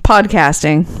doing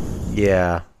podcasting.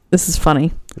 Yeah. This is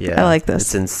funny. Yeah. I like this.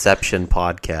 It's Inception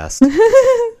podcast.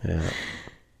 Yeah.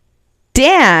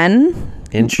 Dan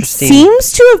interesting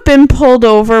seems to have been pulled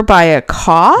over by a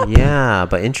cop. Yeah,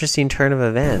 but interesting turn of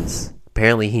events.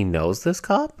 Apparently he knows this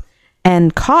cop.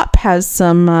 And cop has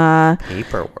some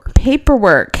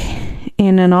paperwork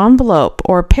in an envelope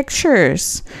or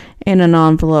pictures in an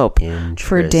envelope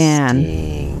for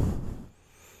Dan.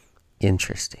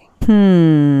 Interesting.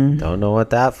 Don't know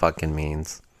what that fucking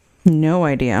means. No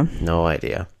idea.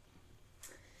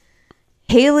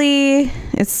 Haley,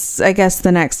 it's, I guess,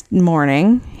 the next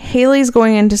morning. Haley's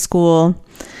going into school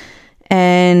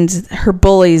and her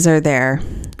bullies are there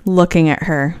looking at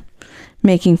her,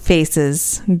 making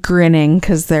faces, grinning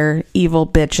because they're evil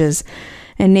bitches.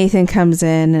 And Nathan comes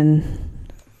in and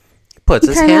puts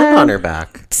his hand on her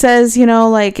back. Says, you know,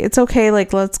 like, it's okay,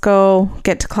 like, let's go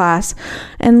get to class.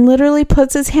 And literally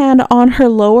puts his hand on her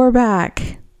lower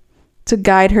back to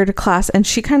guide her to class. And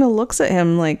she kind of looks at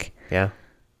him like, yeah.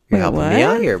 You're helping me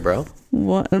out here, bro.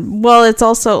 What? Well, it's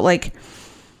also like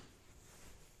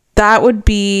that would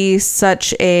be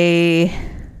such a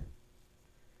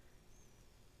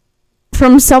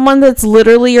from someone that's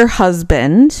literally your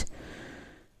husband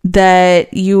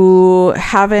that you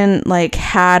haven't like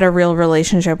had a real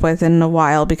relationship with in a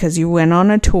while because you went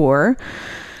on a tour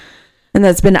and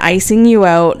that's been icing you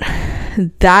out.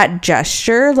 That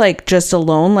gesture, like just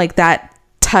alone, like that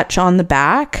touch on the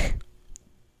back,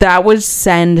 that would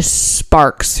send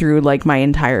sparks through like my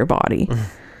entire body.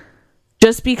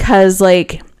 Just because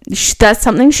like that's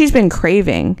something she's been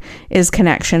craving, is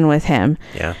connection with him.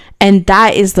 Yeah. And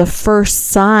that is the first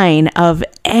sign of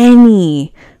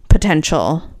any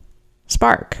potential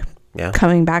spark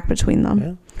coming back between them.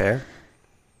 Yeah, fair.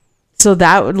 So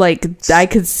that would like, I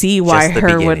could see why her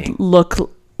beginning. would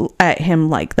look at him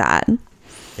like that.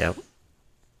 Yep.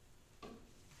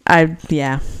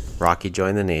 Rocky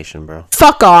joined the nation, bro.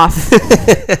 Fuck off.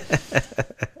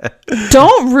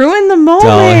 Don't ruin the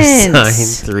moment. $sign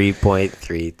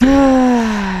 3.33.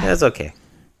 That's okay.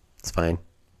 It's fine.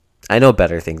 I know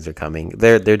better things are coming.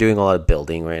 They're doing a lot of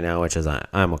building right now, which is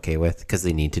I'm okay with, because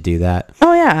they need to do that.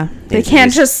 Oh yeah, they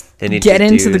can't just get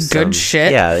into the good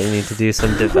shit. Yeah, they need to do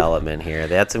some development here.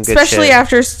 They had some good especially shit.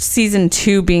 after season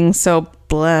 2 being so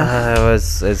blah.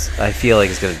 I feel like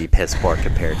it's going to be piss poor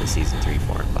compared to season 3,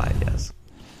 4, and 5. Yes.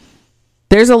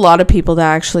 There's a lot of people that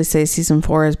actually say season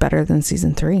 4 is better than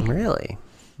season 3. Really?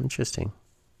 Interesting.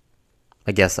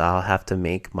 I guess I'll have to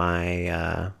make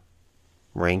my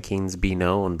rankings be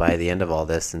known by the end of all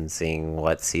this and seeing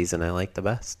what season I like the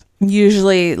best.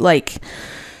 Usually, like,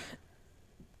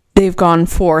 they've gone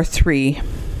 4-3.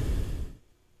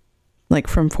 Like,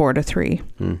 from 4 to 3.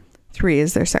 3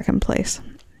 is their second place.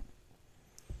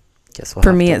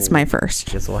 For me, it's my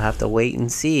first. Guess we'll have to wait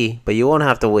and see. But you won't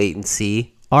have to wait and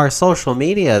see. Our social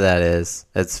media, that is.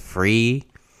 It's free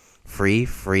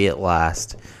at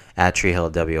last at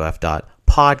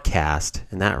treehillwf.podcast.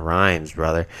 And that rhymes,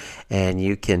 brother. And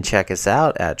you can check us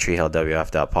out at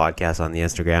treehillwf.podcast on the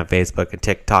Instagram, Facebook, and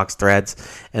TikToks, Threads,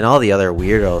 and all the other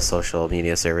weirdo social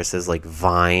media services like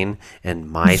Vine and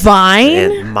MySpace.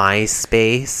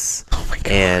 Oh my God.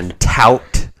 And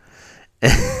Tout.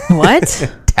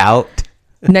 What? Tout.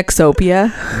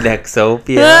 Nexopia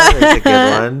is a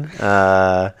good one.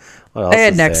 What else I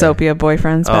had is there? Nexopia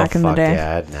boyfriends back in the day. Yeah,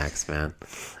 I had Next, man.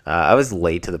 I was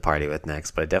late to the party with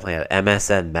Next, but I definitely had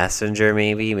MSN Messenger,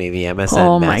 maybe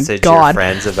MSN message your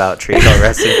friends about Tree Hill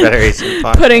Wrestling Federation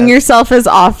podcast. Putting yourself as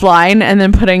offline and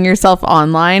then putting yourself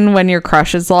online when your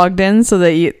crush is logged in, so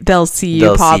that they'll see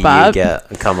you pop up.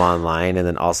 Come online, and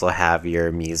then also have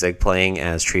your music playing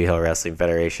as Tree Hill Wrestling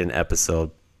Federation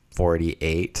episode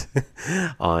 48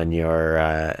 on your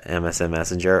MSN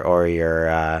Messenger, or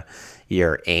your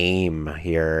AIM,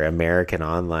 your American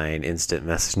Online Instant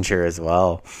Messenger as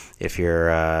well, if you're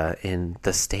in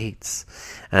the States.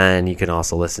 And you can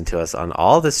also listen to us on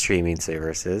all the streaming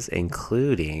services,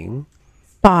 including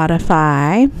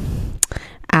Spotify,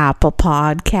 Apple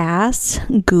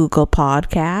Podcasts, Google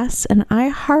Podcasts, and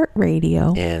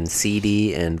iHeartRadio. And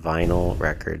CD and vinyl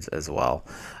records as well.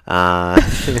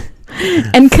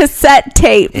 And cassette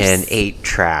tapes. And 8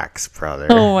 tracks, brother.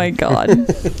 Oh my God.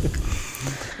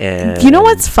 And you know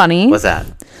what's funny? What's that?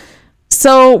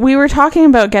 So we were talking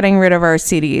about getting rid of our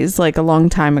CDs like a long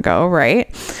time ago,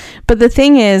 right? But the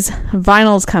thing is,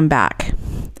 vinyls come back.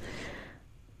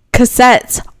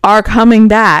 Cassettes are coming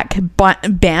back.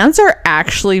 Bands are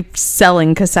actually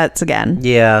selling cassettes again.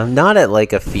 Yeah, not at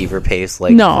like a fever pace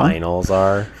like vinyls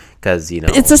are. Because,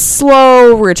 it's a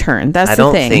slow return. That's the thing.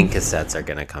 I don't think cassettes are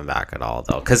going to come back at all,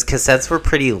 though. Because cassettes were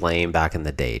pretty lame back in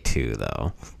the day, too,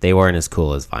 though. They weren't as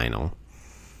cool as vinyl.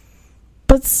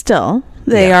 But still,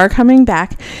 they are coming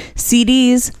back.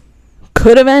 CDs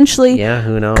could eventually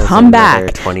who knows, come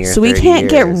back. 20 or so we can't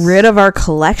get rid of our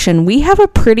collection. We have a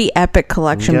pretty epic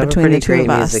collection between the two of us.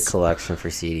 Great music collection for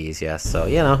CDs, yes. So,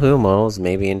 who knows?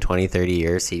 Maybe in 20, 30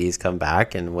 years, CDs come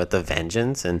back and with a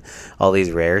vengeance and all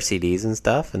these rare CDs and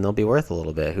stuff, and they'll be worth a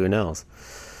little bit. Who knows?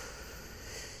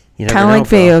 Kind of like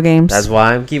video games. That's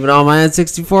why I'm keeping all my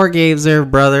N64 games there,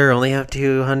 brother. Only have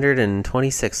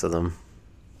 226 of them.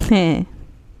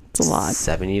 It's a lot.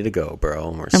 70 to go,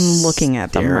 bro. I'm looking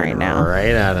at them right now. Right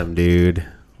at them, dude.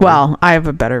 Well, I have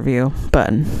a better view, but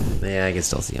yeah, I can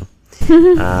still see them.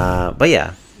 But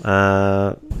yeah,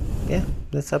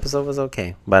 this episode was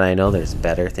okay. But I know there's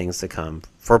better things to come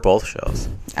for both shows.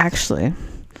 Actually,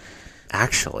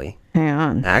 hang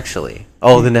on.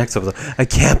 The next episode. I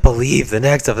can't believe the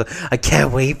next episode. I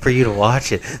can't wait for you to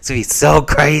watch it. It's gonna be so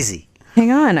crazy.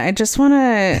 Hang on, I just want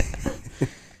to.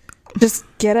 Just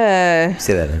get a...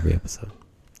 Say that every episode.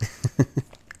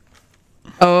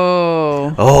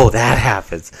 Oh, that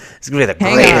happens. It's going to be the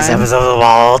greatest episode of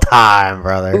all time,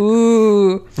 brother.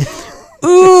 Ooh,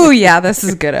 yeah, this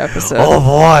is a good episode. Oh,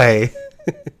 boy.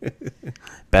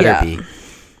 Better be.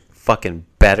 Fucking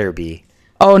better be.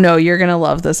 Oh, no, you're going to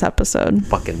love this episode.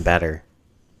 Fucking better.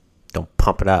 Don't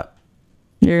pump it up.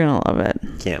 You're going to love it.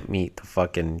 Can't meet the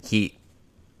fucking heat.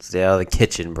 Stay out of the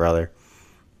kitchen, brother.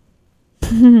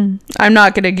 I'm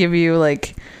not going to give you,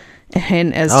 like, a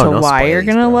hint as to why you're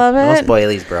gonna love it. No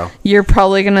spoilies, bro. You're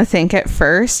probably gonna think at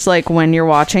first, like when you're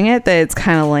watching it, that it's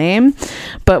kind of lame,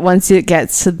 but once it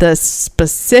gets to the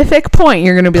specific point,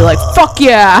 you're gonna be like, "Fuck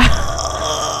yeah!"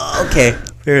 Okay,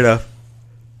 fair enough.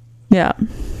 Yeah.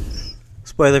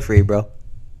 Spoiler free, bro.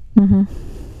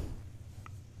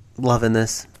 Loving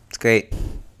this. It's great.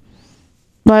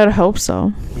 Well, I'd hope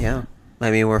so. Yeah.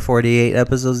 I mean, we're 48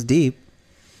 episodes deep.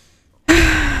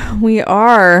 We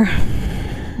are.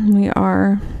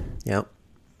 Yep.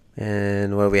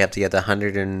 And what do we have to get?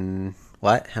 100 and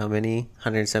what? How many?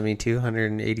 172,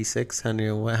 186,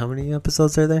 100 what? How many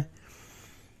episodes are there?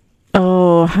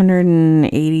 Oh,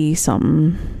 180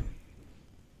 something.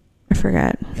 I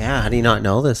forget. Yeah, how do you not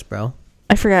know this, bro?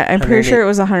 I forget. I'm pretty sure it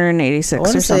was 186 I want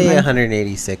or to something. say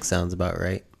 186 sounds about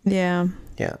right. Yeah.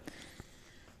 Yeah.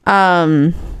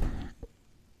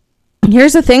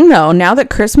 Here's the thing though, now that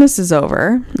Christmas is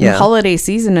over, Yeah. the holiday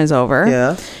season is over,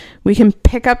 Yeah. we can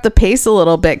pick up the pace a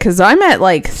little bit, because I'm at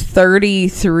like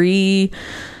 33,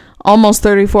 almost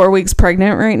 34 weeks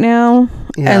pregnant right now.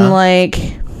 Yeah. And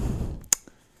like,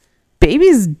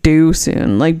 baby's due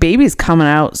soon. Like, baby's coming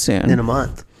out soon. In a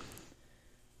month.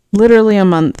 Literally a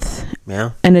month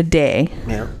Yeah. and a day.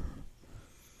 Yeah.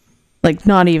 Like,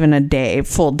 not even a day,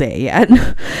 full day yet.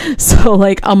 So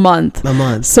like a month.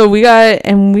 So we've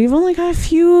only got a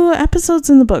few episodes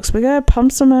in the books. We gotta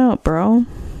pump some out, bro.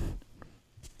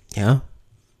 Yeah.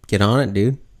 Get on it,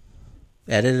 dude.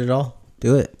 Edit it all.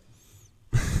 Do it.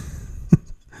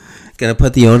 Gonna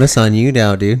put the onus on you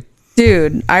now, dude.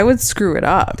 Dude, I would screw it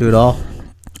up. Do it all.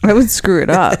 I would screw it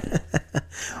up.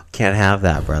 Can't have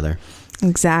that, brother.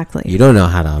 Exactly. You don't know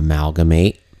how to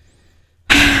amalgamate.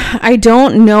 I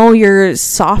don't know your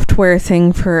software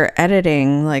thing for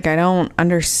editing. Like, I don't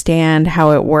understand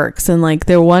how it works. And like,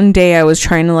 the one day I was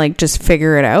trying to like just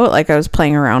figure it out. Like, I was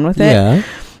playing around with it. Yeah.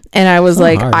 And I was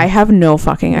like, hard. I have no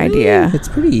fucking idea. It's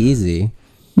pretty easy.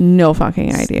 No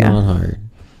fucking idea. It's not hard.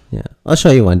 Yeah. I'll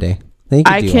show you one day.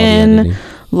 I can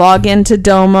log into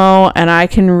Domo and I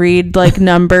can read like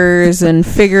numbers and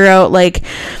figure out like,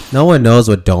 no one knows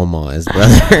what Domo is,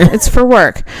 brother. it's for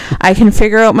work. I can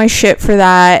figure out my shit for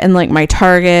that and like my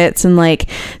targets and like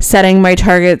setting my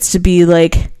targets to be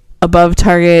like above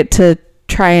target to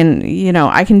try and, you know,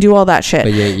 I can do all that shit.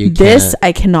 But yeah,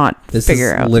 I cannot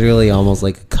figure out. This is literally almost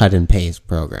like a cut and paste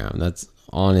program. That's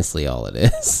honestly all it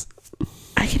is.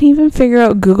 I can even figure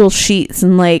out Google Sheets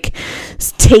and like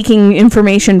taking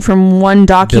information from one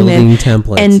document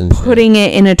templates and putting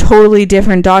it in a totally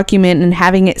different document and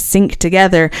having it sync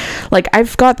together. Like,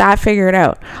 I've got that figured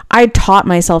out. I taught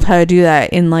myself how to do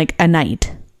that in like a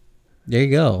night. There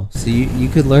you go. So you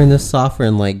could learn this software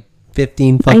in like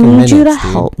 15 fucking minutes. I need you to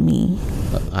help me.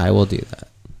 But I will do that.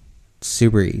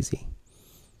 Super easy.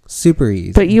 Super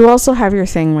easy. But you also have your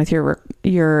thing with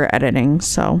your editing,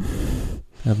 so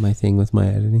have my thing with my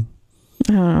editing.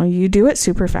 I don't know. You do it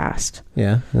super fast.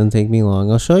 Yeah, it doesn't take me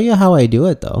long. I'll show you how I do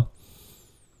it though.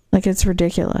 Like, it's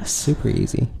ridiculous. Super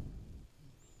easy.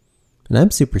 And I'm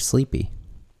super sleepy.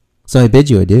 So I bid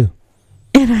you adieu.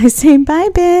 And I say bye,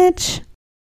 bitch.